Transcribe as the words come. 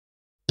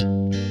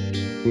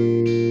En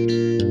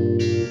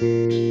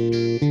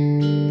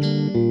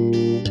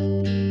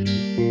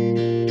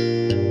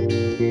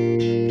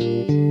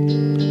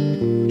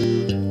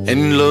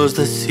los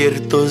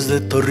desiertos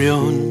de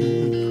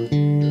Torreón,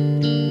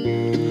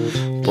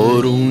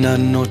 por una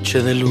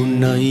noche de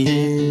luna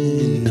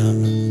llena,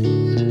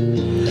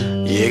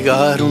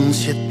 llegaron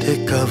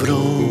 7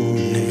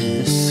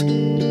 cabrones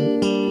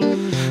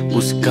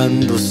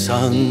buscando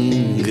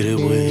sangre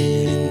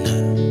buena.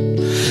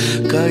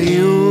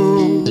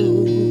 Cayó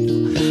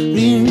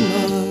mi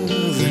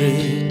madre,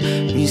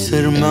 mis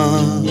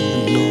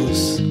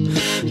hermanos,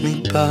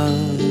 mi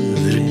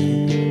padre.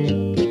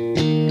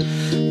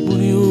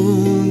 Murió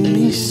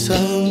mi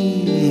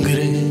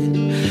sangre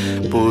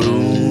por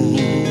un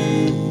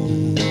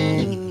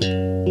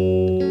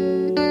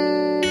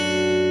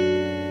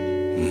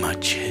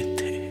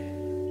machete.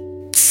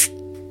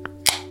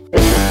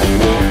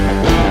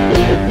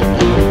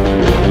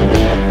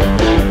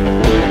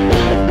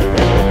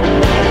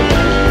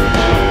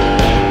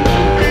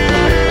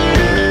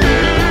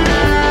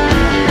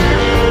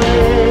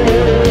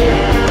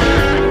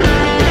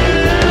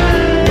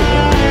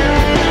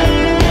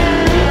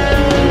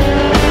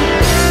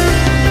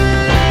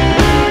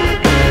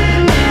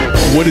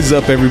 What is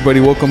up, everybody?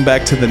 Welcome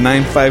back to the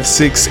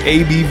 956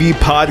 ABV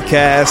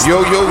podcast.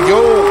 Yo,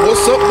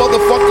 what's up,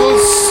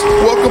 motherfuckers?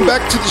 Welcome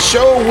back to the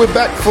show. We're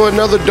back for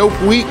another dope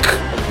week.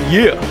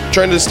 Yeah.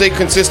 Trying to stay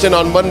consistent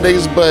on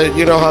Mondays, but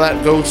you know how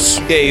that goes.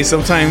 Hey,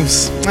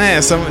 sometimes,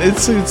 it's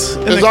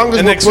as long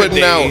as we're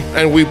putting out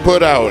and we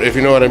put out, if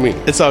you know what I mean.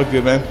 It's all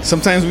good, man.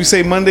 Sometimes we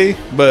say Monday,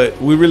 but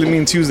we really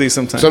mean Tuesday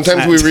sometimes.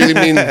 Sometimes we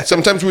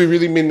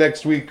really mean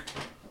next week.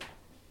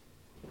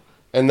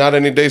 And not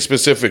any day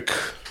specific.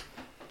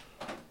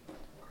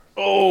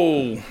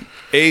 Oh,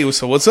 hey,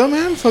 so what's up,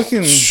 man?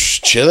 Fucking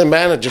chilling,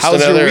 man. Just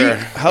how's your week?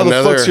 How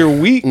the fuck's your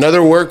week?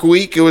 Another work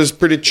week. It was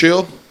pretty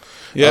chill.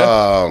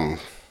 Yeah.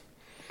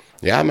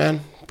 Yeah,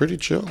 man. Pretty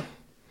chill.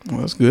 Well,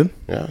 that's good.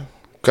 Yeah.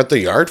 Cut the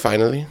yard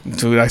finally.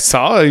 Dude, I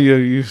saw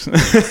you.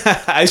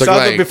 I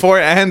saw the before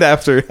and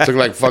after. Took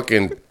like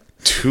fucking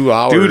 2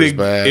 hours, dude,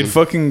 man. It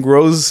fucking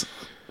grows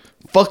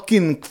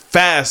fucking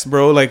fast,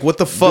 bro. Like, what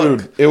the fuck?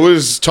 Dude, it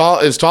was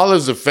as tall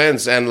as the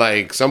fence, and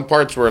like some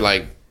parts were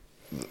like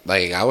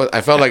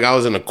I felt like I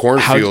was in a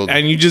cornfield.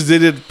 And you just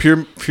did it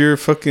pure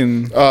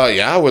fucking.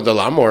 Yeah, with the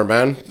lawnmower,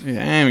 man.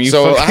 Damn, you.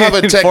 So I have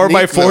a technique.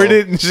 4x4'd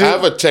it and shit. I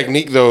have a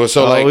technique though.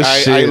 So I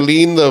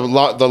lean the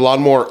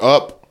lawnmower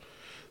up,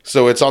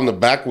 so it's on the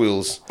back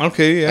wheels.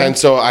 Okay, yeah. And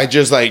so I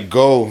just like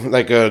go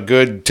like a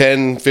good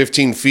 10,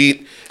 15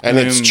 feet, and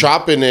it's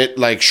chopping it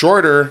like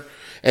shorter.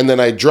 And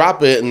then I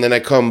drop it, and then I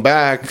come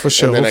back,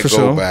 and then I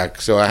go back.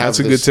 So I have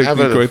a good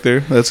technique right there.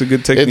 That's a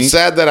good technique. It's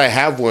sad that I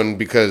have one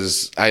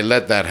because I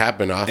let that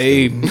happen often.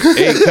 Hey,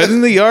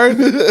 cutting the yard,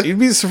 you'd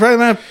be surprised,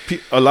 man.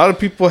 A lot of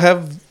people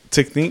have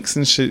techniques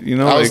and shit, you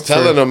know. I was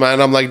telling them, man,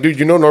 I'm like, dude,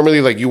 you know,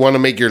 normally like you want to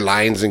make your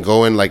lines and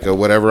go in like a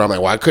whatever. I'm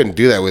like, well, I couldn't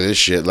do that with this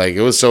shit. Like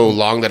it was so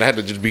long that I had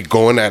to just be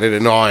going at it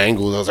in all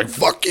angles. I was like,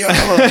 fuck yeah.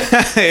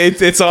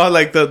 It's all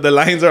like the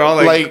lines are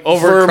all like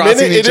over for a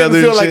minute, each other.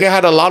 It didn't feel like I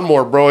had a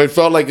lawnmower, bro. It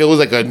felt like it was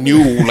like a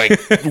new like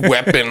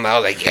weapon. I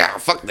was like, yeah,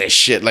 fuck this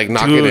shit. Like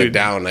knocking it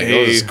down. Like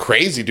it was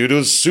crazy, dude. It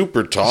was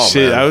super tall.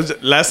 Shit, man.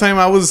 last time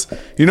I was,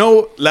 you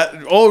know,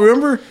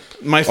 remember?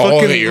 My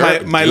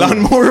fucking my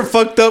lawnmower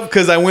fucked up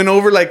because I went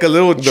over like a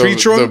little tree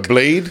trunk. The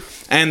blade?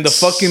 And the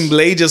fucking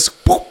blade just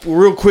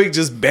real quick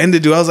just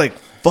bended, dude. I was like,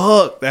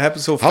 fuck, that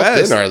happened so fast. How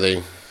thin are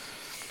they?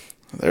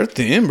 They're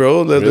thin,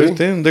 bro. They're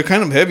thin. They're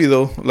kind of heavy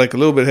though, like a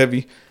little bit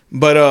heavy.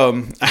 But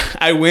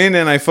I went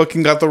and I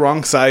fucking got the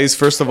wrong size.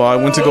 First of all, I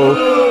went to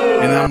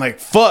go and I'm like,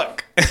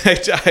 fuck.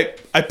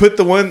 I put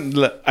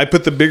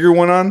the bigger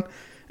one on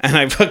and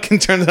I fucking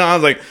turned it on. I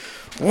was like,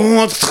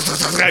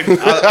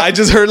 I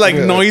just heard like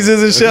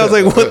noises and shit. I was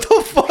like, what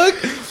the fuck?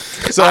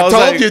 So I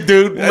told you,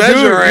 dude.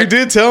 Measure it. You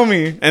did tell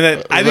me. And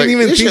then I didn't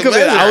even think of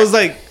it.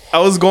 I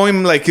was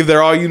going like, if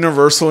they're all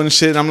universal and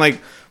shit. I'm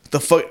like, what the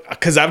fuck?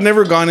 Because I've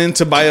never gone in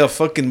to buy a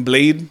fucking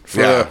blade.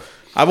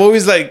 I've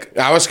always like,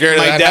 I was scared of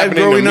my that dad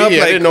growing up.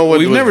 I like,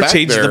 we've never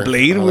changed the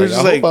blade. We're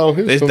just like,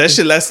 that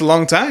shit lasts a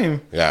long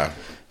time. Yeah.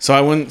 So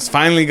I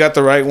finally got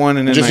the right one.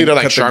 And then just need to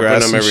like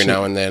sharpen them every shit.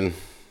 now and then.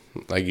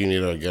 Like you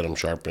need to get them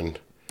sharpened.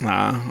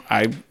 Nah,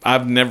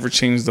 I've never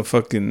changed the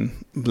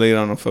fucking blade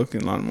on a fucking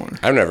lawnmower.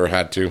 I've never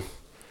had to,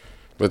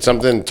 but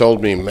something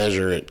told me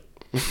measure it.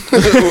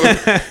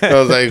 I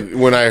was like,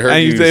 when I heard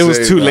you say it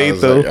was too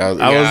late though.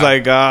 I was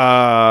like,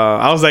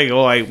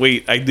 oh,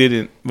 I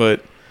didn't.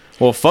 But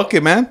well, fuck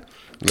it, man.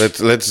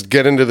 Let's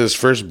get into this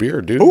first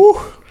beer, dude.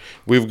 Ooh.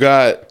 We've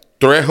got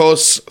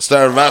Trejos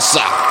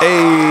Cerveza.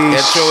 Hey,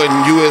 hecho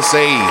in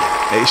USA.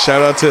 Hey,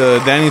 shout out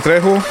to Danny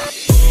Trejo.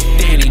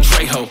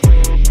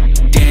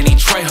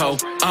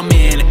 I'm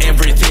in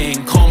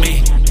everything, call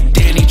me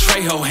Danny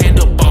Trejo,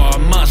 handlebar,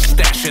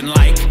 mustache and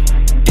like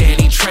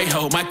Danny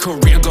Trejo, my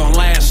career gon'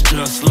 last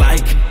just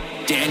like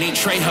Danny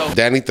Trejo.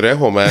 Danny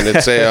Trejo, man.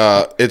 It's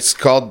it's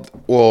called.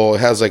 Well, it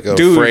has like a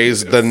Dude.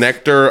 phrase: "The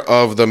nectar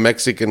of the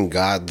Mexican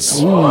gods."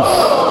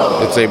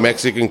 It's a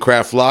Mexican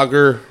craft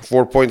lager,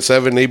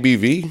 4.7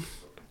 ABV.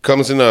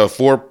 Comes in a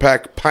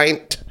 4-pack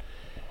pint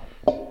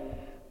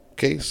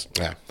case.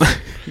 Yeah.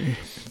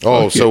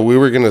 Oh, so we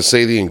were gonna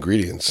say the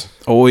ingredients.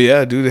 Oh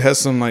yeah, dude, it has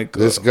some like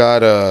This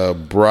got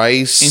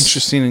Bryce.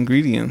 interesting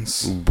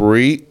ingredients.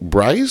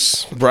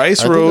 Bryce. Bryce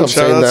I think Road. I'm Shout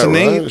saying out that to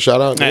Nate. right.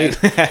 Shout out Nate.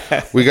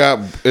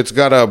 It's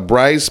got a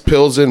Bryce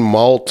Pilsen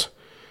malt,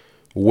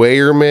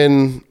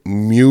 Weyermann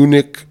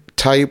Munich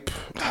type,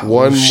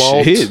 one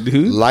malt, shit,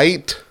 dude.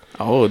 light,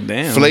 Oh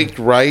damn. flaked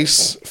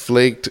rice,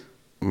 flaked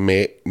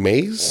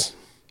maize,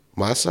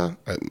 masa.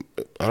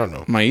 I don't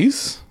know.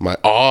 Maize?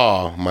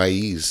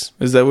 Maize.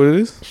 Is that what it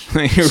is?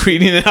 You're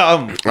reading it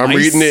out. I'm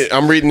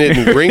reading it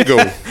in Gringo.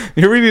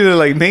 You're reading it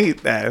like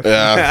Nate.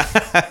 Yeah.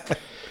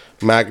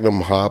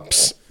 Magnum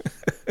hops,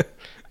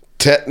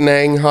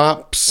 Tettnang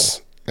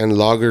hops, and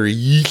lager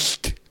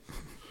yeast.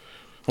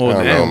 Oh, I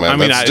don't damn. know, man. I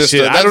mean, That's I, just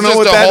shit, a- I don't that's know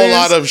what just a that whole is,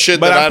 lot of shit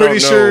but that I'm I pretty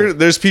don't sure know.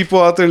 there's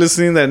people out there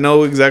listening that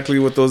know exactly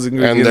what those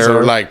ingredients And they're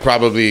are. like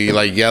probably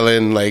like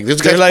yelling like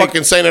this They're guy's like-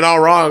 fucking saying it all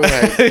wrong,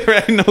 man.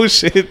 right? No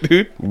shit,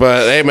 dude.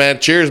 But hey, man,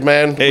 cheers,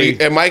 man. Hey.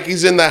 And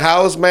Mikey's in the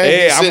house, man.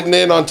 Hey, He's I'm- sitting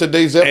in on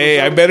today's episode. Hey,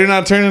 I better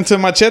not turn into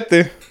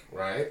machete.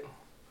 Right?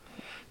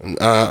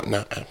 Nah,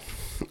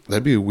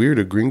 that'd be weird.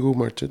 A gringo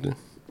machete.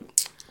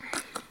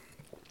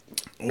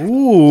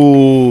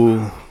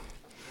 Ooh,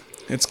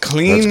 it's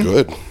clean. That's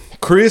good.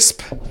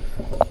 Crisp.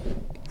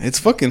 It's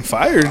fucking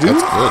fire, dude.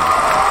 That's good.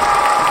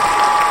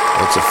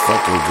 That's a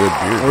fucking good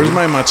beer. Where's dude.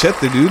 my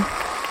machete, dude?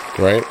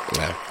 Right?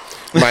 Yeah.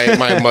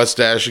 My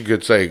mustache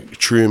gets like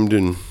trimmed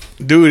and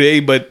Dude, hey,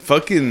 but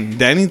fucking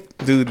Danny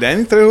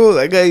Trejo,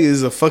 that guy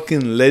is a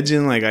fucking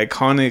legend, like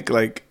iconic,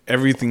 like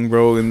everything,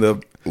 bro, in the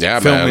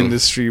film man.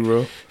 industry,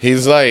 bro.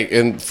 He's like,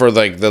 and for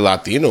like the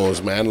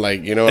Latinos, man,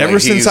 like, you know, Ever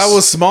like, since he's- I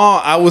was small,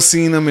 I was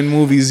seeing him in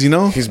movies, you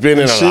know? he's been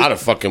in And a shit. lot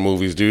of fucking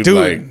movies, dude. Dude,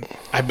 Like,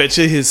 I bet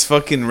you his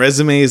fucking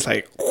resume is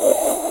like,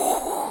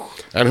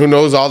 and who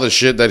knows all the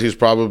shit that he's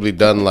probably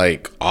done,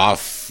 like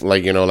off,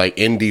 like, you know, like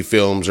indie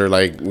films or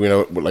like, you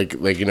know,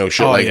 like you know,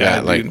 shit oh like yeah,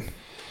 that, like dude.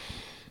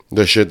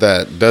 the shit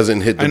that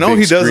doesn't hit. The I know big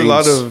he does a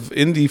lot screens. of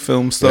indie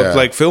film stuff, Yeah.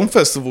 like film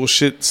festival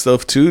shit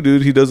stuff too,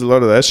 dude. He does a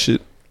lot of that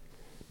shit.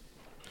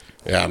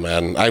 Yeah,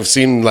 man. I've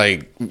seen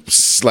like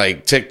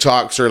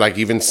TikToks or like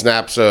even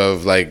snaps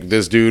of like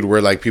this dude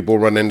where like people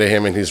run into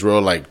him and he's real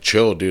like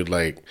chill, dude.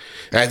 Like,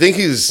 and I think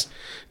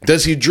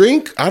does he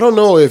drink? I don't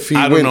know if he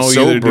I don't went know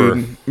sober. either,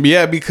 dude.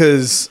 Yeah,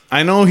 because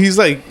I know he's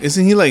like,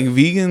 isn't he like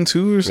vegan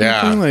too or something?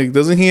 Yeah. Like,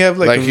 doesn't he have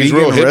like Like a he's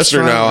vegan real hipster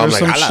restaurant now. or I'm like,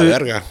 some a la shit?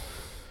 verga.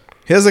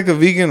 He has like a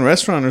vegan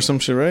restaurant or some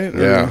shit, right?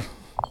 Or- Yeah.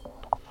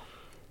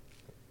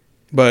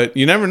 But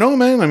you never know,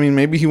 man. I mean,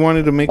 maybe he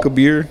wanted to make a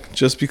beer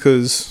just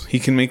because he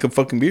can make a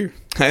fucking beer.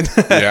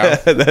 Yeah.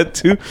 That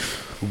too.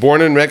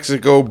 Born in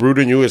Mexico, brewed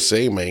in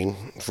USA, man.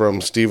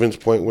 From Stevens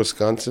Point,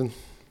 Wisconsin.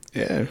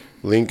 Yeah.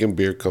 Lincoln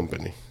Beer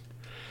Company.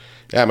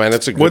 Yeah, man,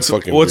 that's a good What's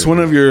fucking beer. one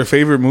of your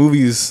favorite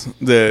movies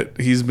that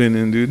he's been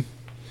in, dude?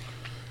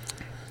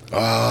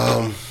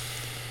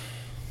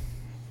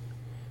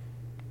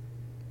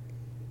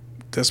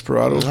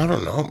 Desperado. I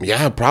don't know.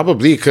 Yeah,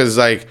 probably because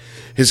like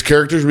his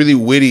character's really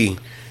witty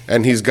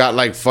and he's got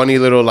like funny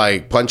little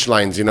like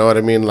punchlines. You know what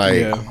I mean? Like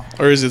Yeah.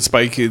 Or is it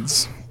Spy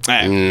Kids?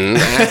 I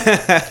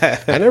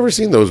never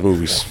seen those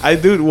movies. I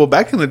do. Well,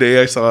 back in the day,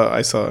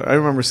 I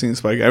remember seeing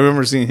Spike. I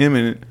remember seeing him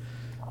in it.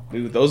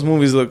 Dude, those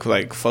movies look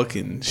like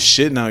fucking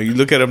shit now. You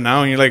look at them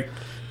now and you're like,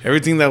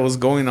 everything that was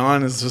going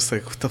on is just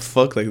like, what the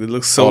fuck? Like, it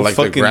looks so Like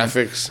fucking the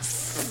graphics.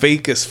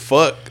 fake as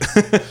fuck.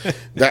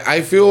 That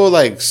I feel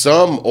like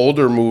some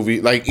older movie,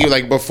 like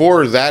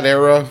before that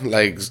era,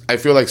 like I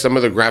feel like some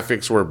of the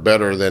graphics were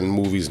better than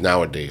movies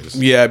nowadays.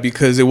 Yeah,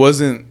 because it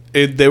wasn't.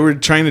 They were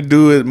trying to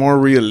do it more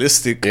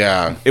realistic.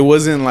 Yeah. It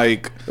wasn't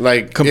like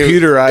It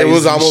computerized.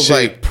 was and almost shit.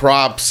 like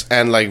props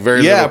and like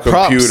very yeah, little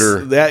props.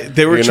 computer. That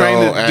they were you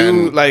trying know, to do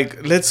and- like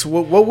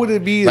what would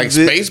it be? like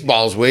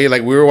Spaceballs way.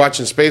 Like we were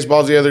watching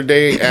Spaceballs the other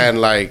day, and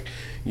like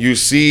you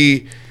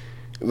see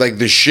like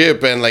the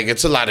ship, and like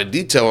it's a lot of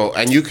detail,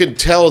 and you can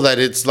tell that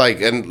it's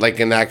like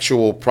an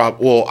actual prop.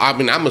 Well, I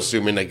mean, I'm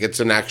assuming like it's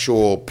an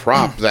actual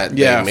prop that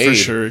Yeah, they made. for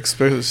sure.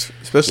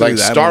 Especially Like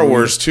that Star movie.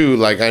 Wars too.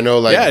 Like I know,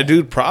 like Yeah,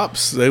 dude,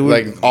 props. They would,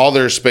 like all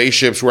their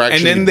spaceships were and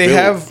actually. then they built.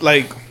 have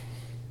like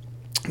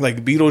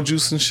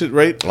Beetlejuice and shit,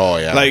 right? Oh,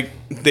 yeah. Like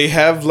they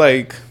have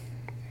like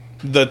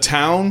the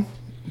town,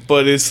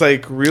 but it's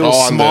like real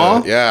on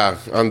small.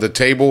 on the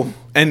table.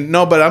 And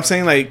no, but I'm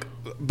saying like,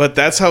 but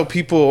that's how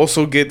people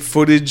also get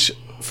footage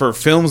for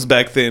films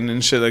back then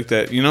and shit like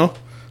that. You know,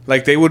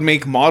 like they would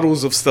make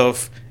models of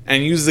stuff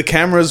and use the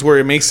cameras where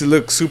it makes it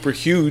look super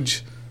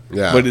huge.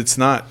 Yeah. But it's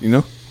not. You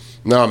know.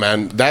 No,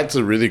 man, that's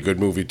a really good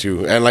movie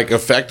too, and like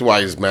effect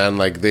wise, man,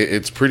 like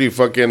it's pretty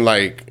fucking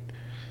like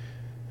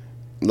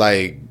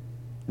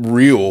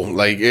real.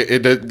 Like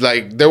it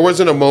like there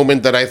wasn't a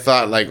moment that I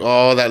thought like,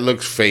 oh, that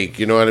looks fake.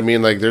 You know what I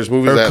mean? Like there's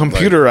movies Or that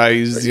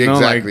computerized. Like, you know,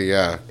 exactly,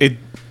 like, yeah.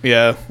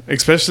 Yeah,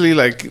 especially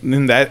like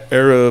in that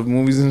era of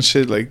movies and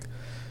shit, like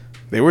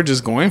they were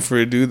just going for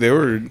it, dude.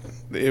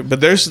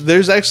 But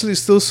there's actually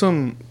still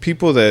some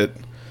people that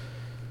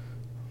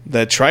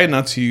try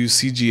not to use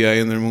CGI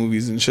in their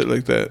movies and shit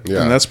like that.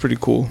 Yeah. And that's pretty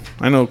cool.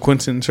 I know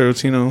Quentin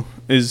Tarantino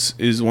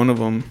is one of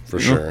them. For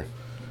sure.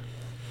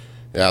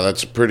 Yeah,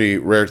 that's a pretty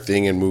rare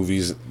thing in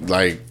movies.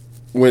 Like,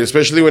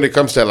 especially when it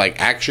comes to like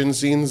action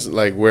scenes,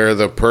 like where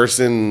the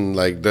person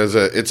like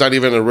it's not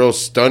even a real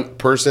stunt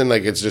person.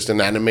 Like it's just an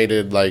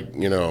animated, like,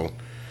 you know,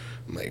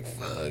 I'm like,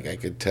 fuck, I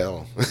could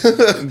tell.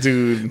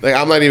 Dude. Like,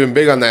 I'm not even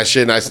big on that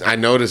shit. And I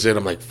notice it.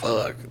 I'm like,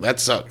 fuck,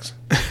 that sucks.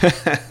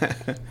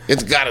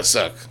 It's gotta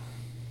suck.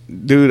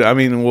 Dude, I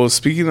mean, well,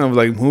 speaking of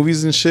like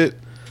movies and shit,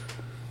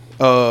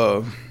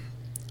 I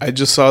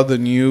just saw the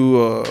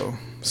new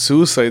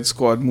Suicide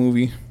Squad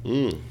movie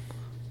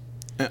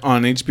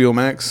on HBO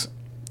Max,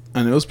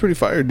 and it was pretty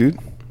fire, dude.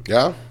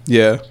 Yeah?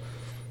 Yeah.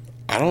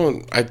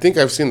 I think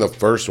I've seen the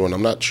first one.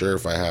 I'm not sure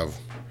if I have.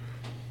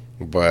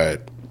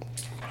 But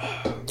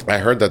I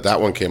heard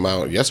that one came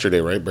out yesterday,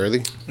 right?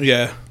 Barely?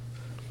 Yeah.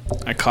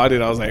 I caught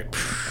it. I was like,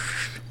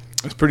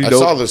 it's pretty I dope.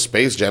 saw the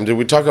Space Jam. Did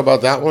we talk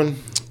about that one?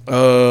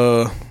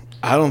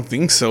 I don't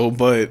think so,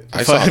 but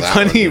I saw that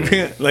funny,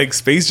 one, like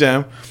Space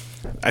Jam.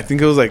 I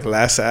think it was like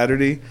last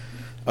Saturday,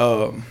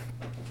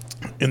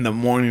 in the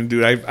morning,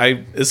 dude.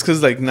 I it's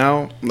because like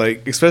now,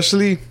 like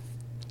especially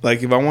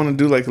like if I want to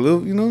do like a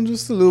little, you know,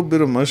 just a little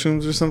bit of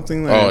mushrooms or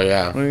something. Like, Oh,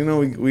 yeah. well, you know,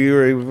 we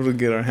were able to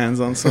get our hands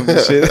on some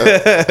shit,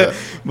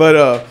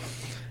 but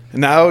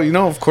now, you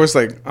know, of course,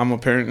 like I'm a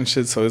parent and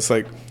shit, so it's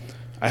like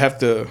I have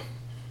to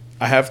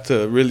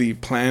really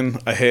plan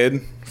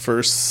ahead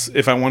first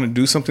if I want to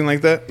do something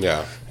like that.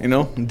 Yeah. You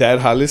know, Dad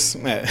Hollis.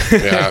 Yeah.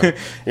 You're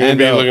going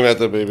to be looking at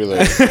the baby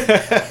like...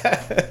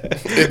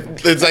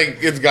 it's like,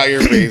 it's got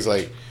your face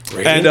like...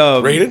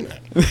 Raiden?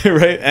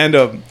 Right?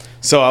 And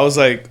so I was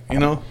like, you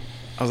know,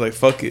 I was like,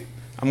 fuck it.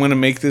 I'm going to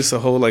make this a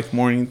whole like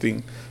morning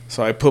thing.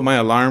 So I put my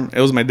alarm.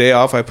 It was my day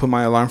off. I put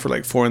my alarm for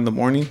like 4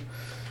 a.m.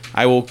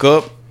 I woke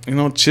up, you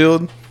know,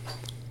 chilled.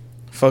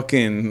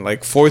 Fucking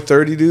like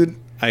 4:30, dude.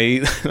 I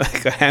ate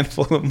like a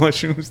handful of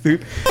mushrooms,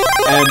 dude.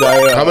 And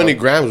how many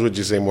grams would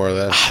you say more of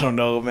that? I don't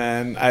know,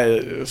 man.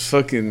 It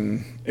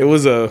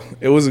was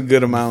a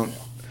good amount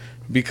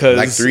because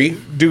Like 3?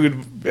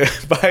 dude.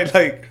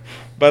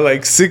 By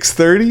like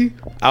 6:30,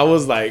 I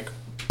was like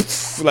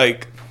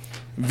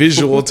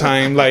visual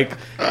time, like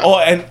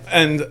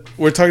and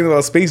we're talking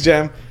about Space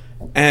Jam,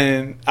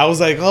 and I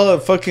was like, oh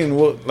fucking,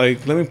 well,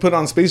 like let me put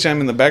on Space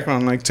Jam in the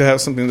background, like to have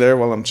something there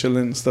while I'm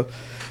chilling and stuff.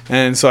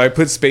 And so I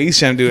put Space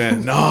Jam, dude,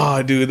 and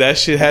no, dude, that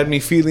shit had me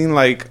feeling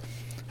like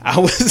I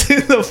was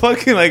in the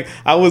fucking, like,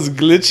 I was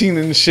glitching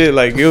and shit.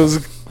 Like,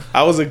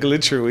 I was a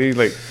glitcher, we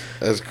like.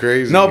 That's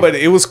crazy. No, but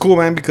it was cool,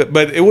 man,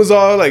 but it was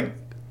all, like,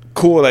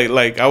 cool.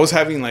 Like I was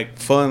having, like,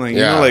 fun, like,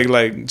 Yeah. you know,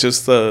 like,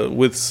 just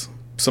with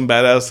some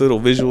badass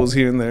little visuals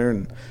here and there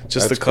and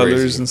just That's the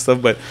colors crazy. and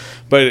stuff. But,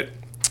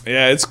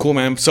 yeah, it's cool,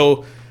 man.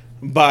 So,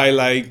 by,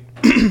 like,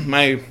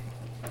 my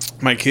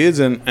kids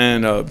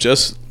and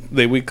just...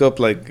 They wake up,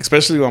 like,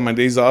 especially on my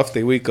days off,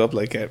 they wake up,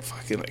 like, at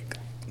fucking, like,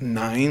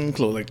 9,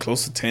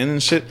 close to 10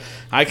 and shit.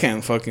 I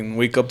can't fucking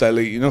wake up that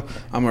late, you know?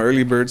 I'm an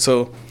early bird,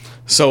 so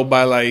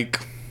by, like,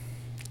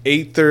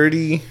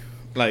 8:30,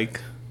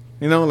 like,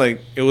 you know, like,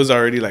 it was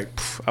already, like,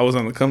 I was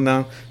on the come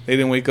down. They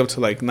didn't wake up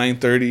till, like,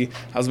 9:30.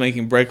 I was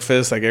making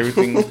breakfast, like,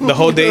 everything. The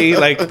whole day,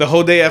 like, the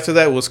whole day after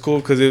that was cool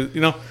because, it,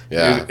 you know,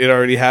 Yeah. it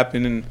already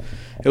happened, and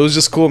it was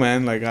just cool,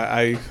 man. Like,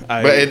 I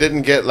But it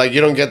didn't get, like,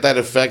 you don't get that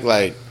effect,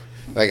 like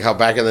how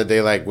back in the day,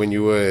 like when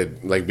you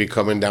would like be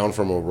coming down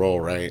from a roll,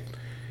 right?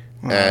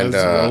 And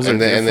those are and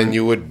then different.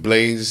 you would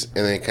blaze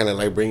and then kind of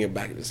like bring it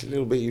back just a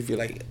little bit. You feel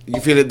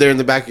it there in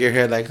the back of your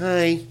head, like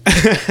hi.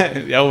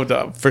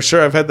 Yeah, for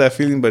sure I've had that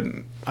feeling, but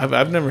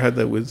I've never had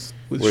that with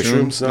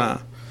shrooms. no? Nah,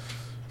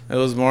 it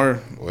was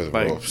more With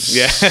like ropes.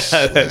 yeah,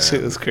 that Man.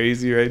 shit was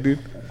crazy, right, dude?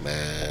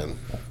 Man,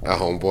 a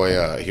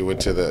homeboy, he went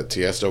to the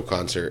Tiesto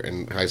concert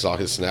and I saw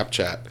his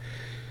Snapchat.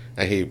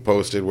 And he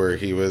posted where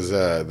he was,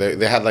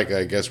 they had like,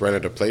 I guess,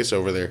 rented a place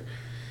over there.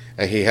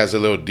 And he has a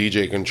little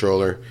DJ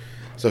controller.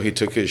 So he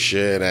took his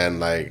shit and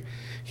like,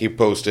 he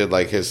posted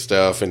like his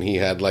stuff and he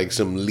had like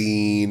some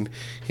lean.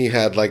 He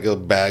had like a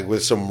bag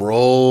with some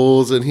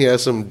rolls and he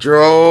had some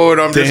drone.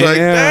 I'm just like,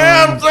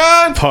 damn,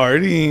 son.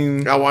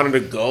 Partying. I wanted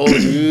to go,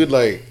 dude.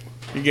 Like,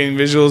 You're getting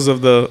visuals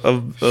of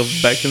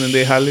back in the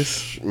day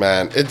Hollis.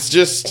 man, it's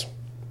just...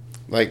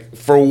 Like,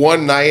 for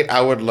one night,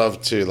 I would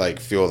love to, like,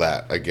 feel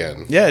that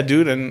again. Yeah,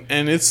 dude, and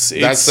it's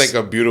That's, like,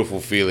 a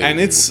beautiful feeling. and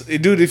it's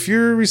dude, if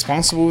you're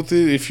responsible with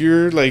it, if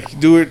you're like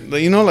do it,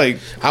 you know, like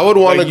I would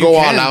want like, to you go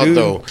can, all out, dude.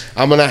 though.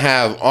 I'm going to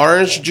have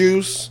orange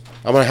juice.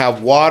 I'm going to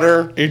have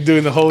water. You're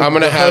doing the whole. I'm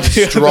going to have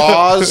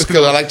straws,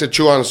 because I like to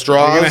chew on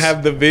straws. You're gonna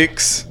have the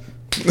Vicks.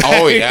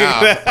 Oh,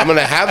 yeah. I'm going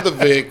to have the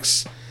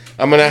Vicks.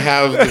 I'm going to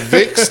have the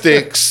Vic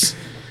sticks.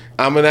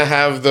 I'm gonna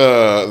have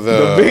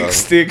the big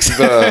sticks,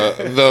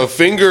 the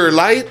finger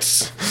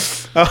lights.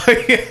 Oh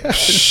yeah,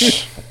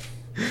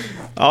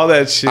 all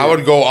that shit. I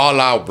would go all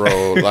out,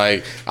 bro.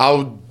 Like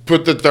I'll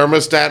put the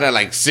thermostat at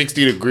like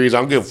 60 degrees. I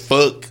don't give a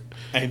fuck.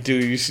 I do.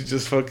 You should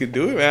just fucking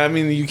do it, man. I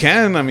mean, you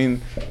can. I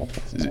mean,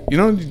 you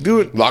know, you do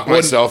it. Lock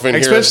myself in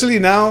especially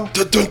here. now,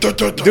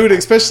 dude.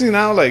 Especially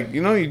now, like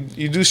you know,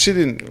 you do shit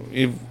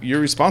and you're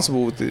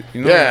responsible with it.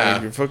 You know, Yeah.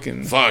 like, you're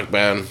fucking. Fuck,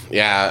 man.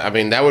 Yeah, I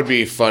mean, that would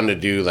be fun to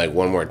do like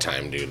one more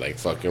time, dude. Like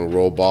fucking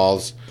roll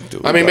balls.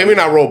 Dude, I mean, maybe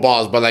not roll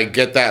balls, but like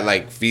get that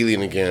like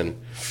feeling again.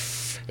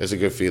 It's a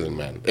good feeling,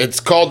 man. It's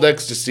called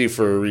ecstasy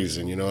for a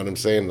reason. You know what I'm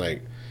saying?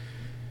 Like,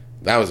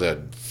 that was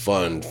a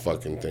fun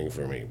fucking thing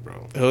for me,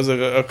 bro. It was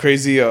a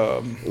crazy.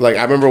 Like,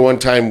 I remember one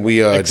time we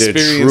did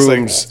Experience, like,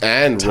 shrooms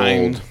and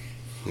time. rolled.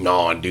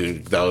 No,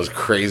 dude, that was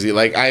crazy.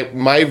 Like,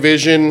 my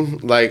vision,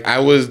 like, I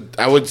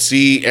would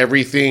see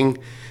everything,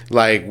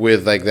 like,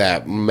 with, like,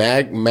 that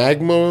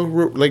magma,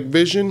 like,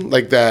 vision.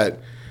 Like, that,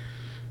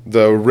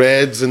 the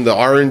reds and the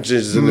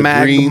oranges and the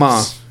Magma.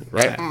 greens.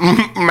 Right?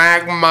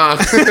 Magma.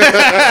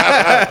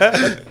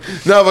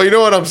 No, but you know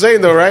what I'm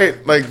saying though,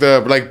 right? Like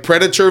the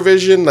Predator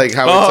vision, like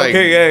how it's like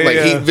okay,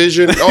 yeah. heat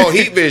vision. Oh,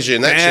 heat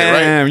vision, that shit, right?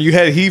 Damn, you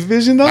had heat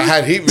vision though. I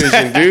had heat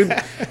vision, dude.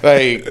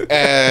 Like,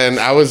 and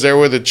I was there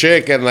with a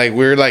chick, and like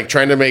we were like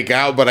trying to make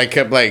out, but I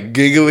kept like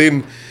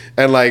giggling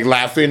and like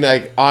laughing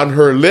like on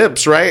her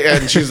lips, right?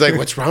 And she's like,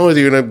 "What's wrong with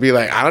you?" And I'd be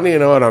like, "I don't even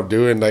know what I'm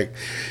doing." Like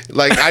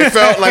I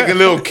felt like a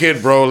little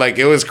kid, bro. Like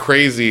it was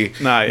crazy.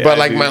 Nah, yeah, but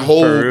like dude, my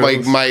whole for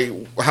like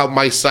reals.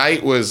 my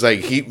sight was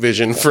like heat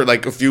vision for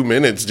like a few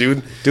minutes,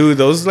 dude. Dude,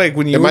 those like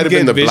when you might would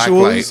have get been the black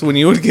light. visuals, when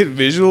you would get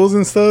visuals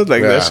and stuff,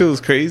 like Yeah. that shit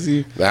was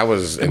crazy. That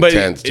was But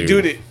intense,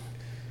 dude.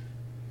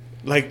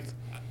 like,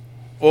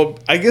 well,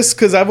 I guess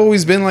because I've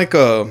always been like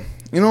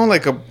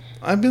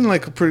I've been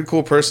like a pretty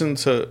cool person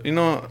to, you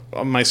know,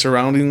 my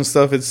surroundings and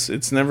stuff.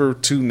 It's never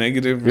too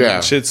negative Yeah.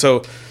 and shit.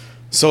 So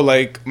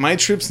like my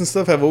trips and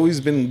stuff have always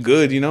been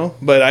good, you know.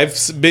 But I've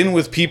been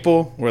with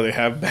people where they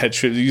have bad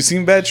trips. You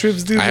seen bad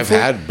trips, dude? I've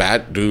before? had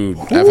bad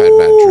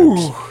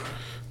trips.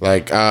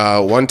 Like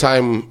one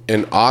time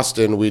in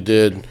Austin, we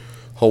did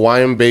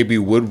Hawaiian baby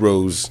wood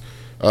rose.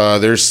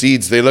 Their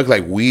seeds, they look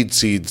like weed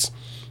seeds,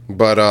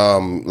 but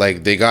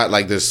like they got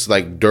like this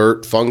like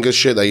dirt fungus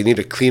shit that you need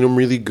to clean them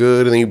really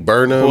good, and then you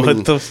burn them.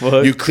 What the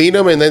fuck? You clean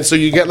them, and then so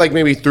you get like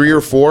maybe 3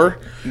 or 4.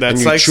 That's and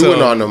you're like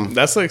chewing on them.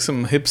 That's like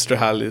some hipster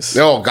hollis.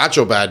 No,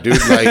 gotcha bad, dude.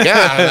 Like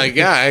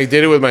yeah, I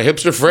did it with my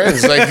hipster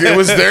friends. Like it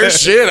was their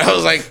shit. I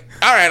was like,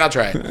 all right, I'll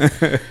try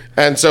it.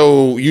 And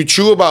so you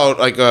chew about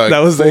like That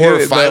was 4 or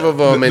 5 of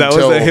them That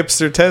until was the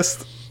hipster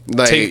test.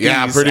 like Take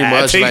yeah, these. pretty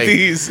much Take like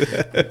these.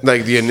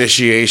 like the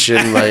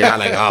initiation. Like I'm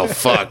like, oh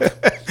fuck,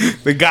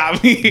 They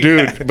got me,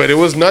 dude. But it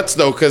was nuts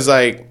though, because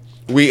like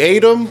we ate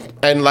them,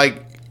 and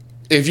like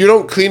if you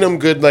don't clean them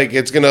good, like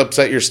it's gonna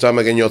upset your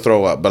stomach and you'll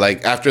throw up. But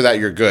like after that,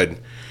 you're good.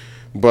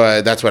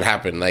 But that's what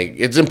happened. Like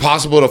it's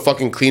impossible to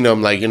fucking clean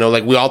them. Like, you know,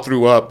 like we all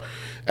threw up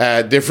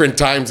at different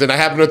times, and I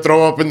happened to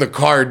throw up in the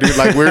car, dude.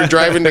 Like we were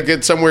driving to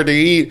get somewhere to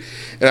eat,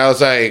 and I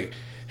was like,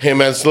 "Hey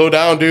man, slow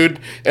down, dude."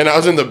 And I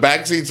was in the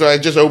back seat, so I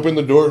just opened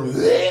the door,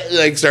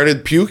 like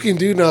started puking,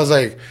 dude. And I was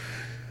like,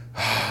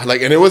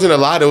 and it wasn't a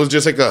lot. It was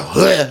just like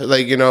a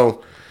like, you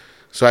know.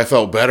 So I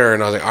felt better,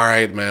 and I was like, "All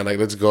right, man, like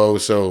let's go."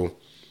 So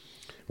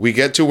we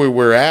get to where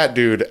we're at,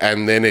 dude,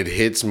 and then it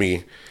hits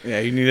me. Yeah,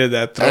 you needed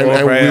that throw And, up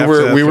and right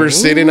after that we were throw.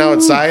 sitting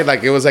outside,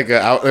 like it was like a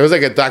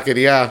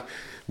taqueria,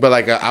 but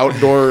like an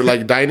outdoor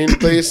like dining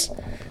place.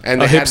 And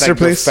they A had hipster like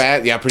place? the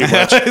fan, yeah, pretty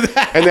much.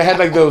 And they had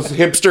like those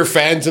hipster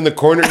fans in the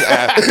corner,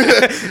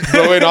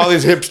 blowing all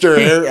these hipster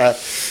air.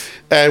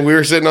 And we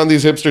were sitting on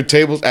these hipster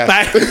tables.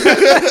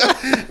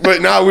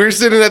 But no, we were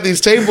sitting at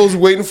these tables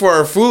waiting for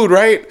our food,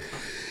 right?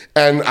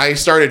 And I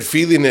started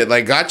feeling it,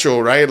 like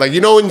gacho, right? Like, you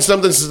know, when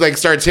something like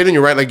starts hitting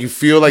you, right? Like you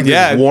feel like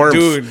Yeah, this warmth.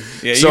 dude.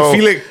 Yeah, you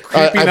feel it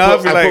creeping up.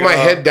 I You're put like, my oh.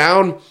 head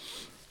down.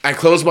 I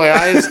close my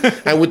eyes,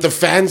 and with the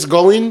fans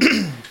going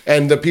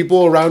and the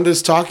people around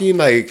us talking,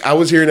 like I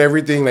was hearing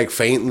everything like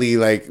faintly,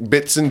 like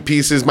bits and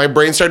pieces. My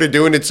brain started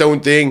doing its own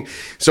thing.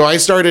 So I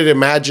started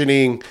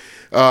imagining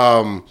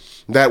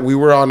that we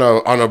were on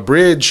a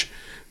bridge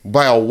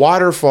by a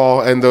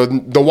waterfall, and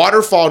the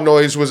waterfall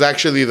noise was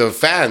actually the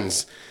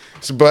fans.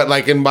 But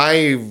like in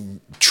my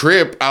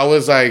trip, I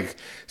was like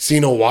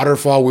seeing a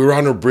waterfall. We were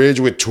on a bridge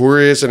with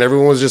tourists, and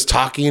everyone was just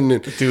talking.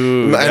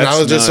 Dude, and I that's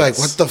was just like, nuts.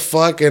 "What the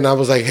fuck?" And I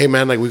was like, "Hey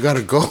man, like we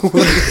gotta go."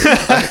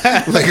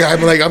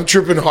 I'm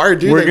tripping hard,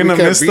 dude. We're Like, we gonna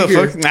can't miss be the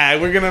here.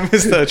 we're gonna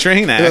miss the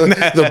train.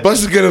 The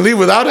bus is gonna leave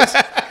without us.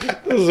 I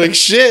was like,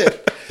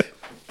 shit.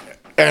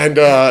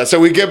 And so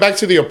we get back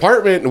to the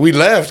apartment, and we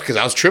left because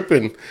I was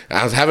tripping.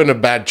 I was having a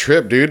bad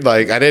trip, dude.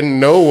 Like I didn't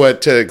know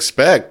what to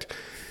expect.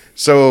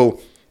 So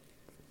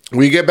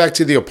we get back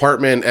to the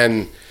apartment,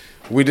 and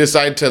we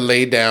decide to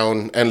lay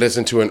down and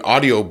listen to an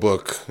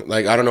audiobook.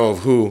 Like I don't know of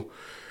who.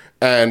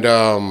 And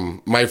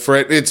my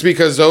friend, it's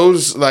because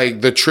those, like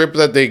the trip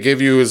that they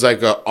give you is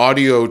like an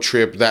audio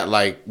trip that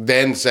like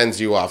then sends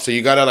you off. So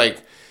you gotta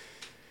like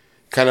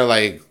kind of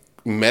like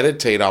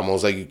meditate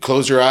almost. Like you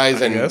close your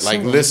eyes and guess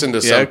like so. listen to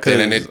Yeah, something,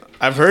 and 'cause it.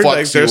 I've heard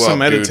like fucks you there's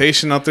some up, dude.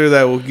 meditation out there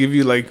that will give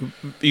you like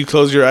you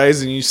close your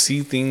eyes and you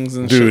see things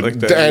and shit like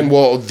that. And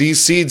well,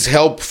 these seeds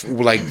help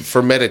like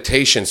for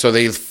meditation, so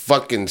they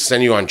fucking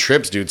send you on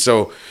trips, dude.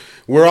 So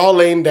we're all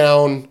laying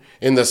down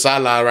in the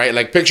sala, right?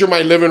 Like picture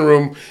my living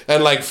room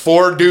and like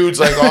 4 dudes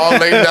like all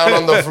laying down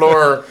on the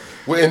floor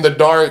in the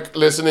dark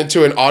listening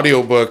to an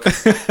audiobook.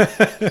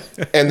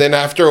 And then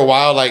after a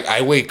while, like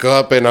I wake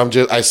up and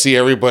I see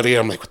everybody.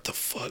 I'm like, what the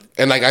fuck?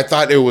 And like I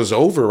thought it was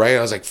over, right?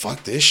 I was like,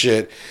 fuck this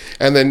shit.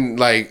 And then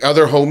like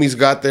other homies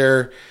got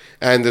there,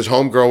 and this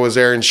homegirl was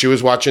there, and she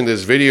was watching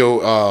this video,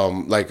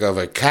 like of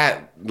a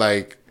cat,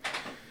 like,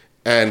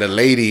 and a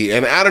lady,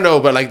 and I don't know,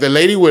 but like the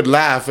lady would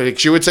laugh, like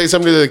she would say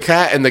something to the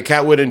cat, and the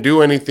cat wouldn't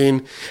do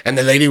anything, and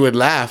the lady would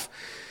laugh,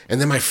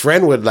 and then my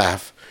friend would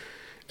laugh.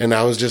 And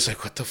I was just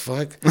like, what the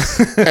fuck?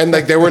 And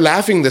like they were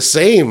laughing the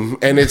same.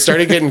 And it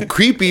started getting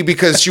creepy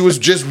because she was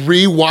just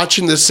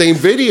re-watching the same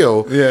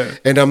video. Yeah.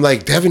 And I'm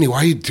like, Devaney, why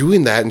are you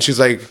doing that? And she's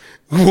like,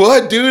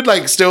 what, dude?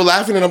 Like still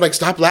laughing. And I'm like,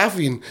 stop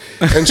laughing.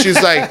 And she's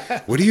like,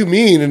 what do you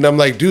mean? And I'm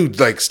like, dude,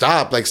 like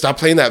stop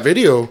playing that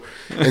video.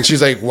 And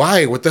she's like,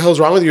 why? What the hell's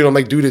wrong with you? And I'm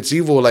like, dude, it's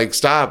evil. Like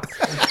stop.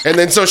 And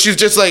then so she's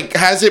just like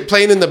has it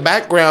playing in the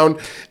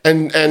background,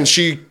 and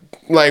she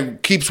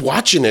like keeps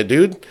watching it,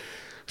 dude.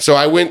 So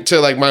I went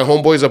to like my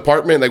homeboy's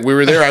apartment. Like we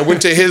were there. I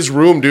went to his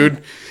room,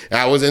 dude. And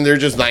I was in there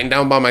just lying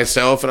down by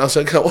myself. And I was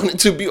like, I want it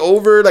to be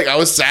over. Like I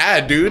was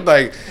sad, dude.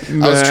 Like I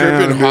was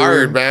tripping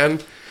hard,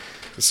 man.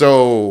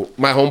 So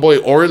my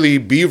homeboy Orly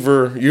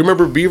Beaver. You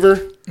remember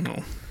Beaver?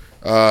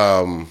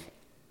 No.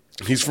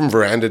 He's from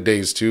Veranda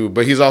Days too.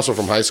 But he's also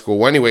from high school.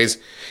 Well, anyways,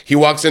 he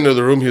walks into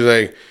the room. He's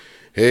like,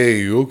 hey,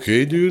 you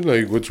okay, dude?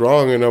 Like, what's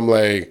wrong? And I'm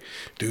like,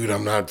 dude,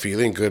 I'm not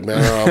feeling good,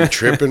 man. I'm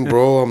tripping,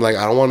 bro. I'm like,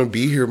 I don't want to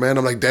be here, man.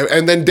 I'm like,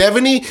 and then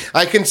Devaney,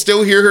 I can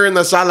still hear her in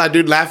the sala,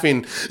 dude,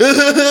 laughing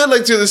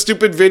like to the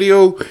stupid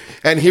video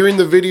and hearing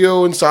the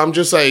video. And so I'm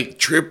just like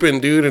tripping,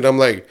 dude. And I'm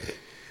like,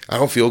 I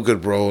don't feel good,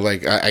 bro.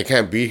 Like, I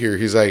can't be here.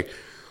 He's like,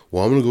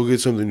 well, I'm going to go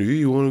get something to eat.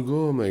 You want to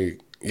go? I'm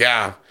like,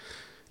 yeah.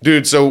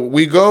 Dude, so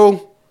we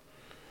go.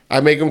 I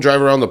make him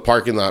drive around the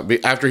parking lot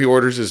after he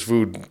orders his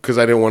food because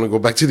I didn't want to go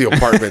back to the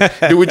apartment.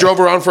 Dude, we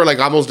drove around for like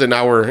almost an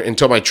hour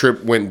until my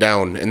trip went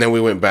down, and then we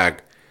went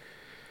back.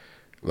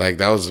 Like,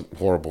 that was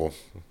horrible.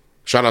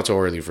 Shout out to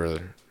Orly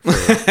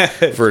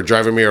for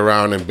driving me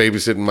around and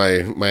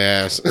babysitting my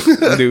ass.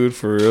 Dude,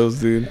 for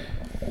reals, dude.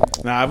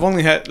 Nah, I've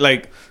only had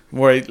like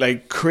where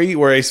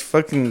I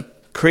fucking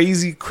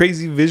crazy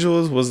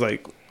visuals was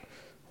like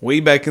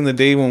way back in the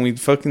day when we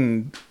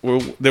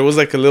there was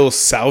like a little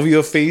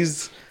salvia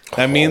phase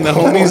that me and the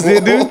homies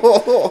did,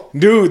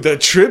 dude. Dude, the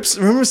trips.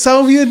 Remember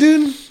salvia,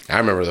 dude? I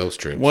remember those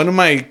trips. One of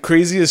my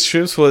craziest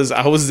trips was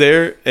I was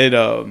there at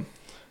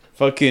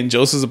fucking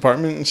Joseph's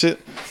apartment and shit.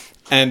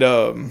 And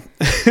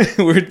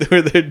we're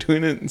there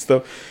doing it and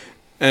stuff.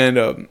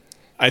 And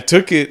I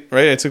took it,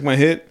 right? I took my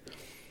hit.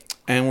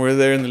 And we're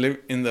there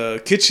in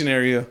the kitchen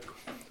area.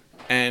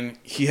 And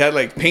he had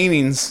like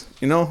paintings,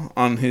 you know,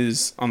 on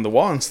the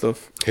wall and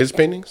stuff. His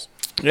paintings?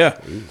 Yeah.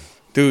 Ooh.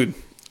 Dude,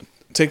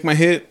 take my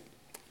hit.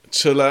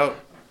 Chill out.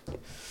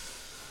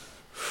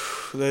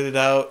 Let it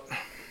out.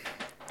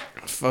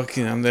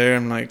 Fucking, I'm there.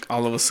 I'm like,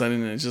 all of a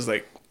sudden, it's just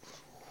like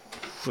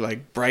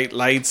bright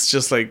lights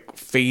just like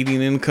fading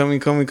in,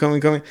 coming.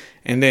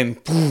 And then,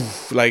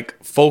 poof,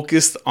 like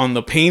focused on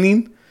the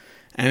painting.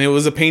 And it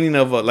was a painting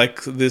of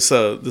like this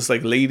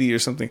like lady or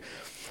something.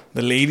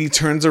 The lady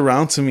turns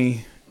around to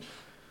me.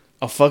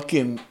 A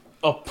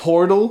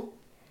portal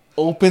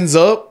opens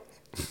up.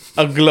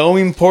 A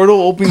glowing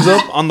portal opens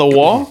up on the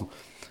wall.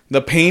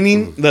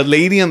 The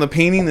lady on the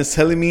painting is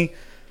telling me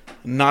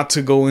not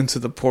to go into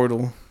the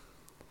portal.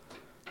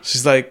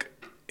 She's like,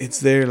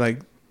 it's there, like,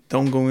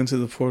 don't go into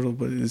the portal,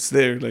 but it's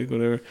there, like,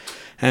 whatever.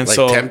 And like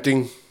so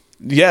tempting?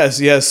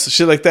 Yes,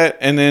 shit like that.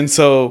 And then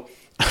so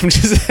I'm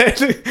just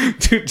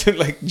dude,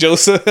 like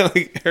Joseph and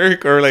like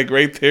Eric are like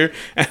right there,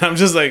 and I'm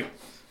just like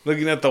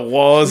looking at the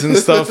walls and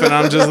stuff, and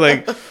I'm just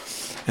like,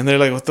 and they're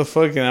like, what the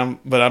fuck? And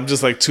I'm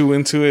just like too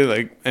into it,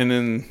 like, and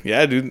then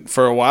yeah, dude,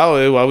 for a while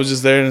I was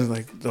just there and it's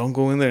like, don't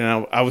go in there.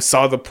 And I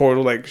saw the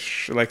portal like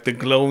the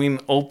glowing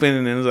open,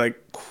 and then it's like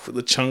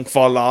the chunk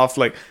fall off,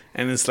 like,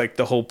 and it's like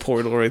the whole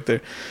portal right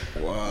there.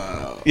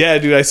 Wow. Yeah,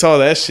 dude, I saw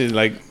that shit.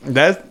 Like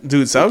that,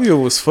 dude. Salvia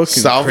was fucking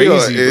Salvia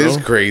crazy, is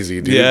bro.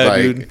 crazy, dude. Yeah,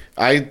 like, dude.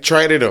 I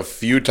tried it a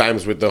few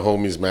times with the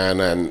homies,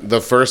 man, and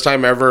the first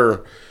time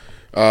ever,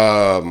 it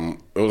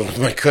was with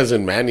my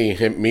cousin Manny.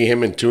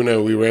 Him, and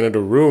Tuna. We rented a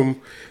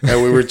room,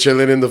 and we were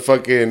chilling in the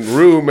fucking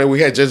room, and we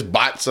had just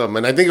bought some,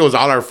 and I think it was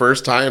all our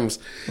first times.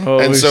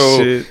 Holy and so,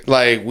 shit.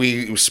 like,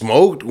 we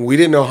smoked. We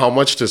didn't know how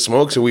much to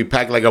smoke, so we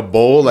packed like a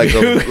bowl, like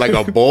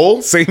a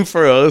bowl. Same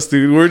for us,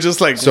 dude. We're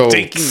just like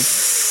taking.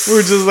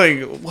 We're just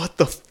like, what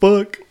the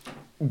fuck?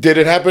 Did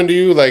it happen to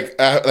you? Like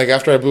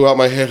after I blew out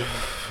my head,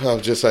 I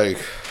was just like,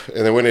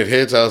 and then when it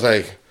hits, I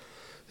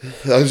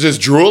was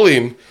just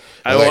drooling.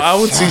 I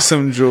would see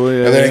some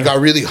joy. And then it got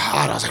really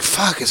hot. I was like,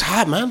 fuck, it's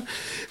hot, man.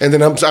 And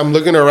then I'm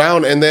looking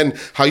around, and then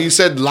how you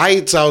said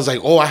lights, I was like,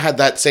 oh, I had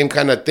that same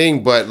kind of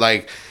thing, but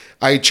like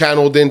I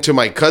channeled into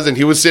my cousin.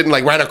 He was sitting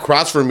like right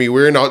across from me.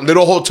 We were in a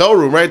little hotel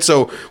room, right?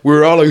 So we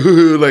were all like,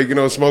 like, you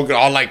know, smoking,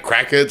 all like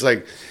crackheads,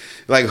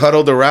 like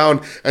huddled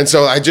around. And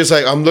so I just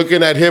like, I'm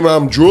looking at him and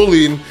I'm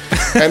drooling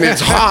and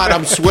it's hot.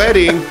 I'm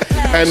sweating.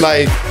 And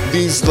like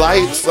these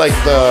lights,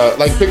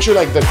 picture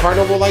like the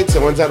carnival lights,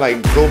 the ones that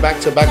like go back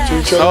to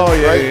each other. Oh,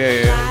 yeah, right?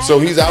 yeah. So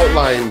he's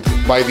outlined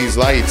by these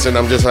lights and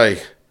I'm just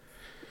like,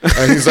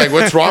 and he's like,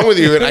 what's wrong with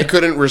you? And I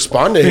couldn't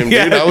respond to him,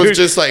 dude. I was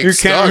just like, you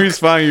stuck. can't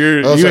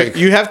respond. Like,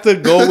 you have to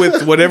go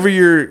with whatever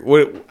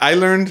what I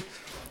learned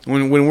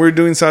when we were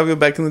doing Salvia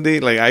back in the day.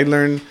 Like I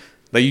learned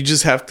that you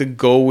just have to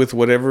go with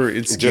whatever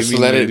it's just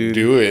giving let you, it dude.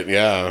 do it.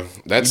 Yeah,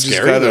 that's You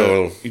just scary gotta-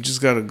 though. You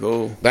just gotta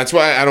go. That's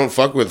why I don't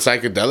fuck with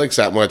psychedelics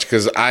that much,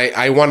 because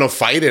I want to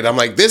fight it. I'm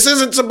like, this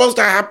isn't supposed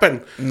to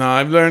happen. No,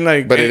 I've learned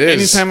like, But it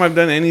is. anytime I've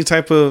done any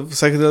type of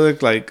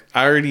psychedelic, like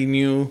I already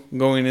knew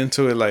going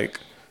into it, like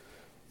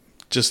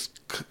just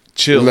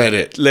chill, Let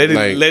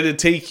it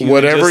take you.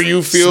 Whatever Just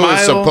you feel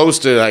is smile.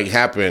 supposed to like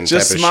happen.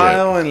 Just type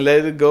smile of and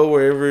let it go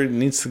wherever it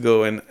needs to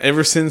go. And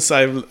ever since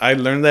I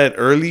learned that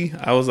early,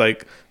 I was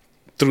like,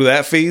 through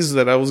that phase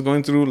that I was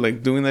going through,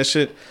 like doing that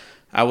shit,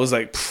 I was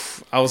like,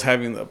 I was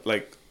having the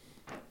like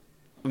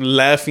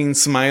laughing,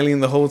 smiling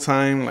the whole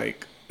time,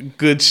 like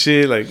good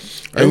shit. Like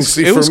shit. And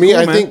see, for me,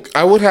 I think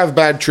I would have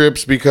bad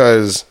trips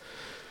because,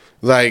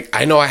 like,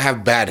 I know I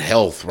have bad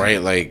health, right?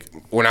 Like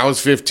when I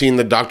was 15,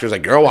 the doctor's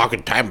like, "You're a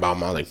walking time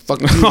bomb." I was like,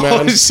 "Fuck you,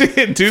 man." Oh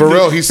shit, dude! For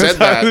real, he said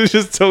that. I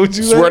just told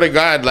you. Swear that? to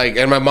God, like,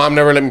 and my mom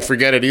never let me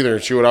forget it either.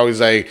 She would always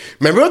like,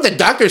 "Remember what the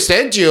doctor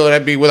sent you?" And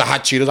I'd be with a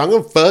hot Cheetos. I'm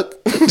gonna fuck.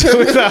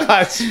 With the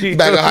hot Cheetos.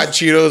 Bag of hot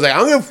Cheetos. Like,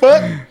 I'm gonna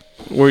fuck.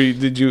 Were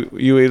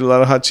you ate a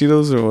lot of hot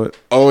Cheetos or what?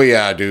 Oh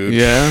yeah, dude.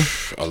 Yeah,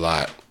 a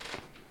lot.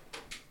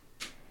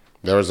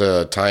 There was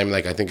a time,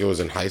 like I think it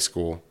was in high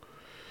school,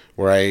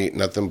 where I ate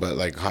nothing but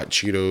like hot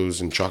Cheetos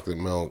and chocolate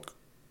milk.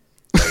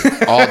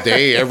 Like, all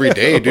day, every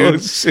day, dude. Oh,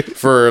 shit.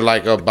 For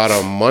like about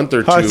a month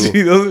or hot two.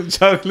 Cheetos and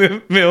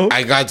chocolate milk.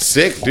 I got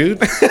sick, dude.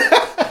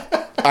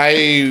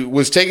 I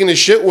was taking a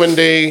shit one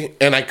day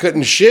and I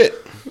couldn't shit.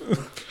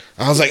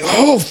 I was like,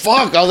 oh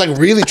fuck. I was like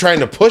really trying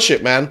to push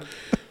it, man.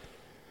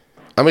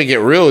 I'm gonna get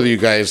real with you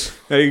guys.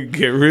 Hey,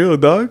 get real,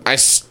 dog. I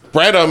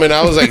spread them and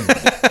I was like,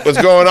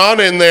 what's going on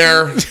in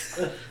there?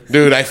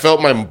 Dude, I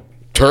felt my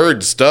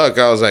turd stuck.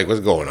 I was like,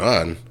 what's going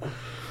on?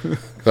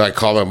 So I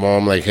called my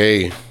mom like,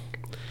 hey,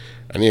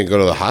 I need to go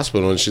to the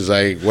hospital. And she's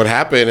like, what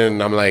happened?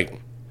 And I'm like,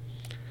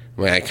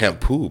 man, I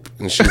can't poop.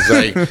 And she's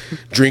like,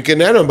 drink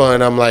an enema.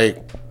 And I'm like,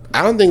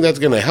 I don't think that's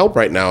going to help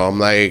right now. I'm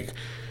like,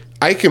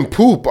 I can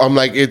poop. I'm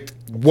like, it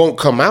won't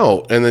come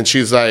out. And then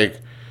she's like,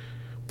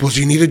 well,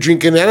 you need to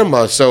drink an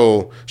enema.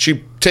 So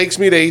she takes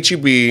me to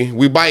HEB.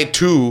 We buy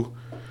 2.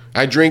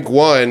 I drink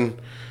 1.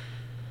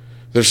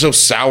 They're so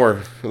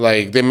sour.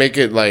 Like, they make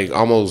it, like,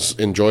 almost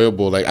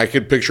enjoyable. Like, I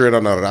could picture it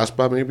on a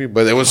raspa, maybe.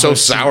 But it was so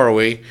sour,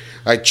 way.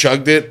 I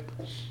chugged it.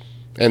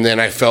 And then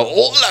I felt,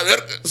 oh, la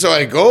verga. So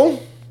I go.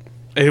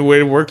 It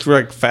worked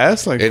like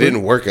fast. Like It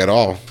didn't work at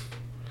all.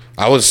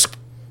 I was,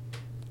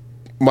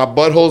 my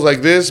butthole's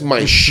like this.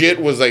 My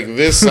shit was like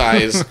this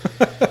size.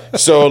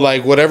 So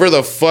like whatever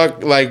the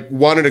fuck like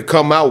wanted to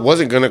come out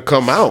wasn't going to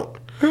come out.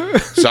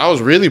 So I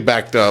was really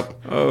backed up.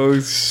 Oh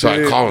shit! So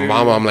I called my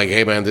mama. I'm like,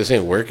 hey man, this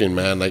ain't working,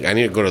 man. Like I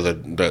need to go to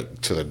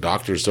the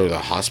doctor's or the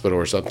hospital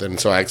or something.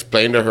 So I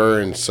explained to her,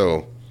 and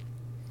so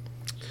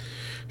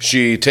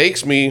she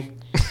takes me.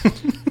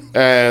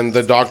 And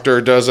the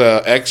doctor does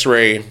a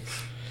X-ray,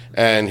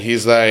 and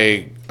he's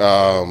like,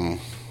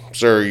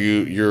 "Sir,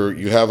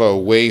 you have a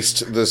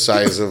waist the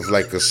size of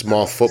like a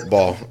small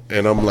football."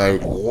 And I'm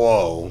like,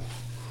 "Whoa!"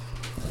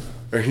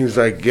 And he's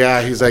like,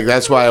 "Yeah." He's like,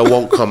 "That's why it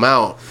won't come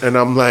out." And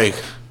I'm like,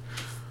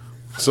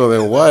 "So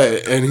then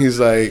what?" And he's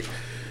like,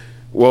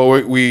 "Well,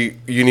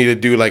 you need to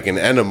do like an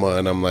enema."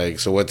 And I'm like,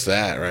 "So what's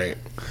that, right?"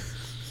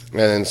 And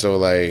then so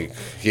like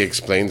he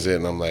explains it,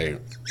 and I'm like.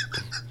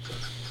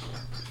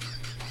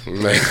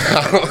 Like,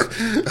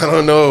 I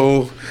don't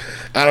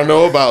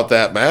know about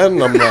that, man.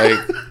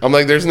 I'm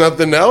like, there's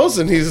nothing else,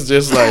 and he's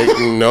just like,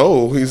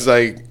 no. He's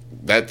like,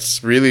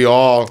 that's really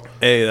all.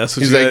 Hey, that's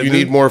what he's you like. gotta You do.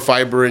 need more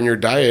fiber in your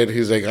diet.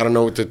 He's like, I don't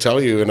know what to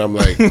tell you, and I'm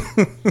like,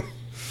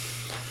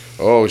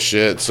 oh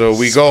shit. So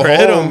we go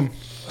Spread home. 'em.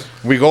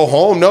 We go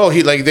home. No,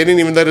 they didn't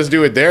even let us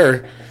do it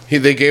there.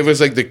 They gave us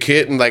like the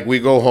kit, and like we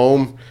go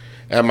home.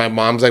 And my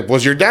mom's like, well,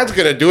 your dad's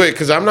going to do it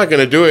because I'm not going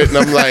to do it. And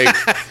I'm like,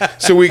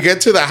 so we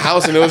get to the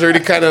house and it was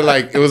already kind of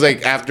like, it was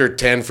like after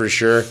 10 for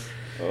sure.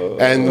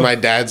 And my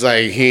dad's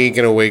like, he ain't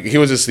going to wake. He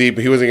was asleep.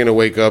 He wasn't going to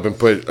wake up and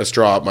put a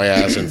straw up my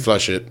ass and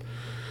flush it.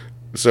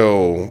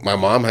 So my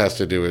mom has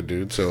to do it,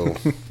 dude. So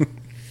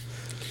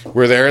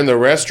we're there in the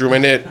restroom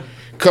and it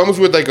comes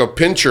with like a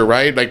pincher,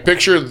 right? Like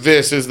picture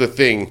this is the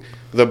thing.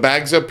 The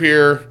bag's up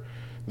here.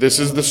 This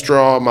is the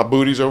straw. My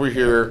booty's over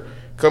here.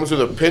 Comes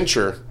with a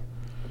pincher.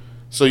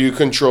 So you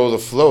control the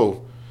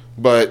flow.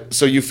 But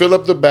so you fill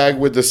up the bag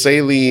with the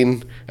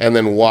saline and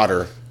then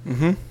water,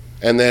 and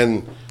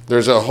then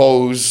there's a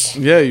hose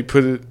Yeah, you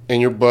put it. in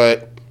your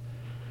butt,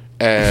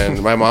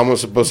 and my mom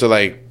was supposed to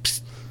like,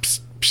 psst, psst,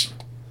 psst.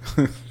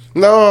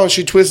 No,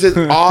 she twisted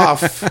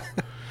off.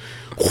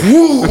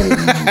 Whew,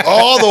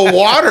 all the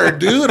water,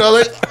 dude. I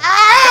was like,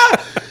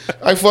 ah!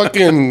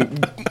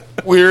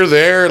 We were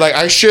there. Like,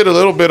 I shit a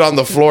little bit on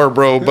the floor,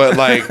 bro, but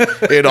like,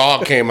 it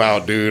all came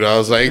out, dude. I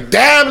was like,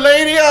 damn,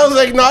 lady. I was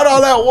like, not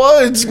all at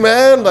once,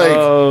 man. Like,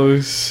 Oh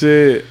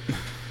shit.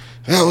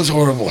 that was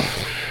horrible.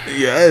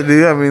 Yeah,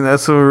 dude. I mean,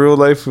 that's a real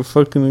life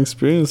fucking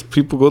experience.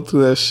 People go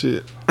through that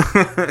shit.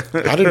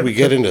 How did we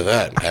get into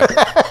that?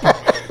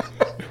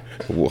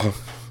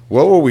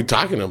 What were we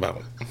talking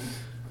about?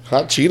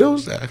 Hot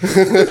Cheetos?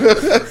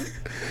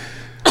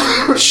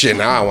 Shit,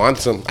 now I want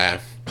some. Damn,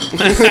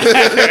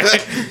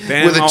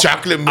 With a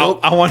chocolate milk.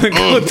 I want to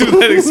go through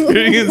that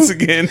experience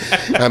again.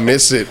 I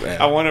miss it, man.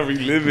 I want to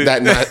relive it.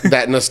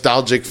 That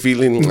nostalgic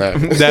feeling.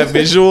 That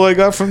visual I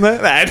got from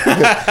that.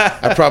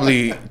 I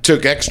probably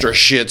took extra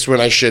shits when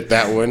I shit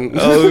that one.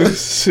 Oh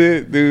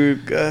shit,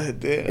 dude! God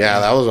damn. Yeah,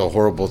 that was a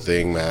horrible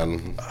thing,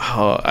 man.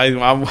 Oh, I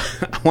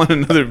want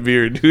another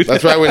beer, dude.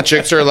 That's why when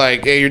chicks are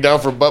like, "Hey, you're down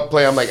for butt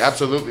play," I'm like,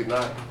 "Absolutely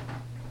not."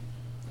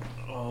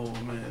 Oh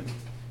man.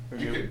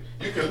 You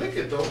can lick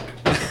it though.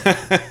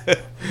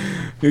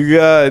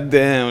 God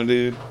damn,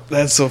 dude.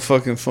 That's so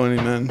fucking funny,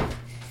 man.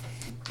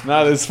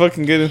 Nah, let's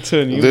fucking get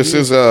into a new. This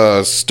is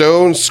a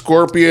Stone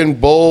Scorpion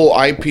Bull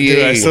IPA.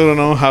 Dude, I still don't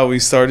know how we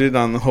started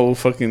on the whole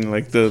fucking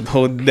like the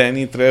whole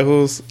Danny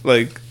Trejo's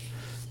like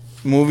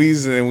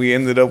movies, and we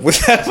ended up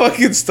with that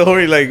fucking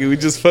story. Like we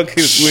just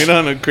fucking went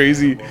on a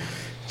crazy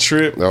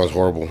trip. That was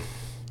horrible.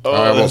 Oh,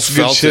 I almost that's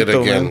good felt shit, it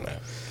though, again. man.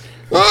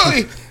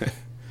 Ay!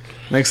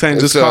 Next time,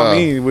 It's, just call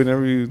me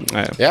whenever you.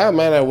 Yeah,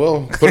 man, I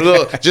will. Put a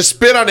little, just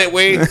spit on it,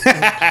 Wade.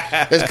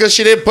 It's because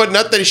she didn't put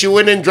nothing. She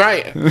went and dry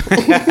it. I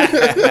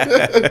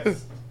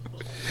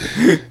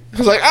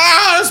was like,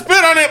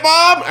 spit on it,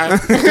 Mom.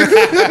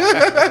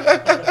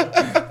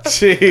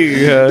 Gee,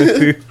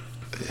 dude.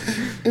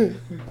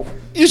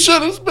 You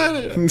should have spit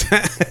it.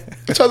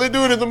 That's how they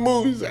do it in the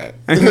movies. In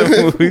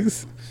the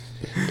movies.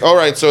 All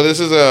right, so this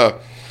is a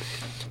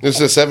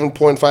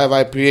 7.5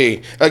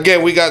 IPA.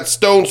 Again, we got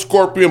Stone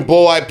Scorpion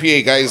Bull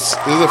IPA, guys.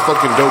 This is a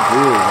fucking dope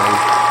brewery, man.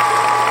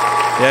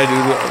 Yeah,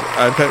 dude.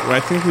 I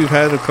think we've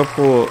had a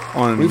couple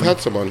on. We've had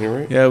some on here,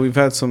 right? Yeah, we've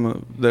had some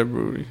of that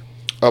brewery.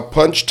 A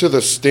Punch to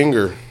the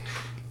Stinger.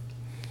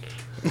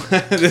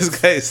 This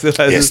guy still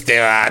has.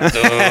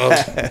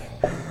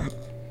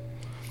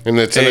 And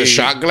it's in a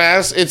shot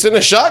glass. It's in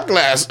a shot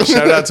glass.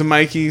 Shout out to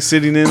Mikey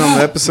sitting in on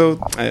the episode.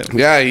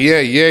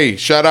 Yeah.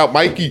 Shout out,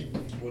 Mikey.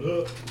 What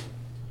up?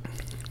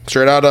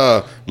 Straight out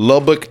of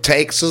Lubbock,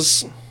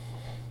 Texas.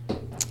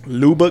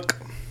 Lubbock.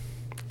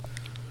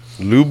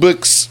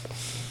 Lubbock's.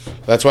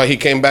 That's why he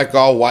came back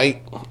all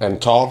white and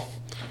tall.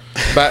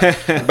 Back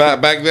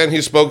then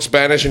he spoke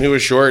Spanish and he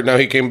was short. Now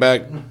he came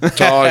back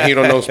tall and he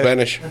don't know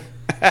Spanish.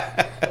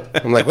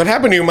 I'm like, what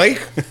happened to you,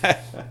 Mike?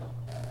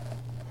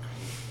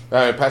 All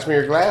right, pass me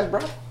your glass,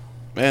 bro.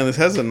 Man, this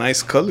has a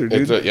nice color,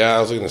 dude. Yeah,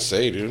 I was gonna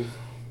say, dude.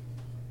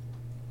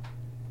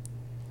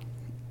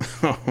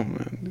 Oh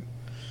man,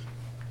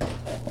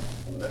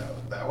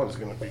 That one's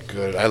gonna be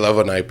good. I love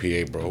an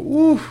IPA, bro.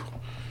 Woo.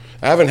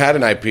 I haven't had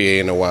an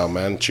IPA in a while,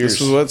 man. Cheers.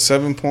 this was what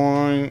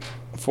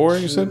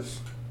 7.4. You said.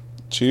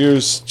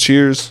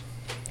 Cheers.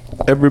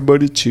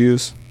 Everybody,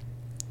 cheers.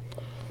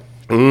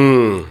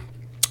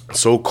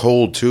 So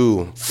cold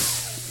too.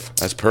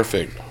 That's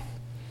perfect.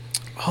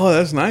 Oh,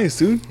 that's nice,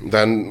 dude.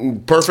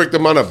 Then perfect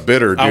amount of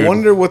bitter, dude. I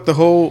wonder what the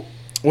whole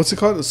what's it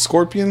called? The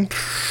Scorpion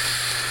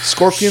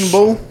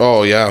Bowl.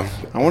 Oh yeah,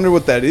 I wonder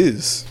what that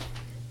is.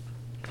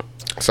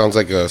 sounds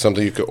like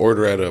something you could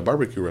order at a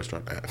barbecue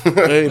restaurant.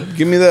 Hey,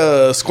 give me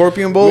the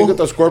Scorpion Bowl. We got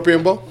the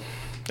Scorpion Bowl.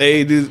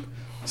 Hey, dude.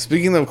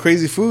 Speaking of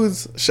crazy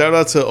foods, shout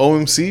out to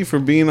OMC for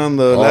being on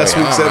the last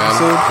week's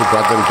episode. Who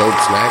brought them dope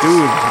snacks,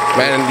 Dude.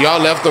 Man,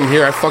 y'all left them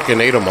here. I fucking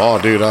ate them all,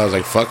 dude. I was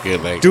like, fuck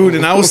it, like, Dude,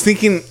 and I was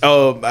thinking,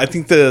 I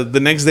think the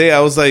next day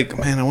I was like,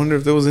 man, I wonder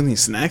if there was any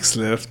snacks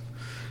left.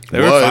 They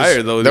were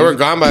fire though. They dude. were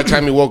gone by the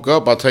time you woke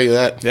up. I'll tell you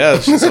that. Yeah.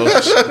 So,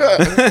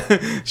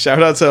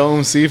 shout out to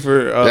OMC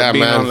for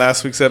being man. on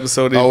last week's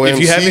episode.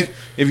 OMC.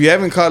 If you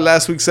haven't caught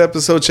last week's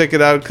episode, check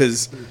it out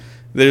because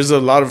there's a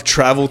lot of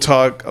travel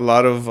talk, a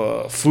lot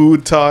of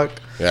food talk.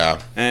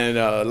 Yeah. And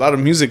a lot of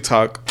music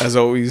talk, as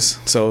always.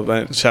 So,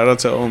 man, shout out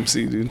to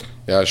OMC, dude.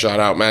 Yeah, shout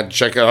out, man.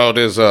 Check out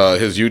his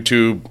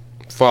YouTube.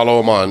 Follow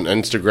him on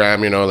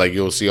Instagram. You know, like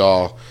you'll see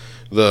all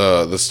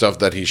the stuff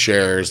that he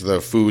shares, the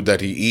food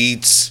that he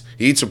eats.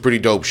 He eats some pretty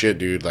dope shit,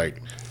 dude.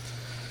 Like,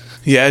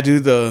 Yeah,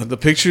 dude, the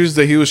pictures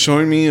that he was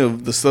showing me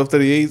of the stuff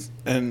that he ate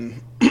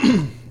and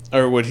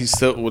or what he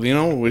still, well, you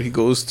know, when he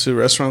goes to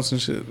restaurants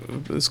and shit,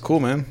 it's cool,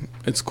 man.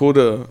 It's cool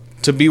to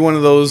be one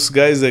of those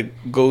guys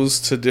that goes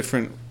to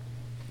different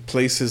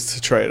places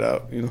to try it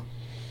out, you know.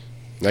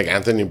 Like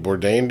Anthony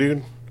Bourdain,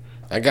 dude.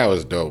 That guy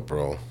was dope,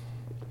 bro.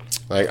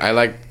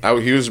 Like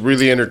he was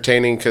really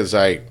entertaining because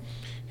like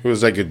He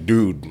was like a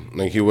dude.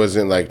 Like, he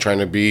wasn't like trying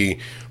to be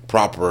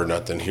proper or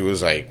nothing. He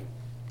was like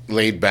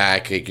laid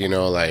back, like, you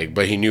know, like,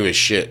 but he knew his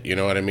shit, you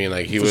know what I mean?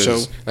 Like, he For was sure.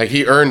 like,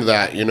 he earned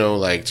that, you know,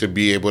 like, to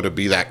be able to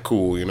be that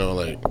cool, you know,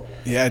 like.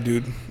 Yeah,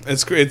 dude.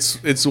 It's great.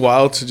 It's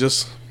wild to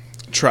just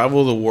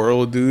travel the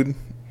world, dude.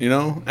 You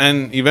know?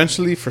 And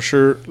eventually, for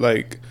sure,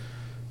 like,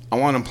 I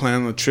want to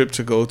plan a trip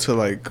to go to,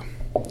 like,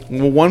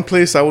 well, one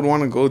place I would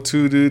want to go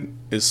to, dude,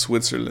 is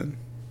Switzerland.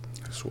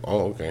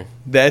 Oh, okay.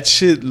 That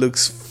shit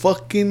looks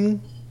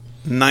fucking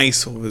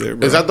nice over there,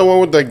 bro. Is that the one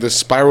with like the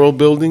spiral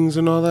buildings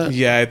and all that?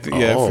 Yeah,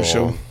 yeah, Oh. for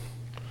sure.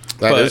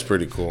 That But- is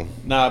pretty cool.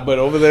 Nah, but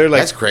over there,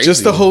 like, That's crazy.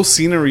 just the whole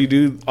scenery,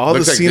 dude. All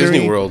Looks the like scenery.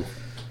 Disney World.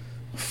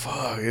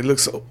 Fuck, it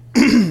looks so,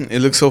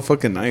 it looks so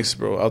fucking nice,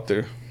 bro, out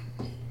there.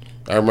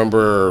 I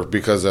remember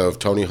because of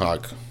Tony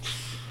Hawk.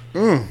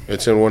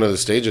 It's in one of the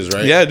stages,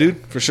 right? Yeah,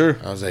 dude, for sure.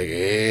 I was like,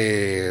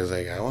 hey, I was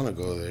like, I want to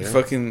go there.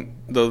 Fucking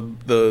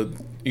the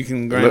you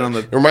can grind on the.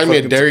 It reminded me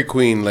of fucking- Dairy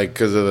Queen, like,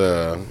 because of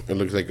the. It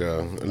looks like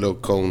a little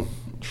cone,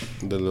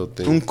 the little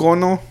thing. Un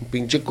cono,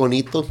 Pinche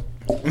conito.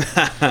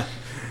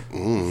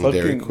 Fucking-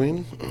 Dairy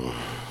Queen.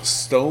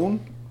 stone.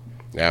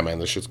 Yeah, man,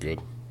 this shit's good.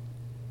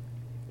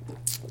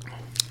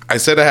 I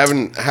said I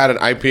haven't had an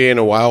IPA in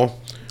a while.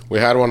 We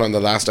had one on the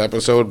last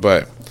episode,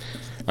 but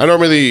I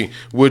normally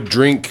would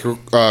drink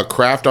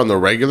craft on the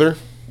regular,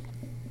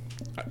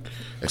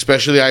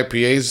 especially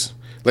IPAs.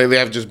 Lately,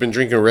 I've just been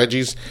drinking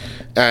Reggie's,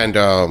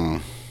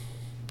 and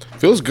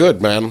feels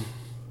good, man.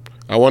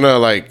 I want to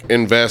like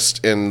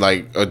invest in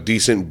like a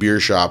decent beer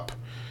shop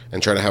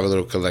and try to have a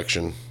little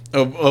collection.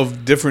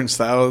 Of different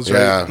styles, right?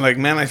 Yeah. Like,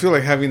 man, I feel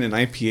like having an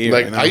IPA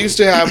Like right now. I used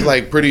to have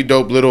like pretty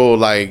dope little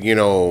like, you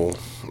know,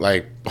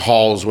 like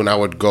hauls when I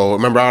would go.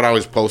 Remember I would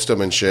always post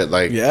them and shit,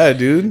 like. Yeah,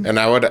 dude. And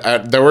I would.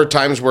 There were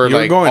times where You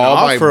were like going all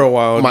off my for a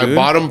while, my dude.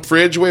 bottom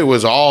fridge way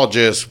was all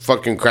just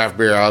fucking craft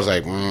beer. I was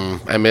like,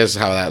 I miss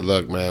how that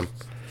looked, man.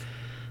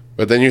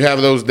 But then you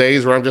have those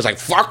days where I'm just like,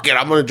 fuck it,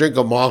 I'm gonna drink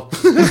them all.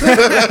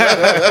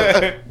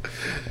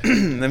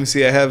 Let me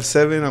see. I have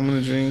 7. I'm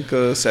gonna drink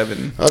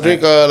 7. I'll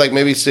drink like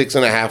maybe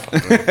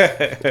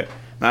 6.5.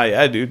 Nah,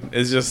 yeah, dude.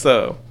 It's just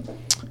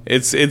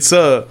it's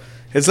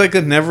like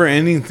a never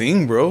ending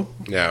thing, bro.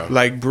 Yeah.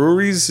 Like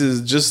breweries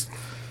is just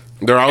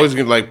They're always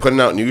like putting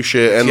out new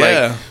shit, and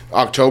Yeah.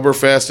 like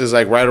Oktoberfest is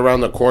like right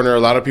around the corner. A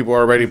lot of people are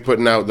already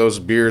putting out those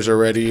beers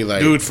already.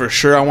 Like, dude, for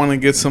sure. I want to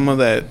get some of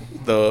that.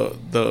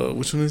 The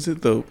which one is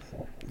it? The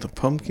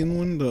pumpkin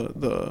one. The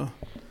the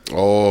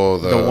one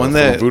from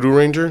that- Voodoo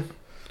Ranger.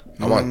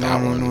 I want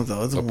that one. No, the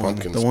other one.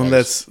 pumpkin The one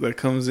spice. that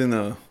comes in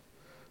a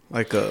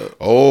like a.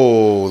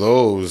 Oh,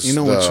 those. You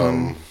know which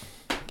one?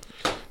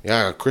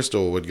 Yeah,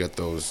 Crystal would get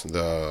those.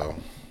 The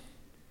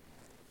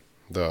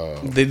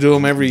They do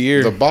them every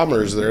year.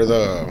 bombers. They're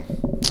the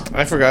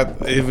I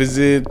forgot. Is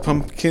it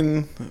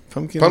pumpkin?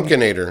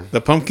 Pumpkinator.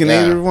 The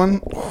Pumpkinator Yeah.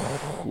 one.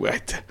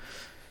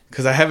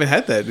 Because I haven't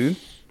had that, dude.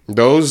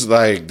 Those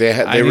like they I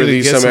they need to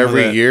release get them some of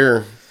every that.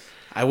 year.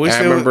 I wish. I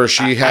they would- remember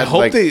she I had hope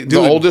like they, the dude,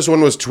 oldest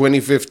one was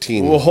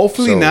 2015. Well,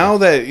 hopefully So- now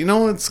that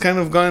it's kind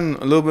of gotten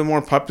a little bit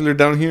more popular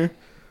down here.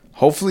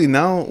 Hopefully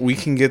now we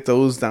can get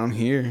those down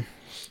here.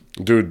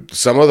 dude,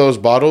 some of those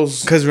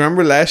bottles. Because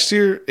remember last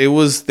year they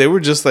were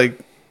just like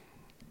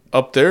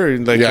up there,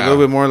 like a Yeah.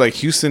 little bit more like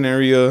Houston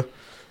area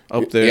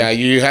up there. Yeah,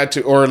 you had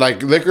to, or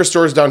like liquor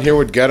stores down here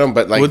would get them,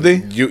 but like Would they?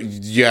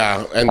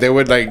 Yeah, and they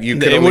would like you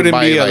could It only wouldn't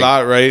buy be a like,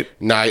 lot, right?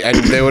 Nah, and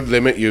they would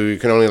limit you. You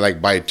can only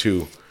like buy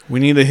 2. We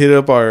need to hit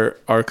up our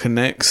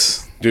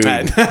connects, Dude, We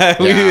need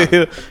to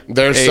hit-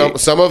 There's Hey,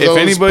 some of if those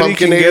anybody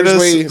can get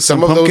Pumpkinators. us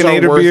Some some of those are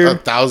Pumpkinator worth beer.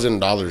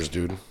 $1,000,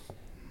 dude,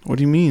 What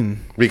do you mean?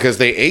 because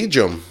they age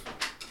them.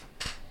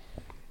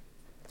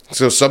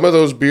 So some of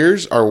those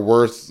beers are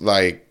worth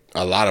like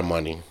a lot of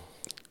money.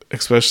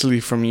 Especially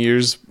from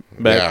years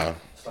back. Yeah,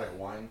 It's like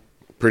wine.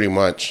 pretty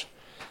much.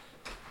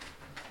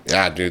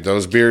 Yeah, dude,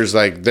 those beers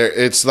like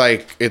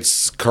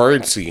it's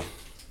currency,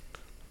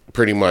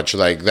 pretty much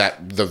like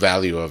that. The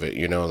value of it,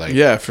 you know, like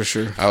Yeah, for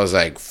sure. I was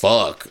like,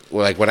 fuck.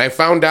 Like when I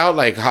found out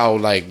like how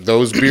like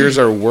those beers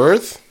are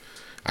worth,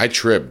 I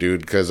tripped,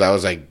 dude, because I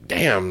was like,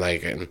 damn,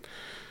 like and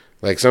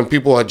like some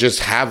people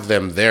just have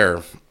them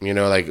there, you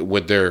know, like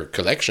with their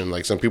collection.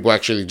 Like some people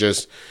actually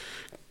just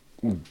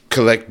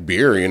collect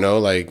beer, you know,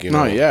 like you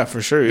know. No, yeah,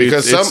 for sure.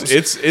 Because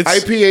it's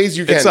IPAs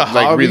you it's can't a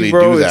like hobby, really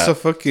bro. do that. It's a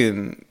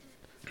fucking.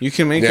 You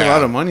can make a Yeah.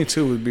 lot of money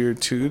too with beer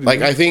too. dude.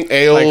 Like I think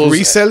ales, like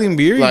reselling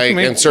beer, you like can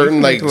make, and certain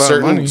you can like make a lot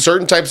of money.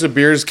 certain types of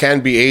beers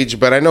can be aged,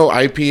 but I know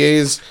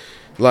IPAs,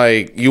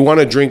 like you want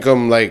to drink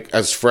them like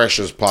as fresh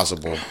as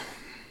possible.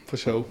 for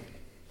sure.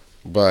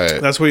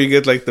 But That's where you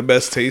get like the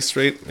best taste,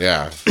 right?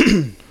 yeah,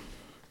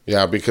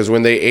 yeah, because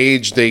when they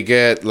age, they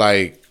get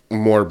like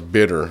more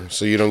bitter,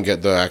 so you don't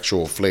get the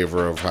actual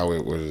flavor of how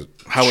it was.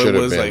 How should it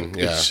have was been. like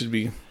Yeah. it should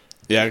be.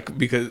 Yeah,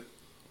 because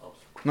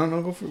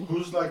no, go for it.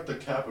 Who's like the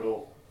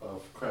capital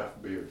of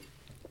craft beer?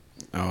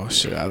 Oh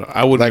shit,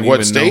 I wouldn't Like what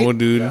even state? know,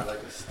 dude. Yeah, like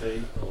a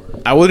state or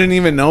I wouldn't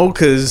even know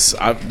because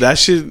that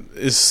shit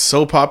is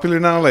so popular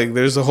now. Like,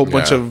 there's a whole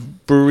bunch Yeah. of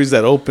breweries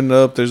that opened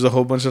up. There's a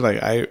whole bunch of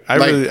like I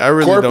really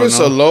Corpus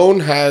don't know. alone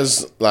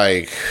has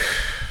like,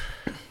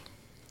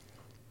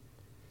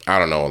 I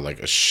don't know, like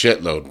a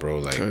shitload, bro.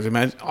 Like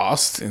Imagine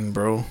Austin,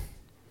 bro.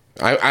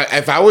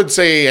 if I would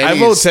say any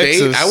vote state,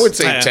 Texas. I would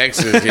say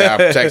Texas. Yeah,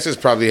 Texas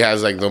probably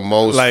has like the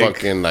most Like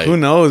fucking like who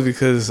knows?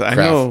 Because I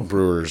craft know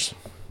brewers.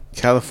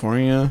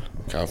 California,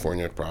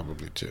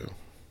 Probably too.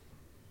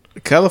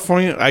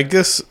 I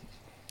guess.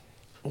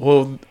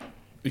 Well,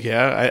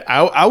 yeah,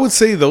 I would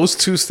say those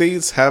two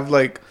states have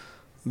like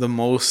the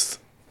most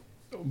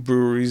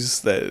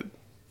breweries that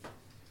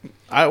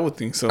I would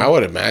think so. I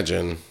would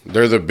imagine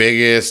they're the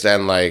biggest,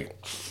 and like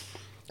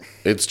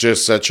it's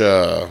just such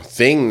a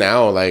thing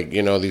now. Like,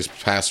 you know, these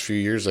past few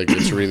years, like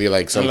it's really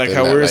like And something like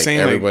how that we were like, saying,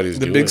 everybody's like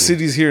the doing. big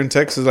cities here in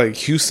Texas, like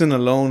Houston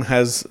alone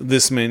has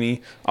this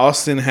many.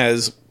 Austin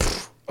has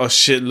a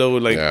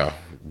shitload. Like Yeah,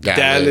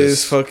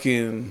 Dallas,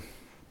 fucking.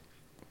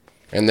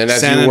 And then as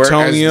San you work,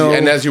 Antonio.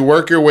 as you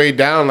work your way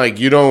down, like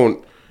you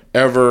don't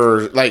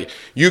ever like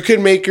you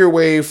can make your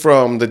way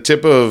from the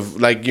tip of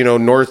like, you know,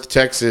 North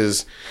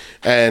Texas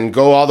and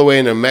go all the way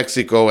into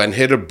Mexico and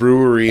hit a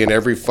brewery in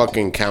every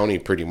fucking county,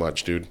 pretty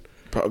much, dude.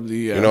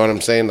 Probably, yeah. You know what I'm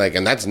saying? Like,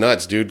 and that's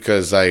nuts, dude.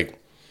 Because like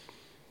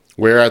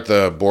we're at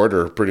the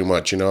border, pretty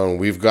much, you know, and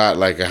we've got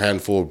like a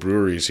handful of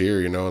breweries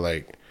here, you know,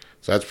 like.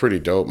 So that's pretty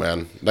dope,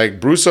 man. Like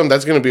brew some,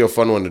 that's gonna be a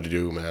fun one to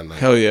do, man. Like,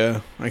 Hell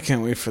yeah. I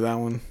can't wait for that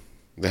one.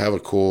 they have a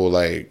cool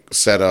like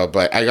setup.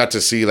 Like I got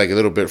to see like a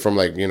little bit from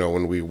like, you know,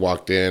 when we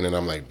walked in, and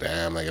I'm like,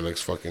 damn, like it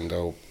looks fucking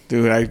dope.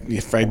 Dude, I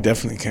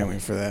definitely can't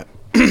wait for that.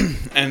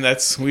 And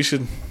we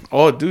should,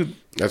 dude.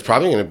 That's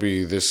probably gonna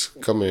be this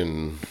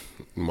coming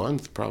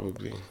month,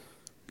 probably.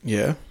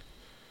 Yeah.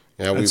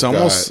 Yeah, It's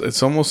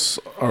almost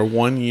our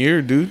 1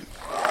 year, dude.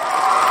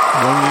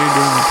 1 year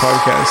doing the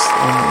podcast.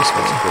 Almost.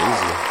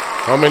 crazy.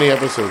 How many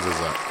episodes is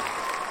that?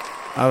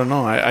 I don't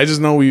know. I just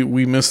know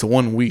we missed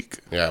 1 week.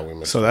 Yeah, we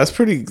missed. So that's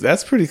pretty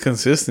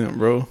consistent,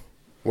 bro.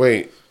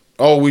 Wait.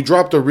 Oh, we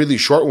dropped a really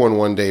short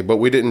one day, but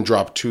we didn't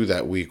drop 2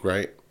 that week,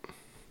 right?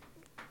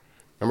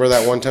 Remember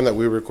that one time that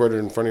we recorded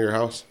in front of your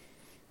house?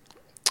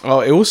 Oh,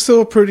 it was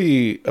still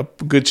a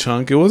good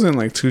chunk. It wasn't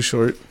like too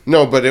short.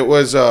 No, but it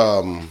was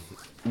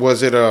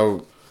it a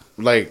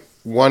like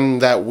one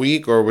that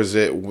week, or was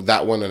it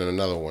that one and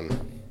another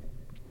one?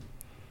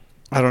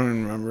 I don't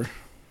even remember.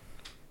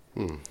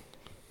 we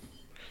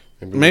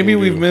Maybe can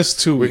we've do- missed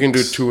 2 weeks. We can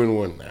do 2 in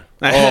 1 now.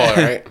 Oh, all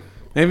right.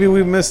 Maybe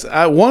we've missed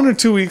 1 or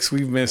 2 weeks.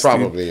 We've missed, dude.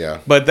 Probably, yeah.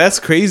 But that's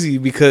crazy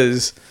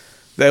because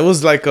that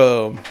was like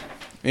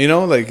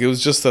like it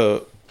was just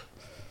a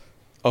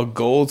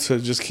goal to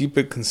just keep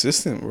it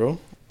consistent, bro.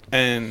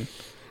 And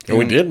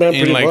we did, man,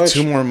 In pretty like much.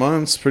 2 more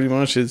months, pretty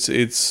much,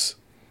 it's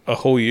a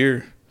whole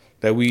year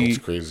that we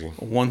That's crazy.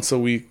 once a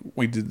week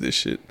we did this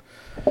shit,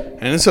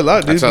 and it's a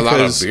lot, dude. That's a lot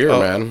of because, beer,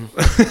 man.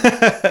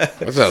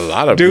 That's a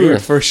lot of dude, beer.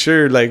 for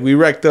sure. Like we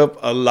racked up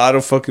a lot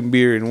of fucking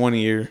beer in 1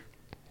 year.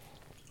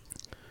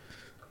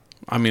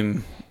 I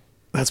mean,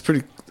 that's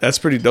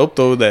pretty dope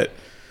though. That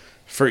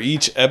for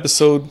each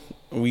episode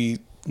we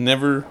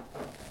never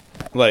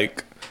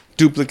like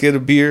duplicate a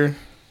beer.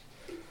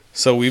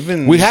 So we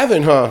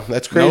haven't, huh?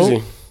 That's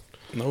crazy.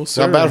 No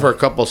sir. Not bad for a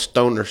couple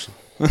stoners.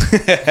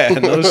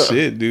 No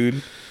shit,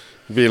 dude.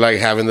 Be like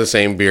having the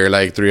same beer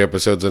like 3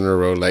 episodes in a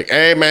row. Like,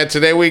 hey man,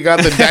 today we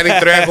got the Danny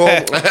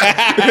Trejo.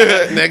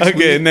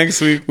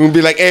 Next week. We'll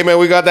be like, hey man,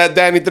 we got that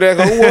Danny Trejo.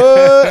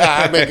 What?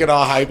 I make it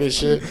all hype and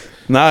shit.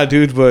 Nah,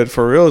 dude, but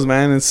for reals,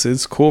 man,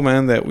 it's cool,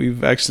 man, that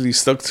we've actually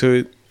stuck to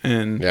it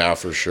and Yeah,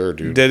 for sure,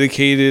 dude.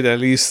 dedicated at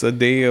least a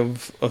day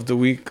of the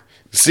week.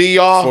 See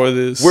y'all. For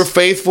this. We're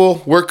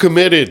faithful. We're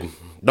committed.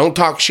 Don't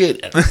talk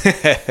shit.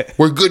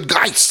 We're good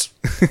guys.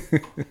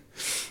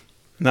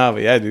 Nah,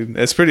 but yeah, dude,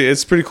 it's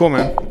pretty cool,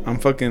 man.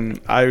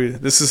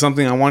 This is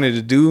something I wanted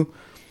to do,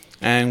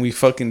 and we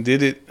fucking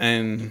did it.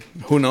 And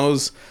who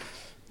knows,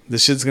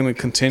 this shit's gonna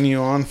continue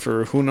on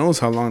for who knows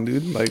how long,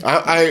 dude. Like,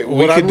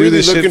 What I'm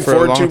really looking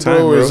forward to,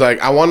 bro, is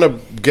like I want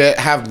to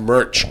have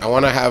merch. I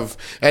want to have,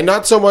 and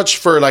not so much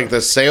for like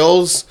the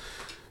sales,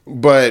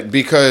 but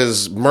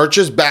because merch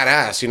is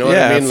badass. You know what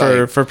I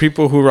mean? for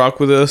people who rock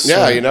with us.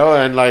 Yeah, you know,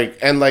 and like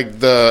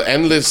the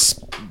endless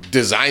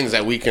designs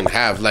that we can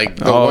have, like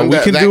the one we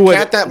that, can that do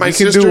cat that my we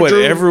can sister do drew,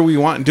 whatever we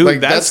want, dude. like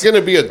that's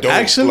gonna be a dope.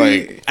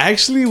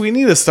 Actually, we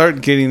need to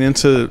start getting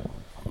into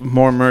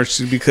more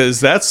merch because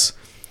that's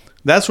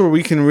where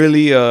we can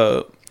really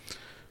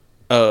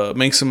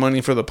make some money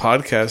for the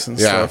podcast and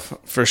stuff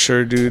for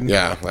sure, dude.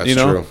 Yeah, that's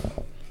true.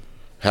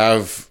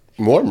 Have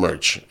more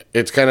merch.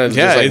 It's kind of it's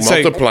just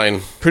like multiplying.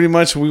 Pretty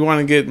much, we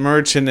want to get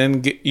merch and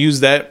then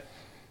use that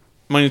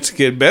money to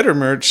get better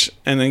merch,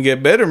 and then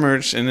get better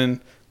merch, and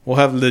then we'll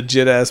have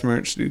legit ass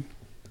merch, dude.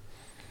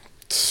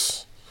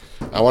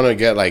 I want to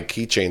get like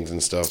keychains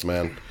and stuff,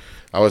 man.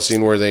 I was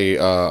seeing where they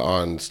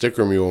on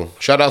Sticker Mule.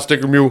 Shout out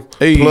Sticker Mule.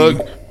 Hey.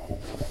 Plug.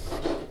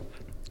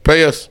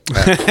 Pay us.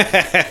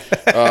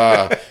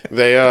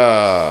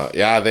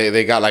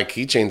 They got like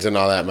keychains and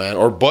all that, man,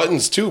 or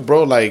buttons too,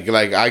 bro. Like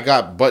I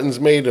got buttons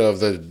made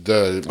of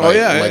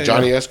my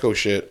Johnny Esco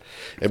shit.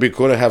 It'd be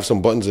cool to have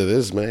some buttons of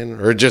this, man,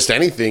 or just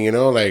anything, you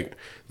know, like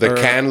the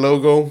can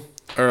logo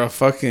or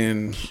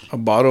a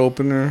bottle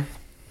opener.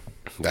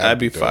 That'd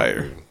be dope,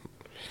 fire. dude.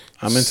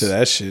 I'm into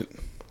that shit.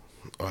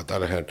 Oh, I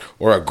thought I had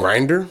or a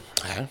grinder.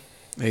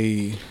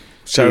 Hey,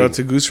 shout out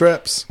to Goose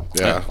Wraps.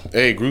 Yeah.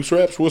 Hey, Goose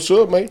Wraps, what's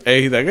up, man?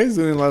 Hey, that guy's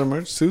doing a lot of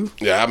merch too.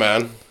 Yeah,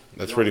 man.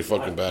 That's pretty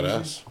fucking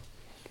badass.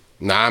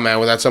 Nah, man.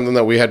 Well, that's something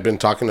that we had been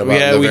talking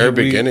about in the very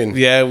beginning.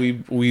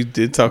 We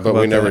did talk about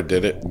but we that. never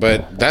did it.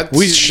 But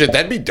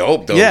that'd be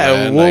dope, though.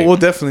 Yeah, man. we'll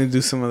definitely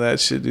do some of that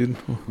shit, dude.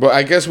 But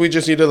I guess we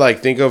just need to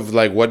like think of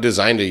like what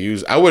design to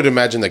use. I would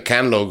imagine the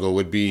can logo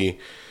would be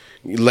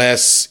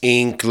less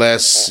ink,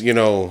 less, you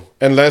know,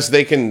 unless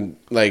they can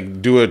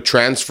like do a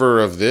transfer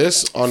of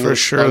this on For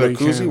sure on a they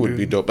koozie can, would dude.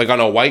 be dope. Like on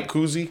a white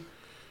koozie,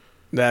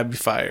 That'd be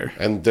fire.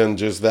 and then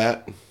just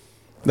that.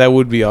 That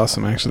would be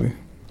awesome, actually.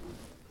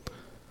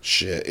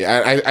 Shit,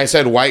 I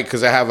said white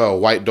because I have a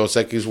white Dos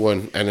Equis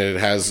one, and it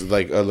has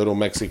like a little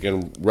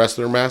Mexican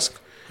wrestler mask.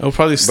 It'll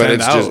probably But stand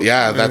it's out.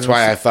 just that's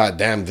why I thought,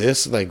 damn,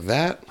 this like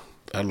that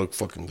look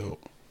fucking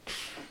dope.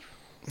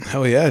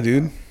 Hell yeah,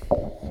 dude.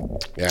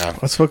 Yeah,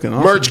 That's fucking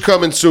awesome. merch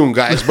coming soon,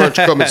 guys. Merch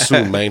coming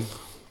soon, man.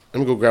 Let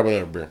me go grab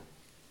another beer.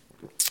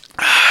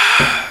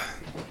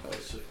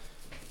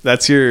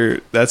 That's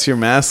your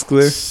mask,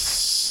 Liv?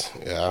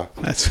 Yeah,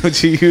 That's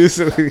what you use.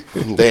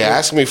 they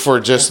ask me for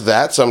just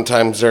that.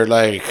 Sometimes they're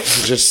like,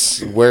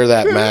 just wear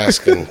that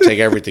mask and take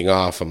everything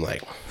off. I'm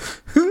like,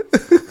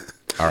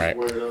 all right.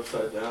 Wear it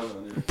upside down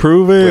on you.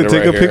 Prove it. Put it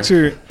Take right a here.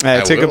 picture.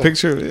 I Take a will.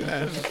 picture.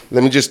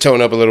 Let me just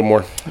tone up a little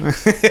more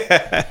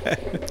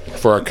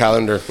for our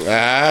calendar.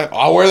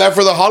 I'll wear that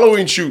for the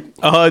Halloween shoot.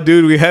 Oh,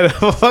 dude, we had a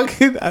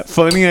fucking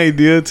funny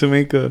idea to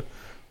make a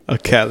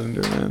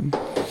calendar, man.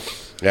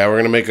 Yeah, we're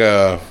gonna make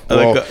a.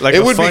 Like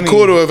it a would funny- be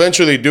cool to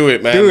eventually do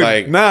it, man. Dude,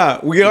 like,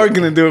 nah, we are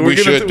gonna do it. We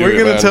should do we're it,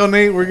 gonna man. tell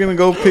Nate. We're gonna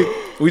go pick.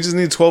 We just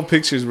need 12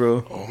 pictures,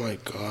 bro. oh my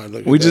god,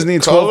 look We at just that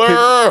need 12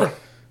 color.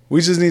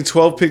 We just need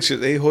 12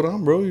 pictures. Hey, hold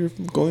on, bro. You're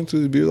going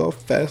through the beers all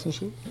fast and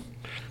shit.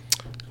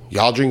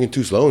 Y'all drinking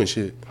too slow and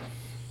shit.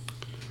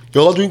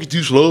 Y'all drinking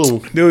too slow.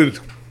 Dude,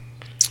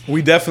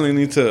 we definitely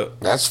need to.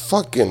 That's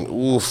fucking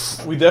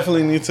oof. We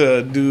definitely need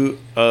to do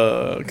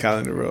a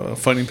calendar, bro. A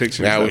funny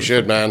picture. Yeah, we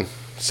should, man.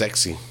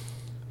 Sexy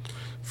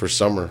for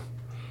summer.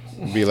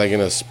 Be like in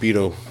a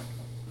speedo.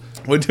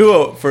 We'll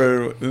do it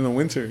for in the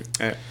winter.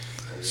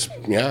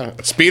 Yeah,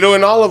 speedo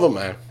in all of them,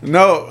 man.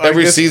 No, I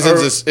Every guess-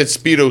 season's it's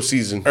speedo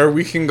season. or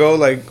we can go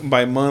like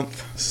by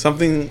month.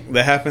 Something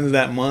that happens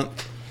that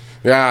month.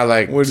 Yeah,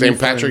 like Would be St.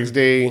 funny. Patrick's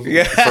Day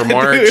Yeah, for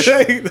March.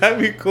 dude, like, that'd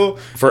be cool.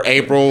 For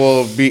April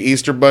will be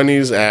Easter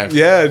bunnies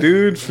Yeah,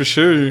 dude, for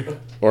sure.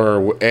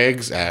 or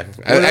eggs. I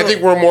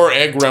think we're more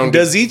egg rounded.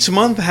 Does each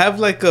month have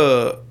like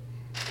a?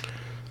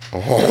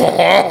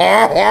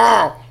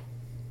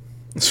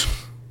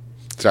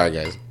 Sorry,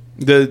 guys.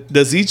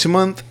 Does each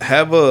month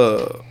have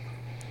a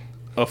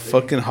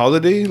fucking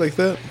holiday like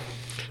that?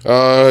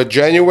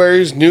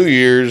 January's New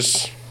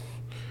Year's.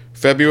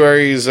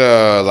 February's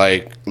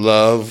like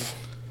love.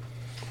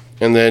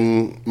 And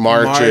then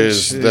March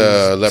is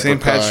the leprechaun.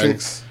 St.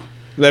 Patrick's.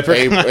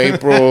 Leprechaun.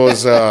 April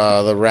is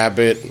the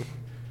rabbit.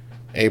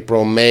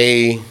 April,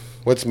 May.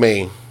 What's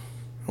May?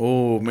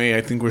 Oh, May.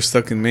 I think we're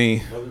stuck in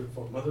May.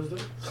 Mother's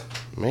Day?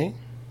 May?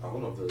 I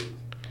don't know if there's.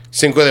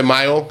 Cinco de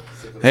Mayo.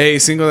 Hey,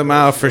 Cinco de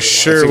Mayo for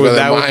sure. Cinco de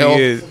That would Mayo.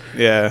 be it.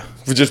 Yeah.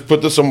 We just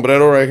put the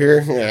sombrero right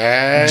here.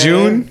 Yeah.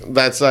 June?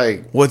 That's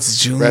like What's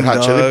June? Red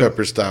Hot Chili dog?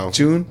 Pepper style.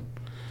 June.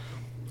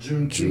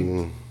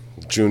 Juneteenth.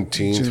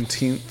 Juneteenth.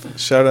 Juneteenth.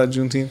 Shout out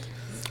Juneteenth.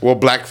 Well,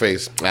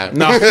 blackface.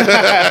 No.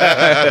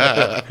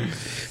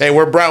 Hey,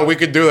 we're brown. We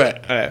could do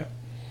it. Alright.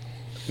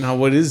 Now,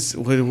 what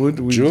would we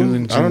do June?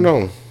 in June? I don't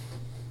know.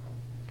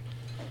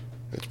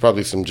 It's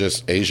probably some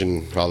just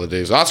Asian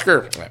holidays.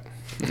 Oscar.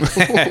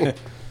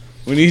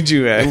 We need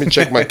you, Let me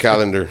check my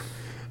calendar.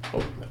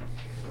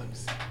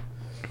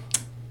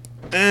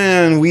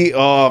 And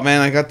oh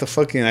man,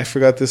 I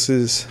forgot this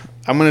is.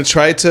 I'm gonna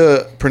try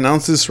to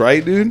pronounce this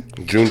right, dude.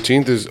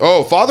 Juneteenth is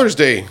Father's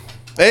Day.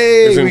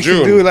 Hey, It's in we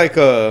June. can do like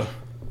a.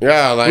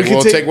 Yeah, like We could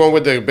we'll take- take one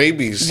with the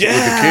babies. Yeah,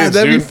 with the kids,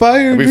 that'd dude. be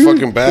fire. That'd be dude.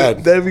 fucking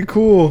bad. That'd be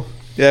cool.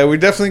 Yeah, we're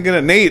definitely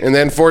gonna Nate. And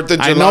then 4th of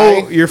July. I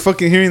know you're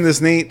fucking hearing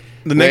this, Nate.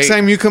 The next Nate.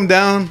 time you come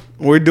down,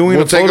 we're doing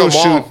We'll a take photo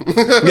them all.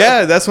 shoot.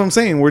 Yeah, that's what I'm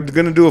saying. We're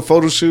gonna do a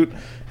photo shoot,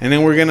 and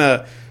then we're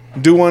gonna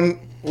do one.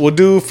 We'll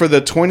do for the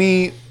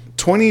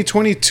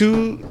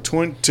 2022 to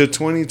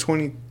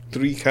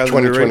 2023 calendar.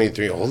 right?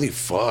 2023. Holy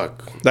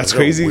fuck. That's Those are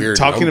crazy. weird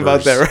Talking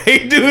about numbers. that,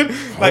 right, dude?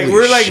 Like Holy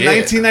we're like shit.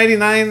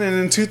 1999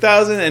 and then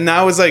 2000, and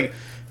now it's like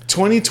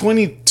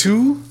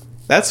 2022.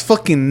 That's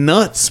fucking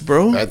nuts,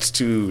 bro. That's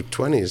 2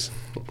 20s.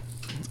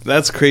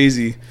 That's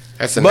crazy.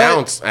 That's But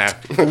announced.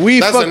 That's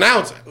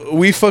announced.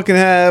 We fucking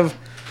have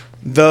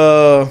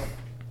the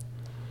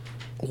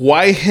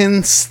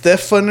Wyhen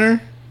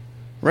Stefaner,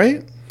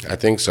 right? I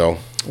think so.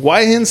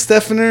 Wyhen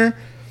Stefaner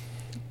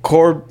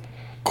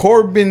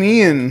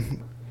Corbinian.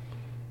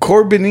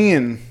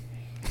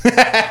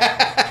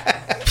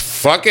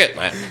 Fuck it,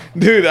 man.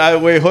 Dude,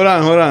 wait, hold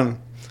on.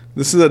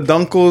 This is a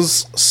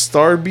Dunkel's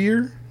Star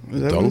Beer.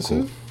 Is that what this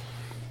Dunkel. is?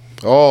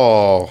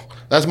 Oh,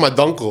 that's my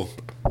dunkel.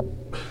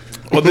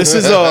 Well, this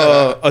is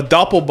a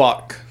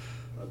Doppelbock.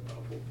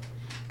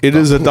 It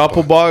is a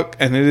Doppelbock,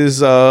 and it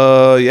is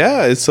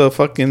it's a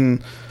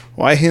fucking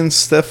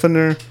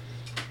Weihenstephaner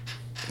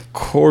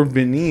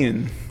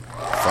Corbinian.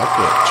 Fuck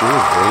it. Cheers,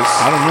 boys.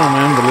 I don't know,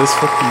 man, but let's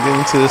fucking get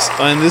into this.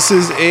 And this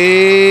is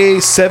a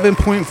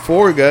 7.4,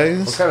 What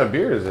guys. kind of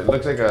beer is it? It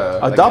looks like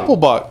A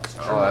Doppelbock.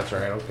 Oh, that's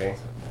right. Okay.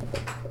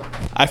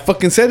 I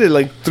fucking said it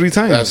like 3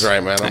 times. That's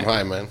right, man. I'm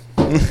high, man.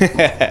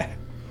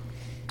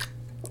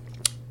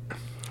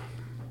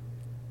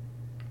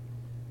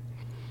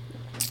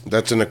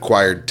 That's an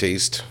acquired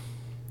taste.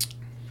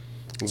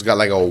 It's got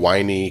like a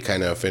winey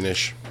kind of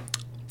finish.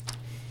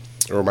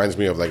 It reminds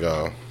me of like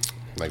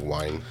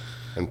wine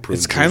and prune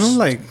It's juice. kind of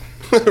like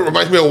It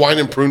reminds me of wine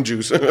and prune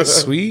juice.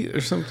 sweet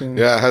or something.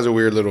 Yeah, it has a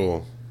weird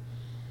little...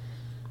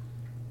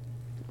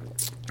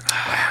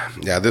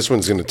 Yeah, this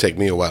one's going to take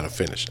me a while to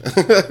finish.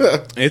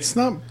 It's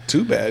not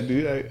too bad,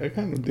 dude. I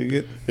kind of dig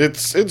it.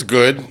 It's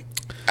good.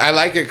 I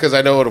like it because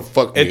I know it'll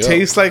fuck me It up.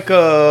 tastes like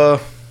a...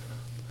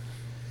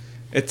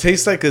 It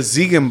tastes like a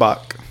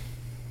Ziegenbach.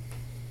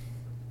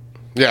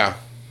 Yeah.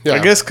 I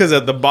guess because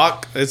at the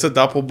Bach, it's a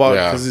Doppelbock.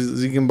 Yeah. Because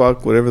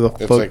Ziegenbach, whatever the It's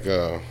fuck. like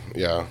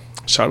yeah.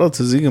 Shout out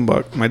to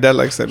Ziegenbach. My dad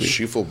likes that beer.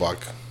 Schiefelbach.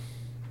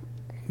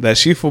 That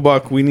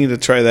Schiefelbach, we need to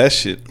try that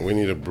shit. We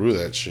need to brew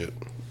that shit.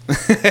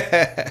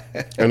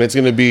 And it's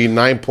going to be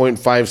 9.56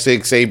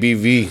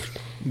 ABV.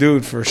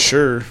 Dude, for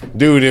sure.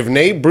 Dude, if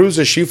Nate brews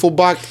a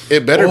Schiefelbach,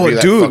 it better Oh, be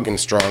that dude. fucking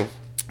strong.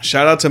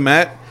 Shout out to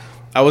Matt.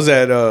 I was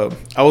at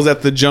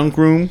the junk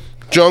room.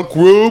 Junk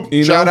Rube,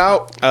 You shout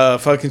know,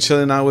 out. fucking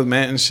chilling out with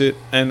Matt and shit.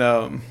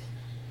 And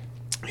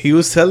he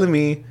was telling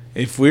me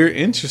if we're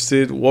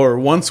interested or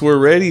once we're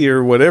ready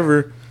or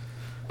whatever,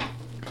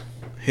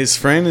 his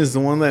friend is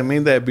the one that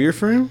made that beer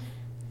for him.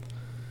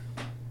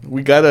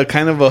 We got a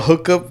kind of a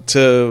hookup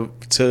to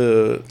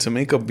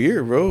make a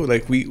beer, bro.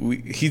 Like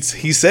he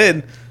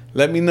said,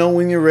 let me know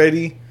when you're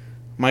ready.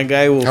 My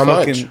guy will How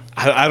fucking much?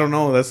 I don't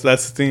know. That's the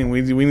thing.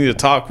 We need to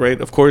talk,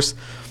 right? Of course.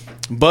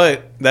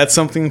 But that's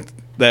something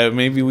that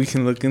maybe we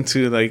can look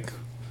into. Like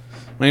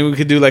maybe we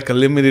could do like a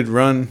limited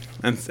run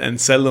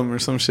and sell them or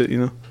some shit, you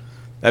know?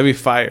 That'd be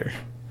fire.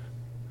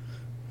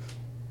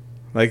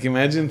 Like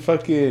imagine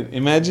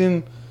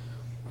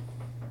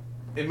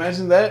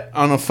that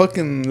on a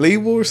fucking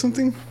label or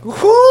something.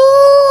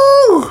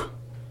 Woo!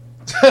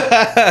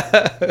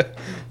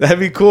 That'd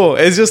be cool.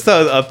 It's just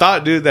a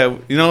thought, dude, that,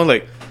 you know,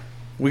 like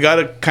we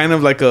gotta kind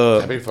of like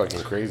That'd be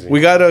fucking crazy. we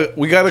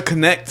gotta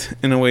connect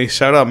in a way.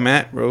 Shout out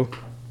Matt, bro.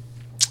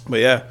 But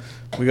yeah,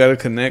 we gotta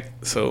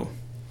connect. So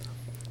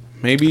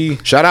maybe,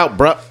 Shout out,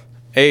 bruh.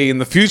 hey, in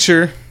the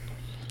future,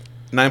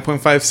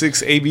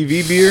 9.56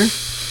 ABV beer.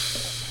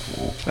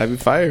 That'd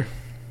be fire.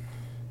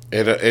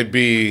 It'd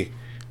be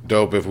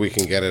dope if we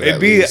can get it. It'd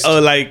at be least,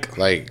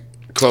 like,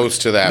 close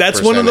to that.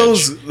 That's one of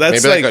percentage. those-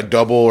 that's maybe like- a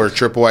double or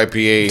triple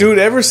IPA. dude,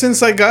 ever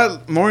since I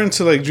got more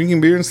into like drinking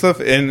beer and stuff,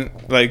 and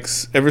like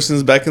ever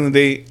since back in the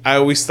day, I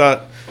always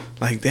thought,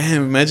 like,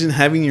 damn, imagine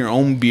having your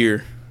own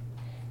beer.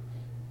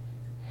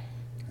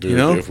 Dude, you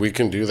know? if we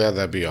can do that,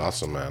 that'd be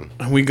awesome, man.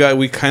 And we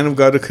kind of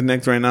got to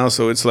connect right now,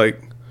 so it's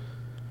like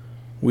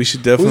we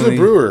should Who's definitely. a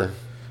brewer?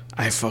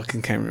 I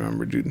fucking can't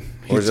remember, dude.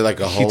 Or is it like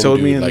a home told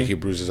dude, me and like he- he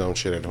brews his own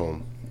shit at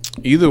home?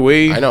 Either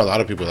way, I know a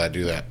lot of people that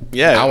do that.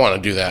 Yeah. I want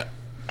to do that.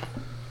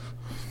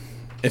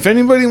 if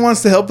anybody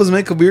wants to help us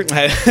make a beer,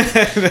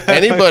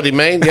 Anybody,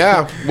 man,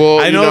 yeah. Well,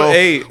 I know,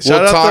 hey,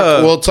 shout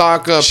out we'll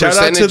talk shout out to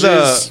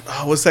percentages. the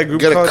what's that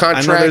group Get a called? I know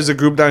contract. there's a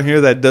group down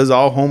here that does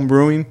all home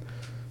brewing.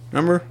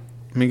 Remember,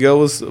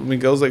 Miguel's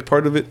like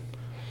part of it.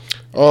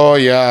 Oh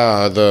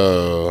yeah,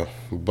 the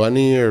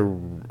bunny or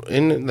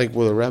in it, like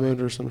with a rabbit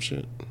or some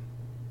shit.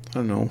 I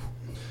don't know.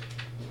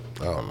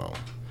 I don't know.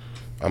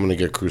 I'm gonna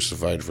get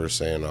crucified for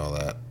saying all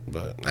that,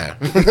 but nah.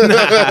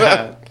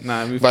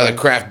 Nah, it'd be By the fine.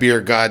 craft beer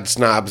god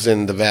snobs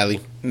in the valley.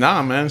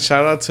 Nah, man.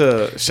 Shout out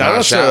to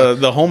shout-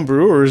 the home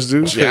brewers,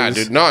 dude. Yeah, 'cause-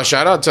 dude. No,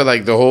 shout out to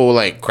like the whole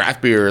like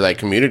craft beer like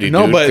community,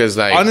 No, dude. but Because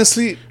like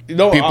honestly, you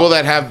know, people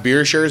that have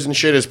beer shares and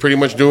shit is pretty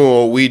much doing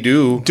what we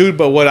do. dude.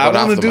 But what I But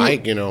off want the to do,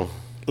 mic, you know.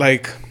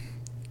 like,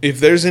 if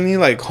there's any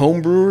like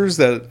home brewers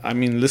that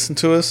listen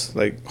to us,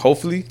 like,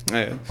 hopefully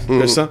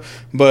there's some,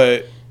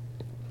 but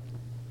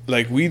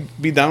like we'd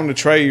be down to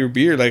try your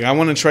beer. Like, I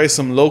want to try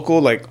some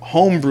local like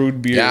home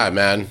brewed beer. Yeah,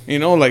 man. You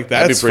know, like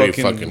That'd be that's pretty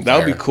fucking fucking that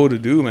would be fire. cool to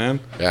do, man.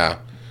 Yeah,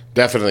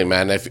 definitely,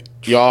 man. If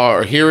y'all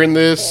are hearing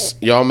this,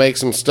 y'all make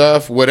some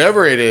stuff,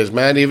 whatever it is,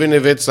 man. Even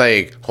if it's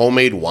like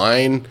homemade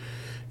wine,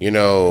 you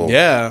know,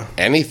 Yeah,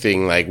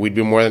 anything. Like we'd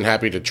be more than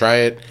happy to try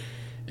it.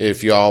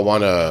 If y'all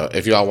wanna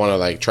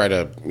like try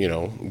to, you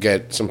know,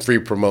 get some free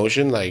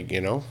promotion, like,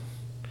 you know,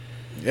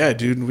 yeah,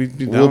 dude. We'd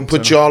be down. we'll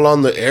put to, y'all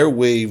on the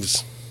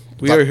airwaves.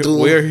 We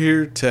are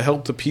here to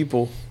help the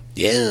people.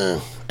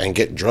 Yeah, and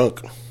get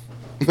drunk.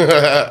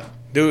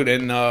 dude,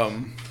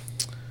 and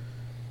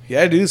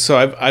yeah, dude. So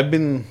I've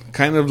been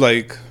kind of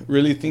like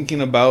really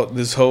thinking about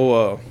this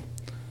whole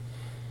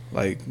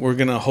like we're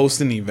gonna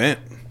host an event.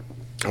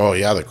 Oh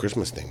yeah, the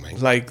Christmas thing, man.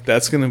 Like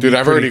that's gonna be. Dude,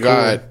 I've already pretty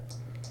cool. got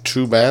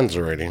 2 bands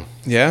already.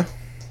 Yeah,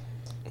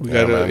 we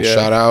Yeah, gotta man.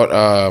 Shout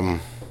out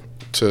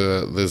to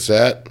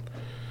Lizette.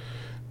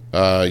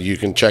 You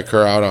can check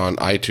her out on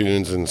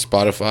iTunes and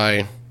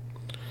Spotify.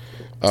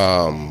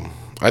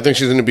 I think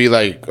she's gonna be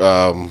like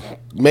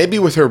maybe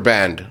with her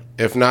band.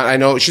 If not, I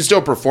know she's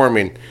still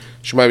performing.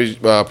 She might be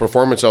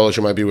performance solo.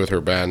 She might be with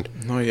her band.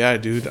 No, yeah,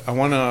 dude. I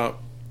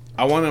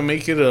wanna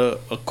make it a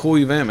cool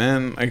event,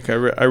 man. Like I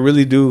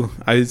really do.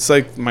 It's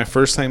like my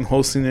first time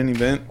hosting an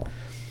event,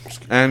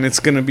 and it's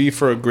gonna be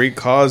for a great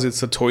cause.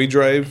 It's a toy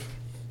drive,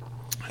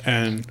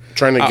 and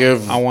Trying to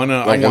give I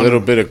wanna a little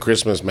bit of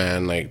Christmas,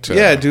 man. Like to,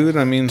 yeah, dude.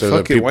 I mean, to the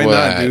fuck it. Why people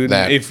not, dude?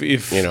 that, if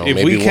you know, if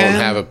maybe we can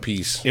won't have a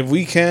piece. if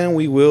we can,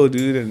 we will,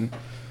 dude.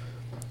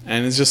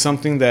 And it's just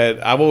something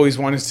that I've always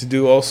wanted to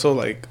do. Also,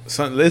 like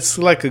it's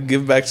like a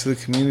give back to the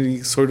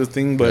community sort of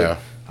thing, but. Yeah.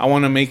 I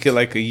want to make it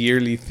like a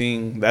yearly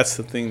thing. That's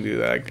the thing,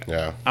 dude. Like,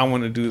 Yeah. I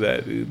want to do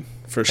that, dude,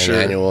 for An sure.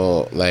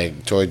 annual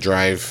like toy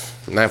drive,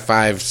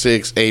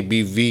 956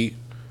 ABV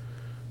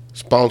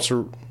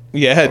sponsor.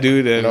 Yeah,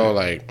 dude. And You know,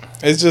 like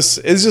it's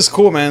just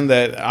cool, man.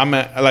 That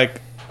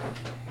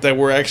that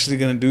we're actually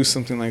gonna do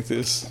something like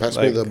this. pass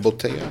Like, me the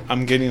botella.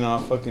 I'm getting all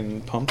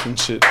fucking pumped and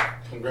shit.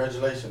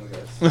 Congratulations,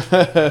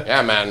 guys.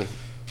 Yeah, man.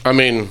 I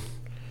mean,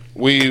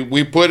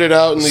 we put it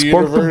out in the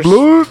Spark the universe.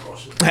 blood.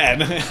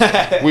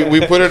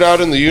 We put it out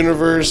in the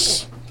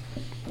universe.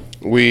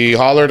 We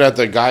hollered at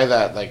the guy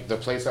that like the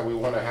place that we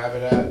want to have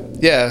it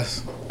at.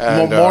 Yes.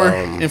 And, More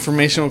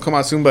information will come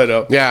out soon,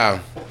 but Yeah,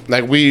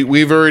 like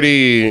we've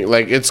already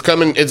like it's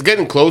coming. It's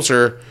getting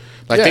closer.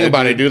 Like Yeah, think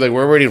about dude. it, dude. Like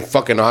we're already in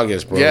fucking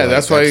August, bro. Yeah, Like,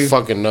 that's why-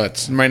 fucking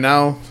nuts. right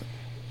now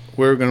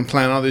we're gonna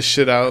plan all this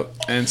shit out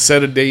and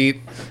set a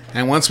date.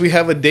 And once we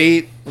have a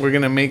date, we're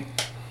gonna make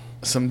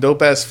some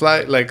dope ass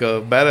like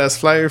a badass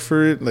flyer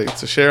for it, like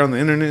to share on the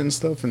internet and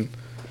stuff. And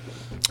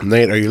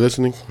Nate, are you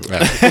listening? Yeah.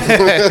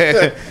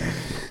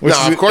 which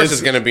No, is- of course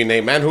it's gonna be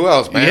Nate, man. Who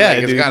else, man? yeah, Like,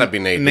 it's dude. gotta be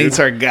Nate. dude. Nate's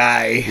our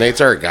guy. Nate's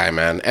our guy,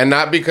 man, and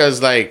not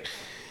because like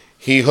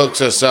he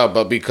hooks us up,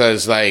 but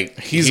because like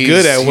He's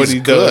good at what he's he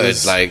good.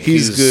 does. Like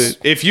he's good.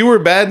 If you were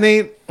bad,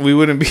 Nate, we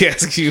wouldn't be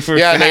asking you for.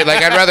 Yeah, Nate.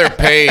 Like I'd rather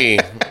pay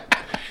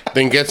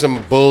than get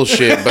some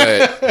bullshit.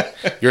 But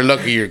you're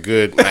lucky you're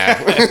good,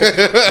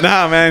 man.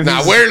 Nah, man. Nah,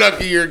 he's- we're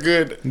lucky you're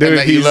good Dude, and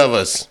that you he's- love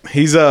us.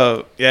 He's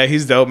yeah,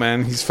 he's dope,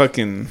 man. He's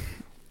fucking.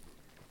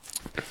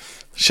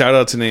 Shout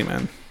out to Nate,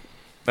 man.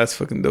 That's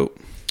fucking dope.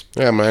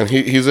 Yeah, man.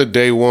 He's a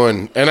day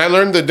one, and I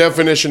learned the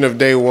definition of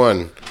day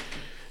one.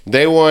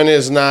 Day one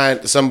is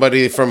not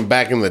somebody from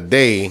back in the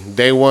day.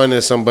 Day one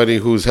is somebody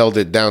who's held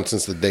it down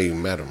since the day you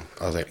met him.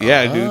 I was like,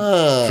 Yeah,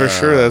 dude. For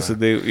sure, that's a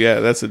day.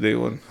 Yeah, that's a day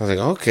one. I was like,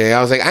 okay. I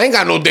was like, I ain't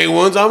got no day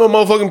ones. I'm a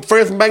motherfucking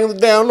friend from back in the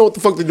day. I don't know what the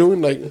fuck they're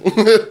doing. Like,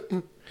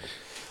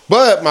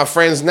 but my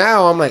friends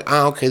now, I'm like,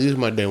 okay, these are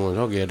my day ones.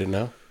 I'll get it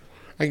now.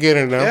 I get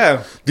it now.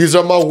 Yeah. These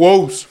are my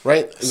woes,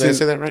 right? Did I See-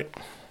 say that right?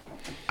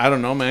 I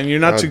don't know, man. You're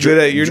not too Drake- good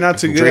at. You're not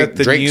too good Drake- at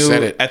the Drake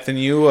said it.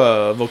 new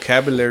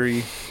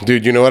vocabulary.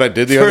 Dude, you know what I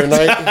did the other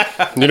night?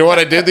 You know what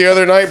I did the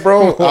other night,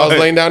 bro? I was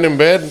laying down in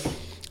bed.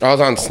 I was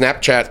on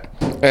Snapchat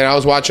and I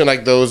was watching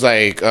like those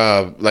like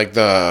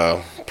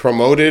the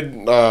promoted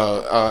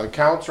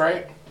accounts,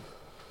 right?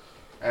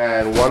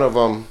 And one of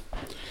them,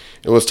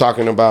 it was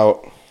talking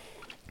about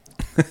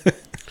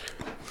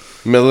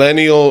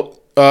millennial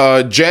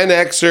Gen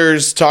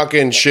Xers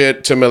talking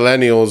shit to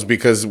millennials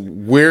because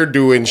we're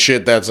doing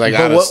shit that's like out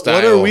But of what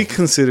style. are we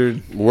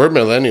considered? We're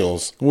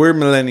millennials. We're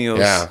millennials.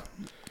 Yeah.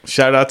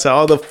 Shout out to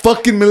all the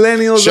fucking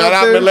millennials. Shout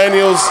out there.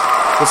 millennials.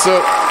 What's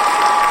up?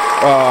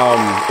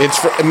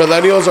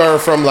 Millennials are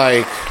from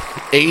like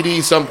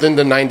 80 something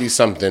to 90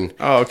 something.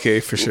 Oh, okay,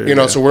 for sure. You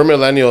know, yeah. so we're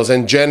millennials,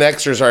 and Gen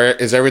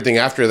Xers is everything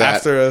after that.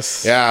 After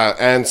us. Yeah,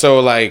 and so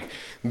like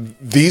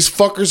these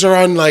fuckers are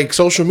on like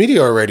social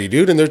media already,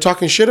 dude, and they're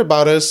talking shit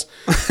about us,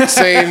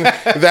 saying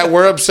that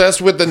we're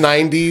obsessed with the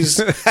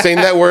 90s, saying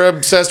that we're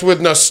obsessed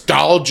with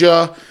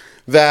nostalgia,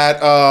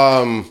 that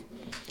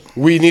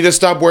we need to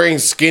stop wearing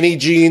skinny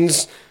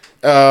jeans,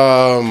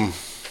 that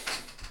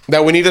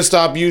we need to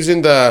stop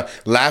using the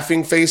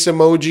laughing face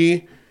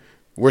emoji.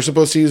 We're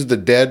supposed to use the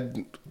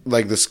dead,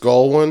 like the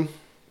skull one.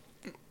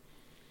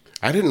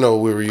 I didn't know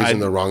we were using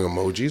the wrong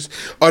emojis.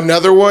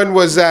 Another one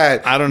was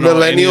that I don't know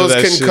any of millennials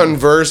that can shit.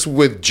 converse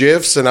with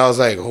GIFs, and I was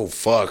like, oh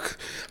fuck.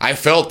 I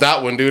felt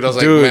that one, dude. I was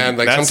Dude, like, man,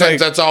 like that's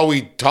sometimes like- that's all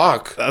we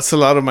talk. That's a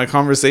lot of my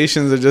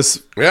conversations are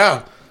just,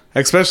 Yeah.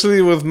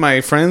 especially with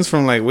my friends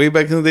from like way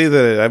back in the day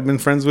that I've been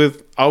friends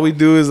with. All we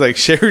do is like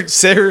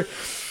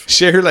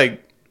share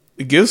like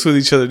gifts with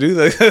each other, dude.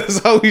 Like, that's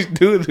all we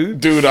do,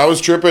 dude. Dude, I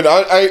was tripping.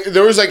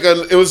 There was like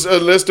it was a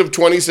list of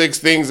 26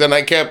 things, and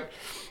I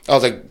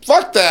was like,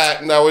 fuck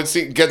that. And I would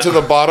get to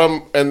the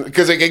bottom, and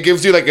because like, it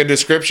gives you like a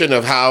description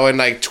of how, and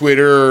like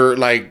Twitter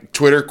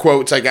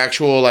quotes, like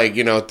actual, like,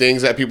 you know,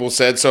 things that people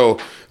said. So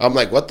I'm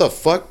like, what the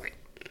fuck?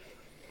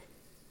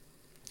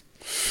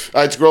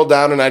 I'd scroll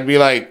down and I'd be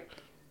like,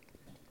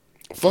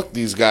 fuck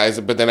these guys.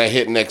 But then I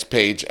hit next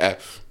page,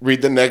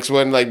 read the next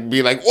one, like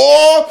be like,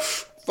 oh,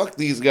 fuck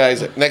these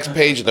guys. Next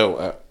page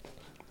though.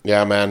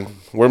 Yeah, man.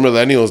 We're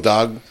millennials,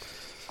 dog.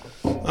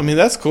 I mean,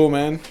 that's cool,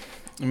 man.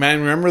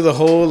 Man, remember the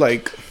whole,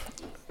 like,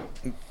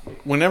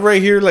 whenever I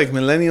hear, like,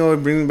 millennial,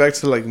 it brings me back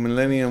to, like,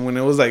 millennium, when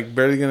it was, like,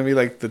 barely going to be,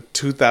 like, the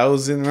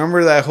 2000.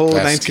 Remember that whole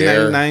That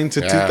 1999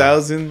 to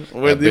 2000?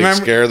 That big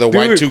scare, the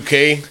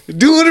Y2K.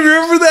 Dude,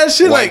 remember that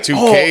shit? Like,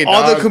 Y2K,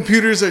 all the dog.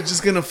 computers are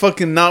just going to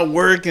fucking not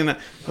work. And I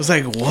was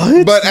like,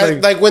 what?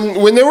 But,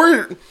 when they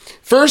were...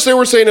 First, they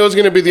were saying it was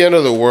going to be the end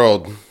of the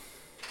world.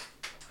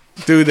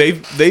 Dude,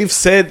 they've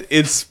said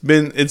it's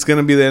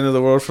gonna be the end of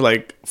the world for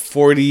like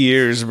 40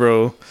 years,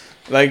 bro.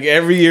 Like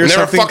every year, Never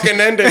something fucking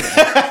ended.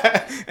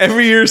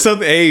 every year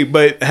something. Hey,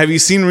 but have you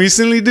seen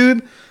recently,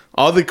 dude?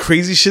 All the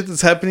crazy shit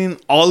that's happening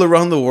all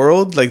around the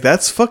world, like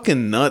that's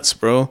fucking nuts,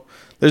 bro.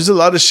 There's a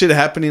lot of shit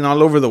happening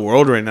all over the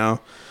world right now.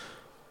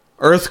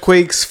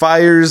 Earthquakes,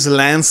 fires,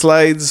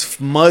 landslides,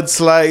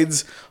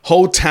 mudslides,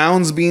 whole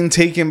towns being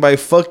taken by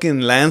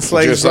fucking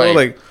landslides, Just bro.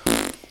 like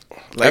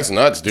that's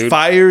nuts, dude.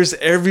 Fires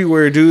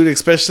everywhere, dude.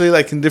 Especially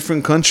like in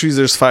different countries,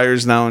 there's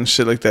fires now and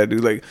shit like that,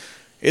 dude. Like,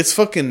 it's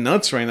fucking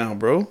nuts right now,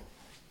 bro.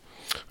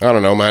 I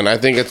don't know, man. I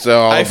think it's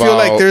all I feel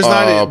like there's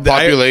not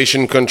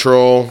population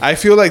control. I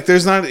feel like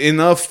there's not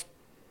enough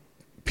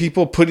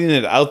people putting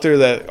it out there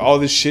that all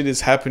this shit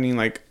is happening.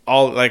 Like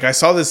I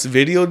saw this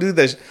video, dude,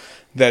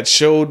 that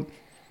showed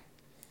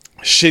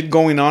shit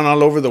going on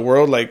all over the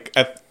world, like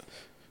at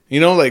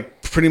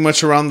like pretty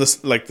much around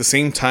this like the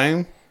same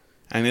time.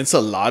 And it's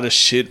a lot of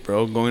shit,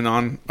 bro, going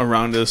on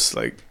around us.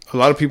 Like, a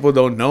lot of people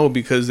don't know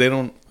because they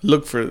don't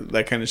look for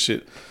that kind of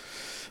shit.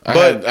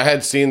 But I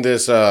had seen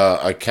this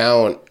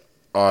account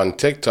on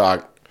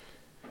TikTok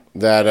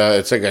that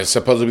it's like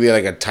supposedly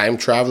like a time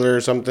traveler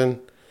or something.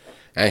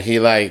 And he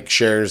like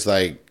shares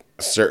like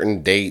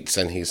certain dates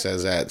and he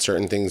says that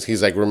certain things.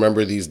 He's like,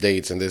 remember these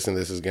dates and this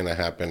is going to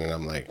happen. And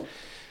I'm like,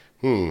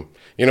 and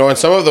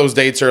some of those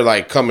dates are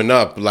like coming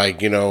up,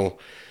 like,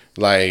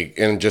 like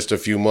in just a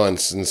few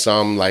months, and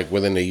some like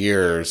within a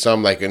year, or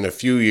some like in a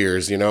few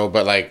years,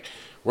 but like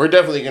we're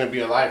definitely going to be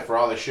alive for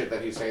all the shit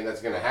that he's saying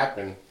that's going to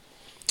happen.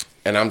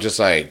 And I'm just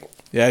like,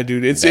 yeah,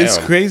 dude, it's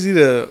crazy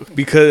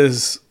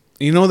because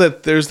you know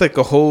that there's like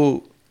a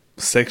whole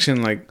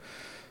section like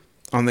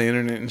on the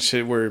internet and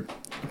shit where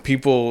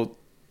people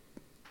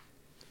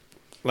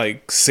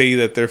like say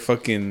that they're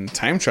fucking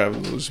time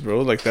travelers, bro.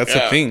 Like that's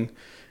a thing.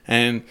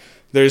 And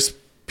there's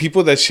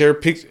people that share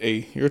pics.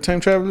 Hey, you're a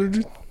time traveler,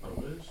 dude?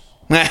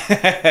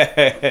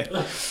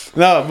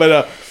 No,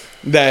 but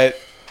that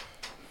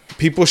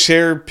people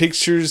share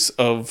pictures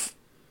of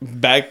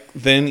back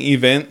then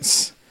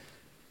events,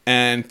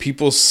 and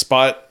people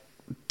spot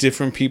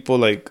different people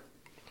like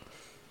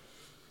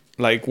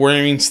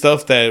wearing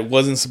stuff that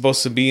wasn't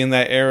supposed to be in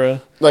that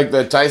era. Like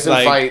the Tyson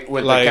fight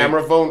with the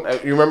camera phone.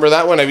 You remember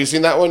that one? Have you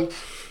seen that one?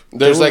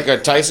 There's like a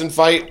Tyson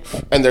fight,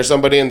 and there's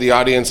somebody in the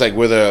audience like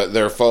with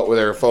their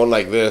phone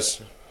like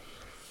this.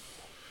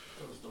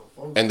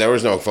 And there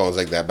was no phones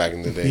like that back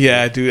in the day.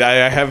 Yeah, dude,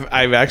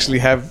 I've actually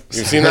have.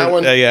 You've seen that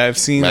one? Yeah, I've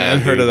seen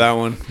and heard of that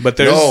one. But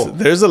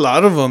there's a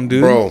lot of them,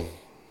 dude. Bro,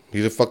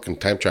 he's a fucking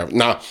time traveler.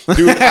 Nah,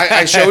 dude,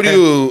 I showed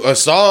you a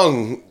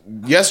song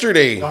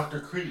yesterday.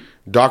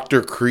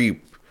 Dr.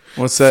 Creep.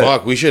 What's that?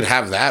 Fuck, we should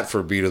have that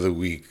for Beat of the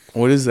Week.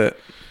 What is that?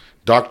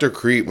 Dr.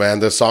 Creep, man.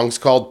 The song's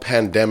called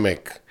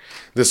Pandemic.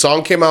 The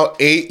song came out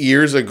 8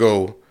 years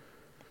ago.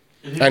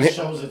 It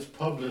shows it's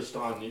published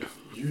on YouTube.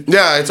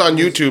 Yeah, it's on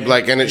YouTube,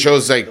 like, and it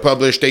shows like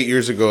published 8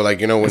 years ago, like,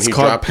 when it's he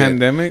called dropped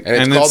Pandemic, it.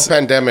 And it's called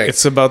Pandemic.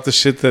 It's about the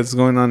shit that's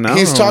going on now.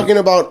 He's talking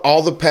about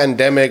all the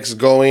pandemics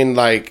going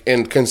like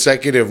in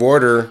consecutive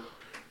order,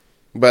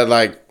 but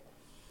like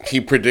he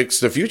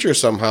predicts the future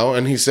somehow,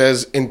 and he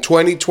says in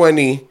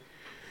 2020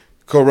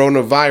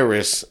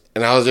 coronavirus,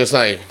 and I was just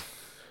like,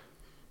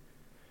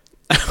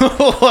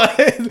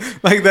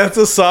 what? Like that's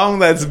a song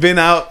that's been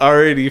out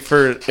already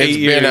for 8 years. It's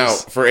been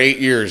out for 8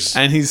 years.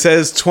 And he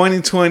says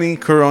 2020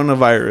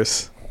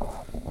 coronavirus.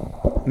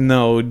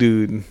 No,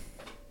 dude.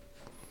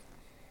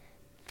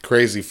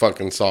 Crazy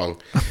fucking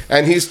song.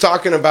 And he's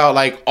talking about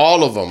like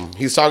all of them.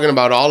 He's talking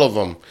about all of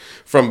them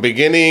from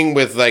beginning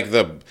with like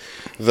the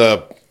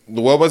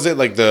what was it,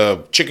 like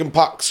the chicken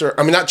pox, or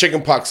I mean not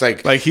chicken pox,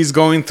 like he's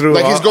going through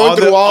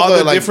all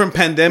the like, different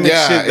pandemic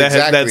shit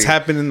that's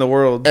happened in the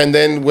world. And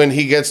then when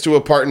he gets to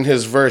a part in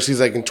his verse, he's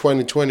like in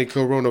 2020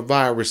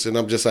 coronavirus, and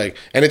I'm just like,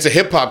 and it's a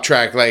hip hop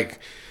track, like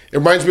it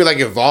reminds me of like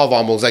Evolve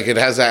almost, like it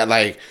has that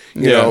like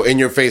you know in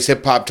your face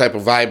hip hop type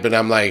of vibe. But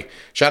I'm like,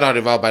 shout out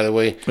Evolve, by the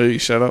way. Hey,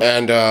 shout out.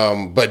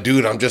 And but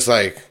dude, I'm just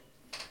like,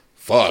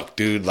 fuck,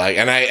 dude, like,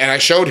 and I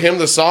showed him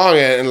the song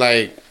and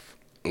like.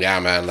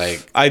 Yeah, man.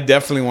 Like, I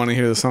definitely want to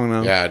hear the song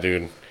now. Yeah,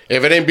 dude.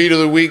 If it ain't Beat of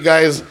the Week,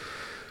 guys,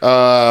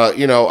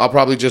 I'll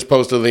probably just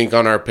post a link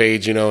on our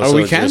page. So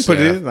we can put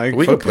it. Like,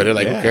 we can put it.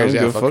 Like, who cares?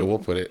 Yeah, fuck it. We'll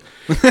put it.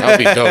 That'd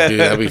be dope,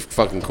 dude. That'd be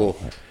fucking cool.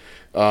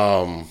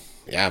 Yeah,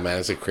 man.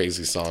 It's a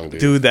crazy song,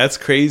 dude. Dude, that's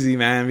crazy,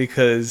 man.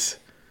 Because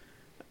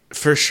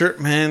for sure,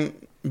 man.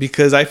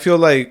 because I feel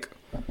like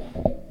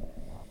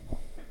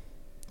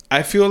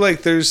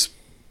there's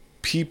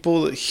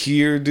people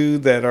here,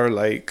 dude, that are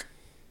like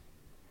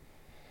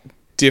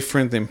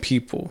different than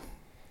people.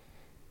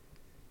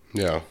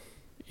 Yeah.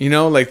 You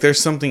know, like there's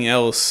something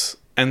else,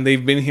 and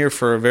they've been here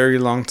for a very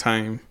long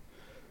time.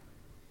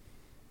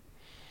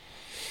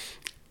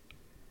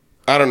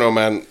 I don't know,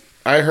 man.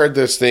 I heard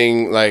this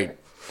thing like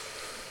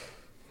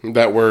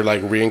that where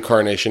like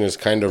reincarnation is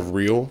kind of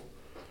real.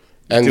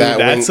 And Dude, that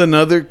that's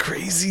another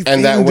crazy thing.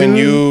 and that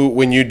dude.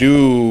 when you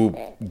do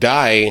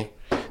die,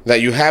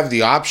 that you have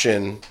the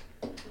option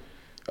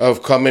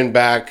of coming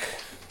back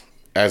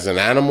as an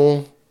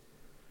animal,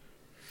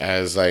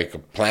 as like a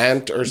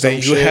plant or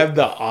something. That you have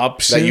the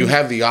option. That you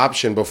have the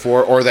option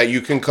before, or that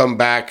you can come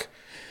back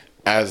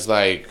as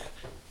like,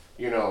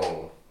 you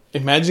know.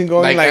 Imagine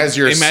going like as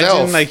yourself.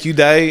 Imagine like you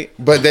die.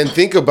 But then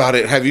think about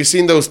it. Have you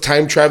seen those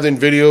time traveling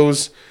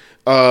videos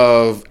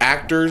of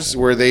actors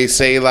where they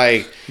say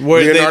like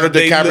Where Leonardo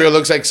they DiCaprio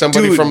looks like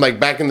somebody Dude. from like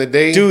back in the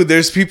day? Dude,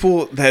 there's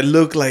people that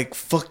look like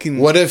fucking.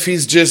 What if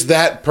he's just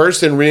that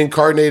person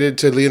reincarnated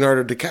to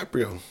Leonardo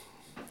DiCaprio?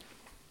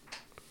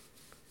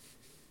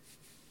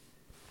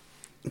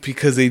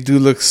 Because they do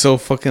look so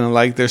fucking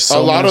alike. There's so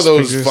A lot much of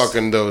those pictures.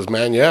 fucking those,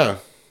 man, yeah.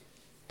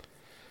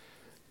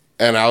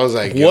 And I was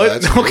like, yo,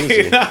 What? that's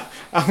crazy. Okay,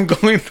 I'm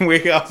going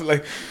way off.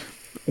 Like,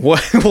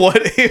 what? What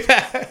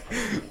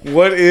if?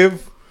 What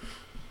if?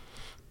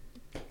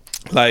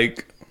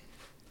 Like,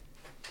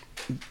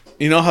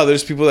 you know how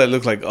there's people that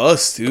look like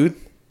us, dude.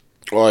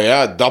 Oh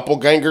yeah,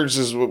 doppelgangers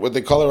is what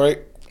they call it, right?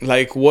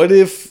 Like, what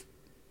if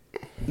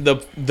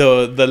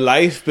the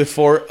life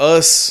before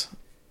us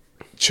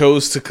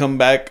chose to come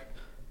back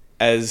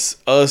as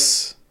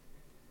us,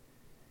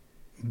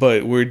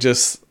 but we're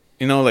just,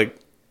 you know, like,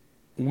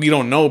 we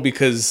don't know,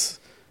 because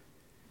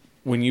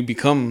when you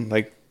become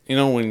like, you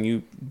know, when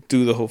you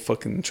do the whole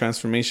fucking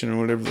transformation or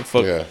whatever the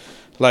fuck, Yeah.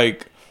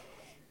 like,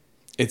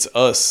 it's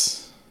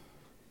us.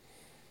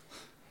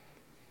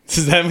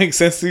 Does that make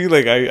sense to you?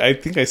 Like, I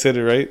think I said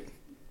it right.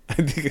 I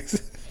think I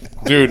said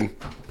Dude,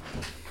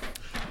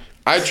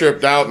 I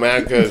tripped out,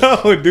 man, because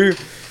no, dude.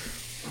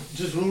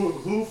 Just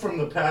who from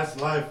the past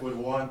life would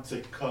want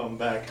to come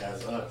back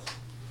as us?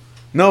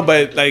 No,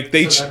 but like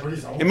they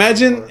Celebrities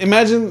only.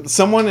 imagine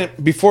someone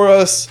before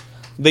us,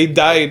 they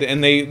died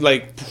and they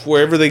like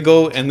wherever they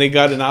go and they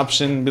got an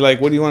option, be like,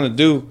 what do you want to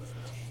do?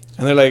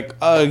 And they're like,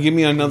 give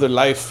me another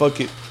life, fuck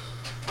it.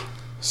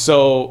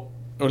 So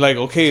we're like,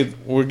 okay,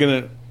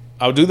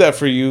 I'll do that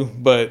for you,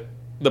 but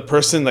the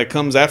person that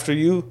comes after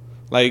you,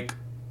 like,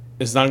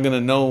 is not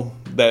gonna know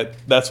that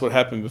that's what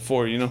happened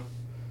before, you know.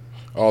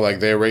 oh, like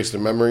they erased the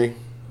memory.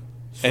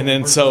 And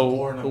then we're just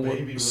born a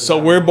baby so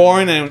without- we're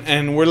born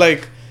and we're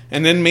like,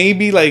 and then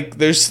maybe like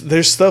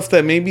there's stuff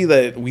that maybe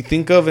that we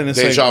think of and it's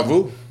Deja like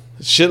vu.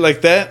 shit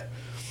like that,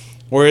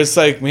 where it's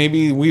like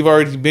maybe we've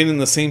already been in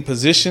the same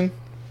position,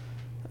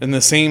 in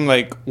the same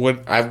like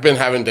what, I've been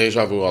having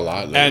deja vu a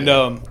lot lately.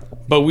 and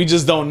but we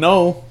just don't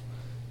know,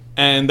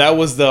 and that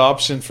was the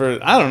option for,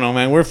 I don't know,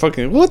 man. We're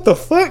fucking, what the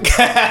fuck?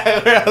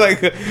 We're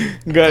like,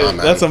 God, man.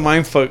 that's a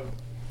mind fuck.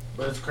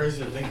 But it's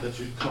crazy to think that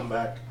you'd come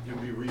back,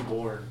 you'd be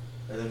reborn,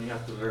 and then you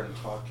have to learn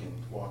talking,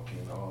 walking,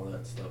 all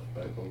that stuff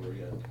back over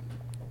again.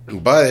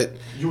 But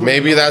You would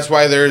maybe know. that's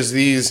why there's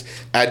these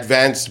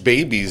advanced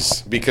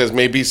babies, because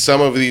maybe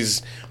some of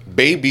these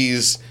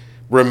babies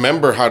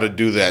remember how to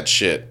do that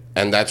shit,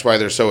 and that's why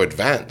they're so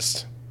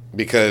advanced,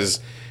 because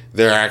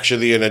they're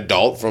actually an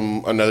adult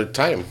from another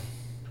time.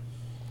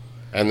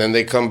 And then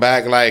they come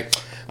back like,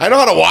 I know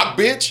how to walk,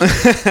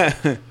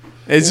 bitch.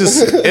 It's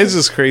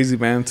just crazy,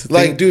 man. To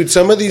Like, think, dude,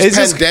 some of these It's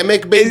just-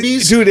 pandemic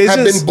babies dude, it's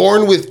have just- been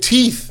born with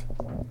teeth.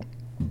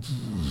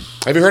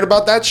 Have you heard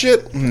about that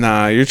shit?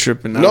 nah, you're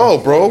tripping. Now. No,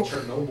 bro.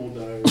 Chernobyl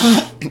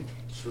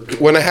died.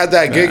 When I had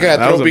that gig at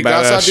that was a badass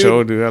Tropicasa, dude.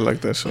 show, dude. I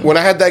like that show. When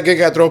I had that gig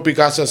at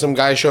Tropicasa, some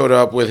guy showed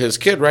up with his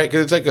kid, right?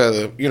 Because it's like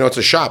a, you know, it's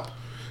a shop.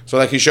 So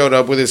like he showed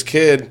up with his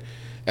kid,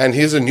 and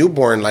he's a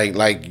newborn,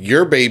 like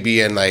your baby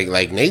and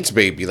like Nate's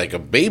baby, like a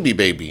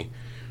baby.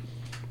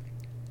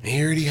 He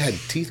already had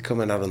teeth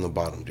coming out on the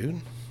bottom,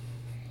 dude.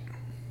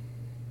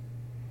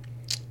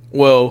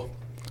 Well,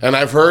 And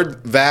I've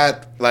heard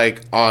that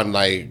like on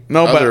like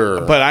no,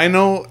 other. but I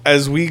know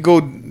as we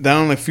go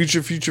down like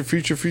future, shit's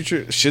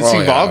Oh,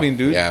 yeah. evolving,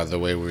 dude. Yeah, the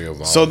way we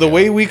evolve. So the yeah.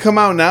 way we come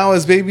out now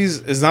as babies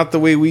is not the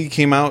way we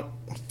came out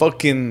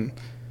fucking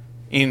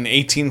in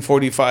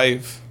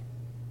 1845.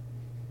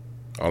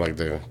 Oh, like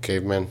the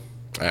cavemen.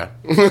 Yeah,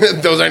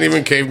 those aren't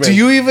even cavemen.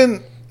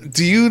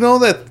 Do you know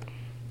that,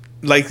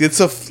 like,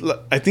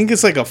 I think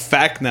it's like a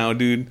fact now,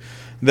 dude,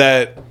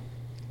 that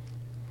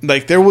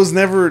like there was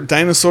never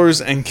dinosaurs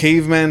and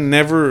cavemen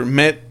never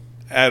met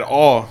at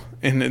all,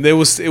 and it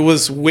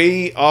was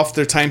way off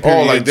their time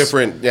period. Oh, like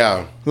different.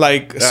 Yeah.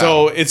 Like,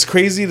 so it's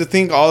crazy to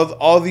think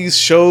all these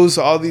shows,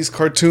 all these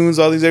cartoons,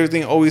 all these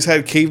everything always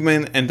had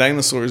cavemen and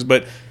dinosaurs,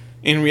 but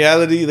in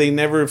reality they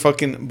never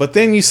fucking. But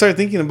then you start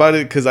thinking about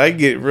it, because I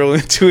get real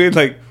into it,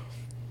 like,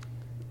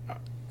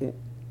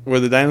 were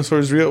the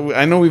dinosaurs real?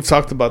 I know we've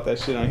talked about that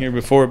shit on here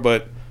before,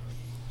 but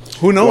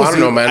Who knows? Well, I don't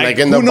know, man. Like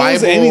in the who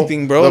knows Bible,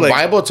 anything, bro? The Like,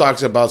 Bible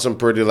talks about some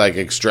pretty like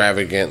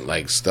extravagant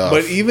like stuff.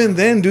 but even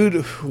then,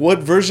 dude, what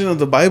version of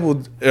the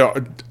Bible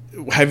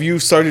have you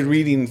started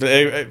reading?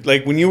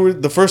 Like when you were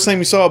the first time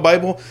you saw a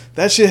Bible,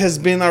 that shit has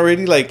been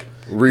already like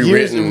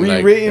Rewritten,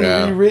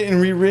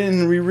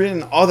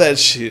 rewritten, all that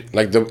shit.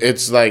 Like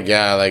it's like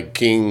like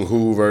King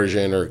Who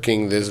version or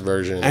King this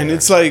version, And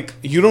it's like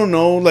you don't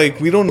know, like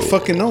we don't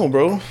fucking know,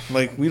 bro.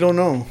 Like we don't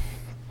know,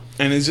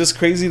 and it's just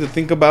crazy to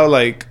think about,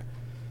 like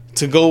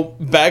to go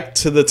back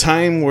to the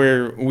time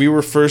where we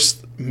were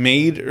first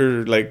made,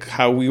 or like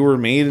how we were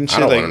made and shit.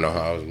 I don't like, want to know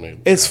how I was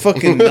made. It's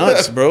fucking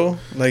nuts, bro.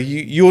 Like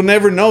you'll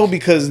never know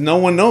because no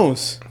one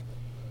knows.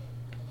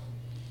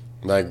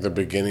 Like the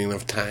beginning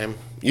of time.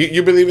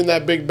 You believe in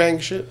that Big Bang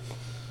shit?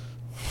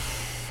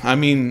 I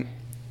mean,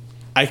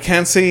 I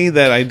can't say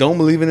that I don't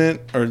believe in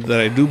it or that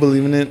I do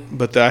believe in it,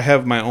 but that I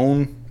have my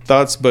own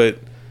thoughts. But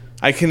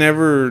I can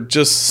never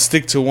just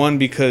stick to one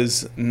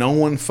because no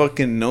one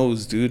fucking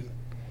knows, dude.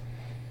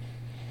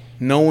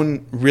 No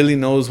one really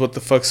knows what the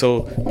fuck.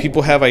 So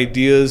people have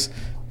ideas,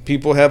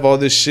 people have all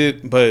this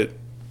shit, but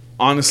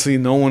honestly,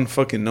 no one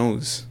fucking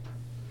knows.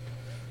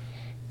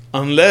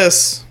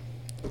 Unless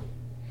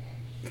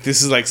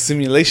this is like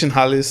simulation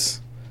Hollis,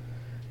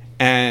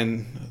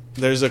 and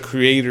there's a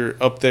creator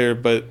up there,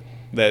 but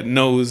that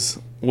knows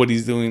what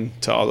he's doing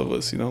to all of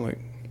us, you know, like.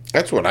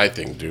 That's what I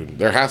think, dude.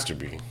 There has to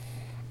be.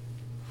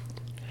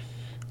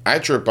 I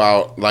trip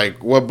out.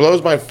 Like, what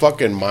blows my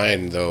fucking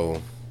mind,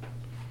 though,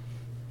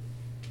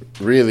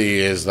 really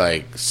is,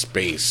 like,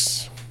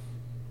 space.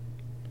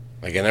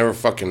 Like, it never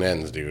fucking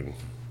ends, dude.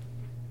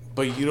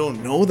 But you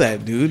don't know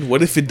that, dude.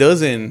 What if it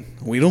doesn't?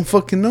 We don't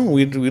fucking know.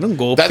 We don't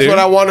go up That's there. what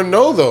I want to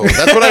know, though.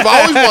 That's what I've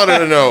always wanted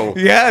to know.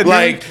 Yeah, dude.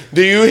 Like,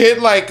 do you hit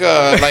like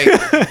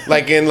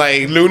in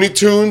like Looney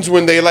Tunes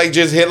when they like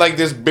just hit like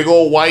this big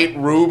old white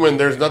room and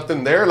there's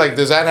nothing there? Like,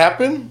 does that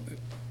happen?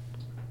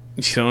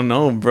 You don't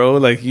know, bro.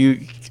 Like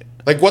you.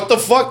 Like, what the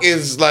fuck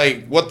is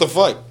like what the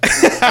fuck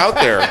out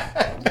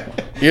there?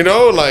 You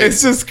know, like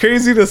It's just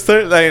crazy to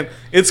start. Like,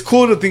 it's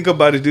cool to think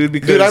about it, dude.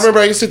 Because dude, I remember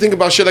I used to think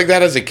about shit like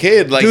that as a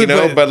kid, like, Dude, you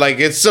know, but like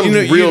it's some you know,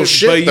 real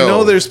shit. But you though.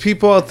 know, there's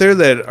people out there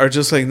that are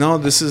just like, no,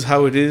 this is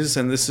how it is,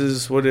 and this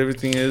is what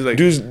everything is. Like,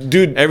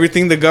 dude,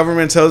 everything the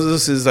government tells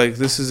us is like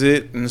this is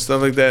it and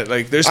stuff like that.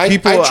 Like, there's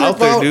people I trip out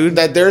there, dude.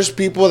 that there's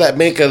people that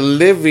make a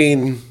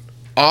living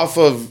off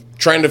of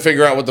trying to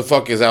figure out what the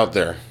fuck is out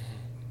there.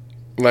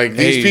 Like,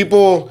 these Hey,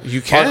 people you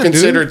can, are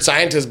considered dude.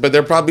 scientists, but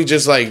they're probably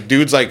just like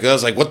dudes like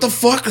us. Like, what the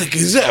fuck? Like,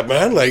 is that,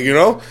 man? Like, you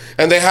know?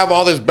 And they have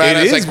all this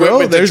badass is, bro.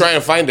 equipment to There's- try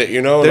and find it,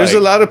 you know? There's like,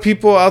 a lot of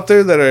people out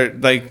there that are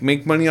like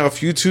make money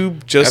off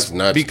YouTube just That's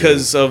nuts,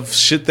 because of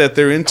shit that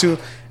they're into.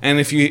 And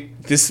if you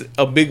this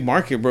a big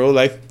market, bro,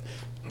 like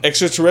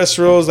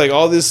extraterrestrials, like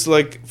all this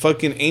like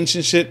fucking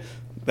ancient shit.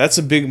 That's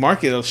a big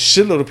market. A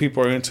shitload of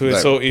people are into it.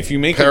 Like So if you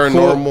make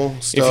paranormal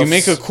if stuff. you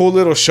make a cool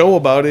little show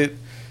about it,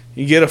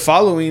 you get a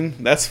following.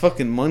 That's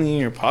fucking money in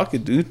your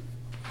pocket, dude.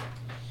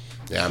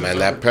 yeah, man,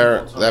 that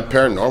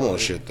paranormal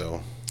shit,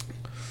 though.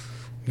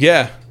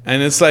 Yeah,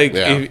 and it's like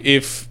Yeah.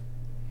 if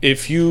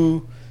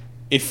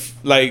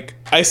like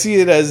I see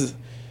it as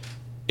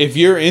if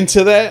you're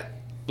into that,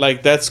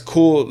 like that's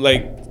cool.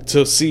 Like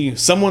to see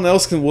someone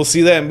else will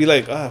see that and be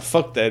like,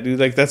 fuck that, dude.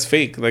 Like that's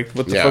fake. Like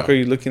what the Yeah. fuck are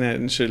you looking at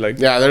and shit? Like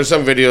Yeah, there's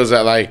some videos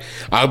that like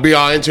I'll be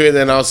all into it,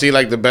 then I'll see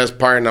like the best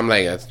part, and I'm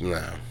like, that's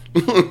nah.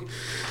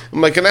 I'm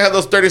like, can I have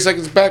those 30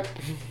 seconds back?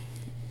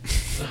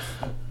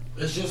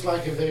 It's just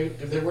like if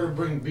they were to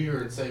bring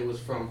beer and say it was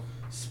from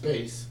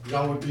space,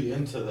 y'all would be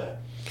into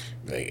that.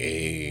 Like,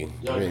 hey,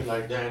 Y'all would be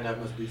like, damn, that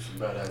must be some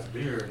badass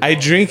beer. I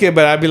drink it,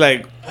 but I'd be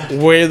like,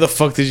 where the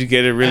fuck did you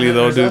get it? Really And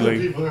though, then dude. there's other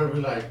Like people that would be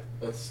like,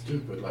 that's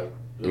stupid. Like,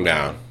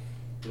 nah.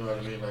 You know what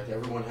I mean? Like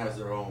everyone has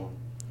their own.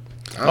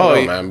 I don't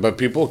know, man. But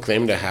people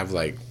claim to have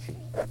like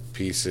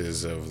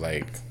pieces of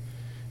like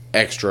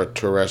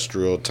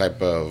extraterrestrial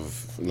type of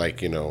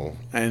like, you know,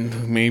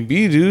 and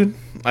maybe, dude.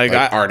 Like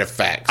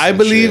artifacts. I and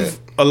believe shit.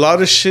 a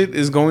lot of shit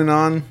is going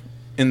on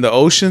in the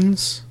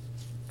oceans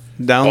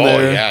down Oh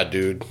there. yeah,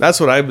 dude. That's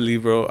what I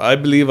believe, bro. I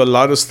believe a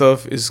lot of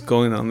stuff is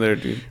going on there,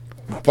 dude.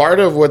 Part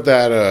of what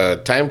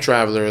that time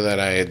traveler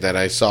that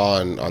I saw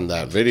on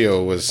that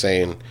video was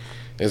saying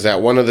is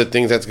that one of the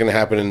things that's going to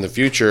happen in the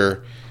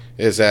future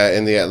is that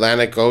in the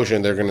Atlantic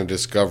Ocean they're going to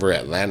discover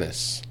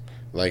Atlantis,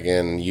 like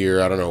in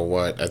year I don't know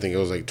what, I think it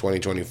was like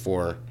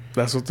 2024.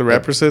 That's what the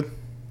rapper said.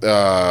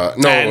 No,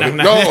 no.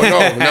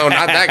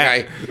 not that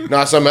guy.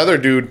 No, some other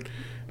dude.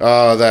 He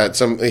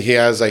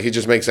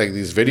just makes like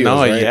these videos. No,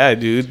 right? yeah,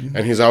 dude.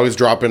 And he's always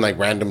dropping like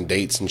random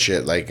dates and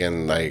shit. Like,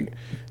 and like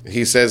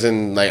he says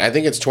in like I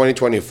think it's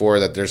 2024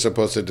 that they're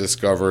supposed to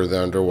discover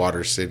the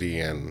underwater city.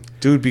 And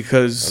Dude,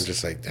 because I'm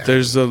just like, damn.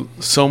 there's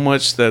so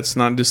much that's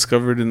not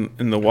discovered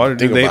in the water.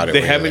 Think Dude. about it They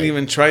when haven't you're, like-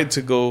 even tried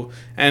to go.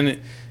 And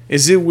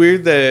is it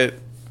weird that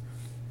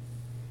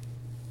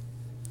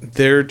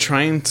they're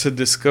trying to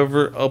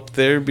discover up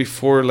there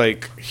before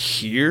like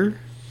here,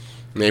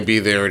 Maybe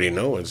they already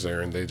know it's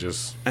there, and they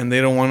just and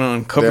they don't want to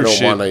uncover they don't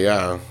shit? want to.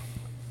 Yeah,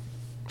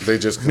 they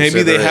just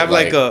Maybe they consider it have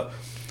like a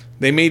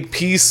they made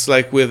peace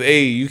like with,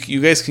 hey,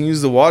 you guys can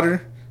use the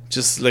water,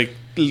 just like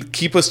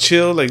keep us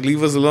chill, like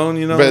leave us alone,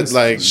 you know. But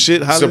like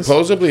shit,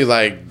 supposedly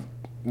like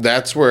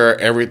that's where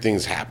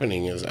everything's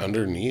happening is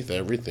underneath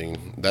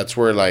everything. That's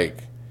where like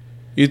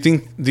do you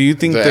think the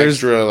there's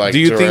extra like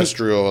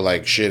terrestrial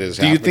like shit is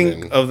happening? Do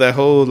you think of that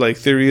whole like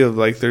theory of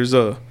like there's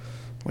a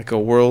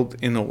world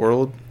in a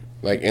world?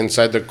 Like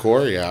inside the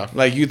core, yeah.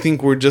 Like you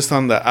think we're just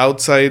on the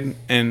outside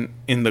and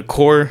in the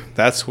core,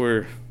 that's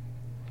where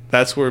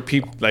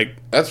people like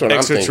that's what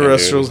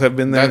extraterrestrials I'm thinking, have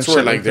been there. That's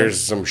where like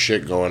there's some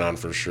shit going on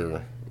for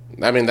sure.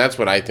 I mean, that's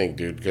what I think,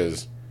 dude,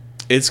 because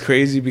it's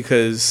crazy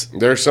because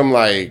there's some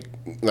like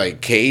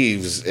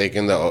caves like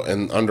in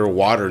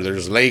underwater.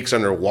 There's lakes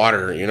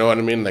underwater. You know what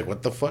I mean? Like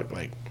what the fuck?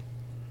 Like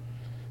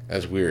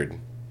that's weird.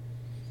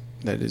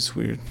 That is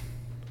weird.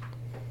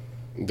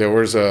 There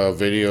was a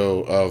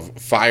video of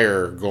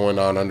fire going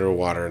on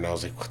underwater, and I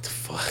was like, what the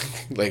fuck?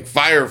 Like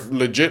fire,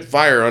 legit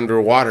fire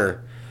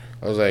underwater.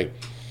 I was like,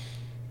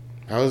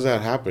 how does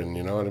that happen?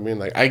 You know what I mean?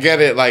 Like I get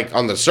it like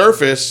on the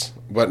surface,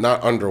 but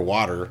not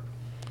underwater.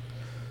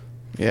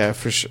 Yeah,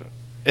 for sure.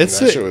 That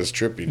shit was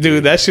trippy,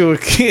 dude. That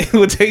shit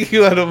would take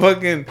you out of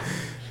fucking.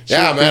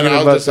 Yeah, man.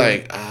 I was just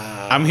like,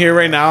 I'm here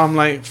right now. I'm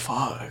like,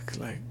 fuck,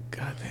 like,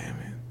 goddamn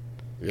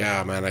it.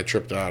 Yeah, man. I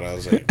tripped out. I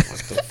was like, what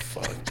the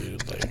fuck,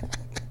 dude? Like,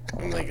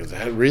 I'm like, is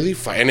that really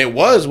fire? And it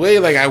was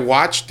like I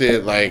watched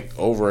it like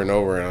over and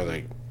over, and I was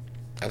like,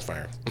 that's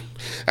fire.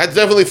 That's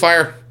definitely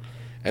fire,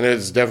 and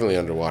it's definitely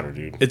underwater,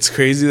 dude. It's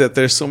crazy that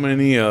there's so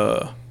many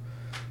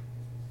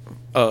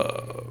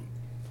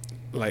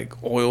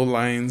like oil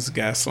lines,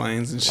 gas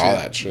lines, and shit. All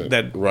that shit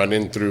that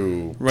running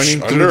through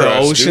the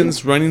oceans,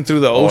 dude. running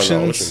through the oceans. In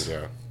the oceans,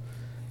 yeah.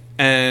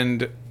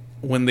 And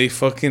when they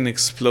fucking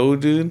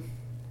explode, dude,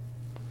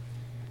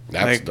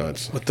 that's like,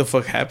 nuts. What the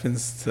fuck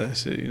happens to that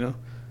shit, you know?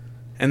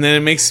 And then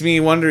it makes me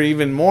wonder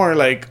even more,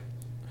 like,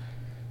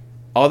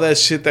 all that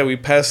shit that we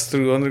pass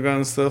through underground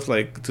and stuff,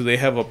 like, do they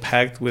have a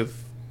pact with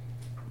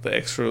the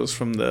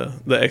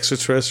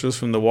extraterrestrials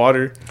from the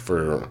water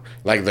for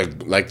like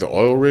the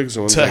oil rigs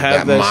and to like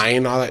have that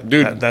mine, all that,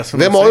 dude? That's what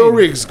them I'm oil saying.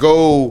 rigs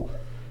go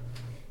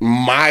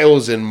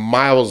miles and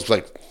miles,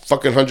 like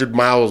fucking 100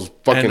 miles,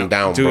 fucking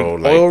down, dude, bro.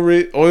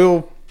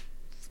 Like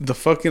the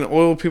fucking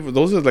oil people.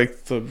 Those are like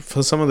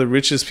some of the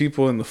richest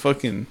people in the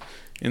fucking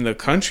in the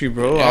country,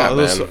 bro. Yeah, all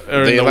those, man.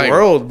 or in the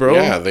world, bro.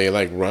 Yeah, they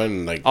like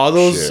run like all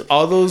those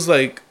shit.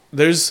 Like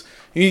there's.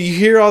 You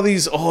hear all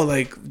these,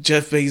 like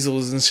Jeff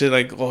Bezos and shit,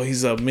 like, oh,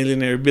 he's a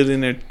millionaire,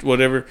 billionaire,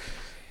 whatever.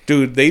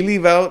 Dude, they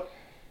leave out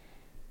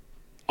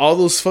all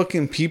those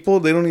fucking people.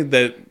 They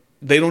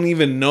don't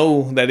even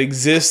know that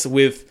exist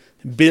with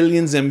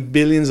billions and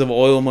billions of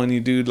oil money,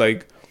 dude.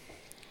 Like,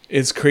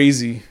 it's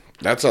crazy.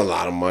 That's a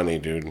lot of money,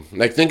 dude.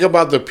 Like, think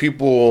about the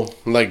people,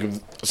 like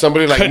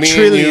somebody like me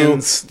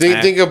Trillions. and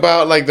you. Think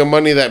about like the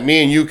money that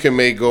me and you can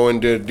make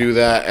going to do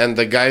that, and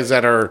the guys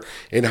that are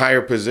in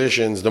higher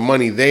positions, the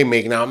money they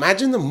make. Now,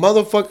 imagine the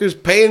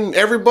motherfuckers paying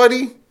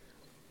everybody.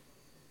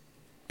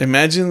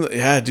 Imagine,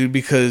 yeah, dude,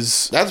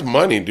 because that's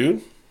money,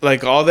 dude.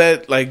 Like all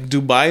that, like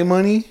Dubai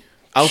money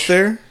out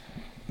there.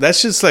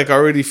 That's just like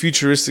already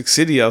futuristic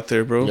city out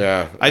there, bro.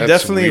 Yeah, I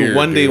definitely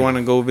one day want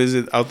to go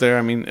visit out there.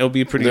 I mean, it'll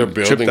be pretty. Their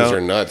buildings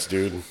are nuts,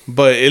 dude.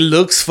 But it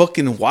looks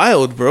fucking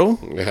wild, bro.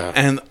 Yeah,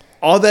 and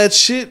all that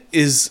shit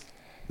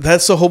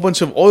that's a whole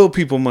bunch of oil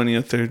people money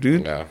out there,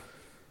 dude. Yeah,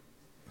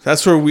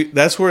 that's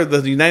where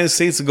the United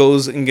States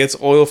goes and gets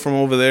oil from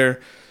over there.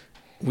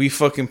 We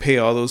fucking pay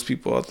all those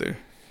people out there.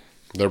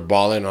 They're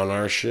balling on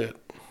our shit.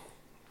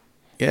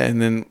 Yeah,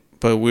 and then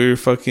but we're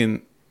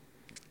fucking.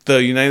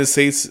 The United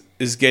States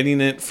is getting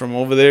it from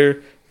over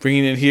there,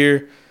 bringing it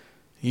here,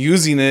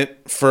 using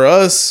it for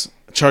us,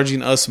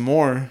 charging us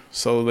more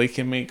so they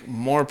can make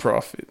more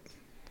profit.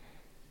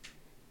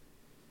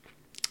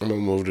 I'm going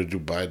to move to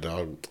Dubai,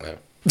 dog. I'm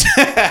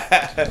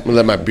going to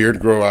let my beard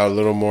grow out a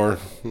little more.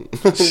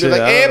 Shit,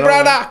 like, hey,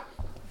 brother.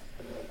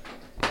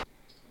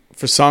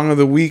 For Song of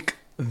the Week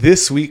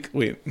this week,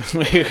 wait.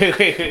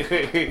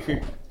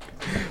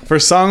 For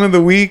Song of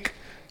the Week,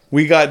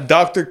 we got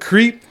Dr.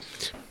 Creep.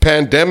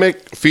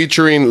 Pandemic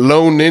featuring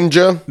Lone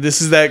Ninja.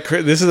 This is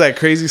that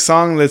crazy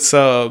song that's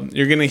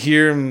you're gonna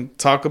hear him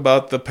talk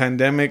about the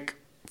pandemic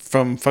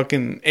from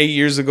fucking 8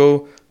 years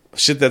ago,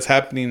 shit that's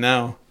happening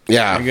now.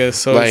 Yeah, I guess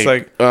so. It's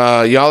like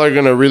y'all are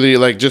gonna really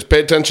like just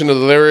pay attention to the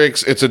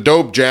lyrics. It's a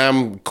dope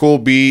jam, cool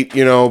beat,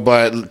 you know,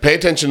 but pay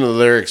attention to the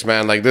lyrics,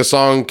 man. Like this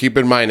song, keep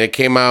in mind, it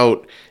came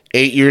out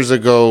 8 years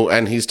ago,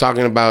 and he's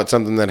talking about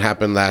something that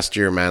happened last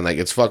year, man. Like,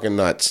 it's fucking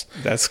nuts.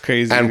 That's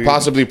crazy. And dude,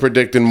 possibly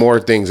predicting more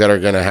things that are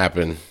gonna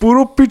happen.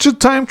 Puro pinche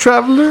time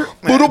traveler.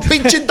 Puro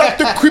pinche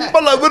Dr. Creep.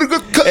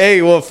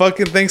 Hey, well,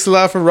 fucking thanks a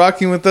lot for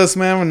rocking with us,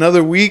 man.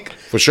 Another week.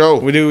 For sure.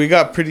 We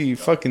got pretty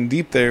fucking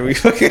deep there. We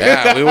fucking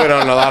we went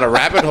on a lot of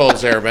rabbit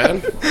holes there,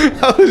 man.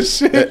 Oh,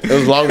 shit. It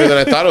was longer than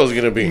I thought it was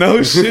gonna be.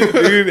 No shit,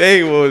 dude.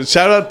 Hey, well,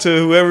 shout out to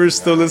whoever's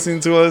still listening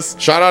to us.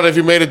 Shout out if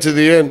you made it to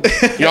the end.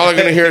 Y'all are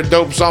gonna hear a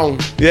dope song.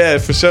 Yeah,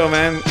 for sure,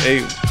 man. Hey.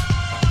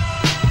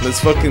 Let's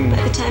fucking.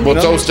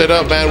 We'll toast it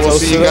up, man. We'll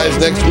see you guys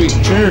next week.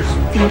 Cheers.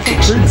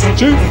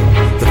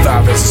 The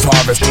virus is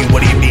harvesting.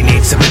 What do you mean?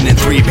 8, 7, and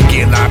 3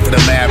 begin live for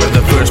the lab of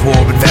the first war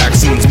with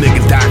vaccines.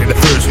 Millions died in the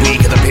first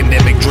week of the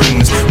pandemic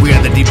dreams. We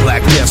are the deep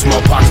black death,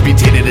 smallpox,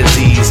 mutated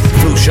disease.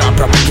 Flu shot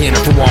propaganda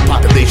from all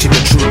population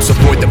and troops.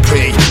 Avoid the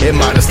plague. It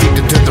might have steeped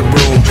into the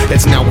room.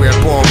 It's now we're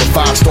born with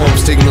 5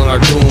 storms signal our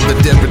doom. The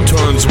dead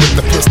returns with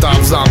the pissed off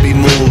zombie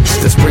moves.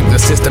 The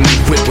sprinkler system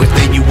equipped with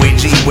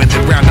AUAG, with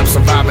the round up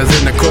survivors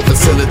in the cold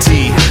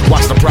facility.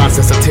 Watch the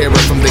process of terror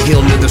from the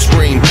hill near the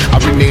stream. I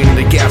remain in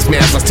the gas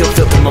mask, I still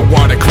filter my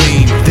water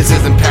clean. This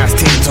isn't past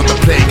tense on the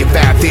plague of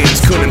bad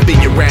things. Couldn't be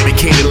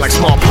eradicated like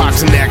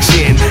smallpox in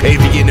action.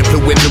 Avian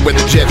influenza where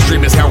the jet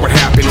stream is how it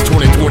happens.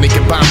 2020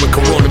 combined with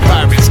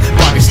coronavirus,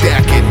 body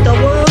stacking. The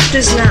world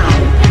is now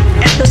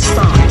at the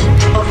start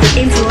of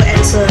the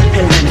influenza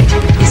pandemic.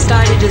 It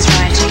started as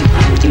rioting.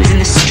 It was in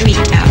the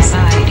street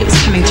outside. It was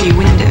coming through your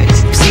windows.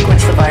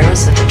 Sequence the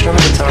virus and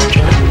determine its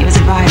origin. It was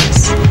a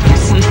virus.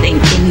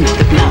 Something in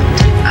the blood.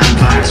 A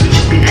virus which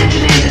has been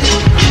engineered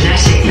at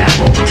genetic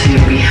level to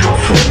be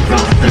helpful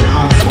rather than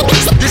harmful.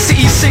 The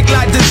city's sick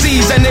like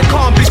disease and it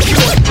can't be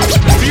cured.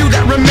 Few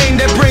that remain,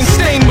 their brain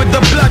stained with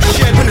the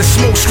bloodshed. When the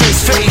smoke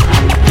screens fade,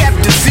 gap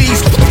disease.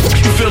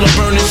 You feel a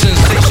burning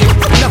sensation.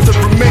 Nothing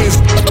remains.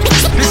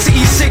 The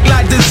city's sick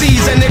like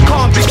disease and it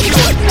can't be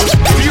cured.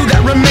 Few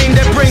that remain,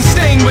 their brain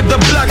stained with the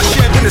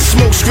bloodshed. When the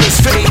smoke screens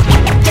fade,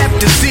 gap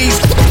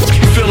disease.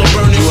 You feel a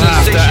burning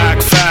sensation. You have to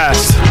act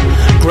fast.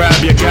 Grab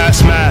your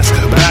gas mask.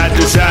 Bad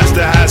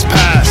disaster has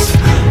passed.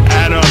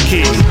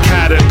 Anarchy,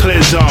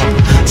 cataclysm.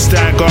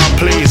 Stand guard,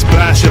 please.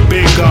 Blast your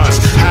big guns.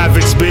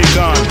 Havoc's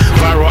begun.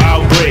 Viral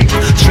outbreak.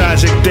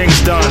 Tragic things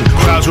done.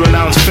 Crowds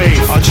renounce faith.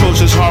 Our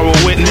church's horror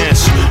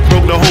witness.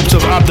 Broke the hopes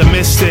of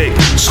optimistic.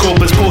 Scope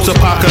is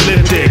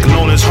post-apocalyptic.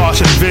 Known as harsh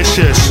and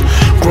vicious.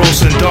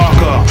 Gross and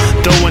darker.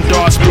 Dough and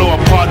darts blow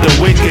apart the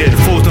wicked.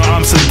 Fools know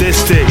I'm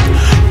sadistic.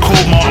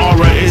 Cold, my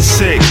aura is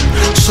sick.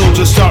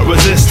 Soldiers start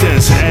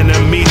resistance.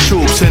 Enemy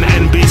troops in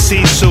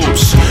NBC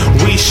suits.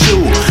 We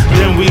shoot,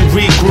 then we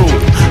regroup.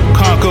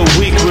 Conquer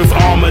weak with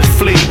armored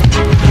fleet.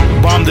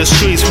 Bomb the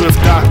streets with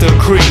Dr.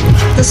 Creep.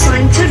 The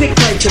scientific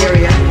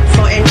criteria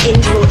for an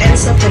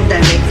influenza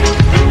pandemic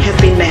have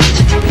been met.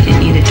 You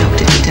didn't need a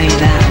doctor to tell you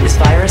that. This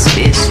virus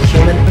is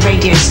human.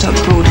 Radio stopped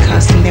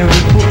broadcasting. There were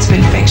reports of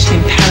infection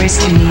in Paris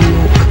and New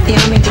York. The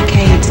army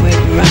brigades were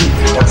overrun.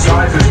 What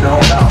scientists know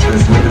about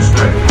this latest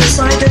strain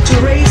Decided to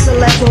raise the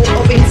level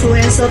of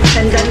influenza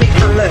pandemic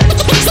alert.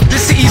 The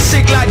city's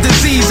sick like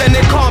disease and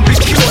it can't be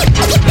cured.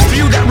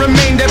 Few that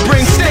remain, their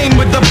brain stained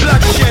with the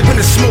bloodshed.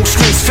 When the smoke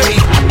screens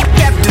fade,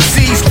 gap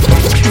disease.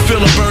 You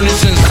feel a burning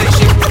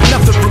sensation.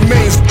 Nothing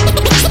remains.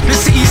 The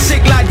city's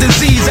sick like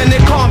disease and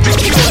it can't be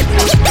cured.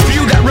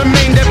 Few that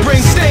remain, their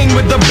brain stained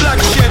with the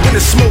bloodshed. When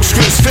the smoke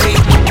screens fade,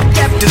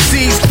 gap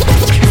disease.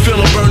 You feel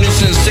a burning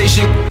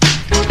sensation.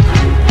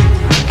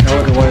 Can I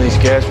look at one of these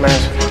gas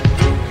masks?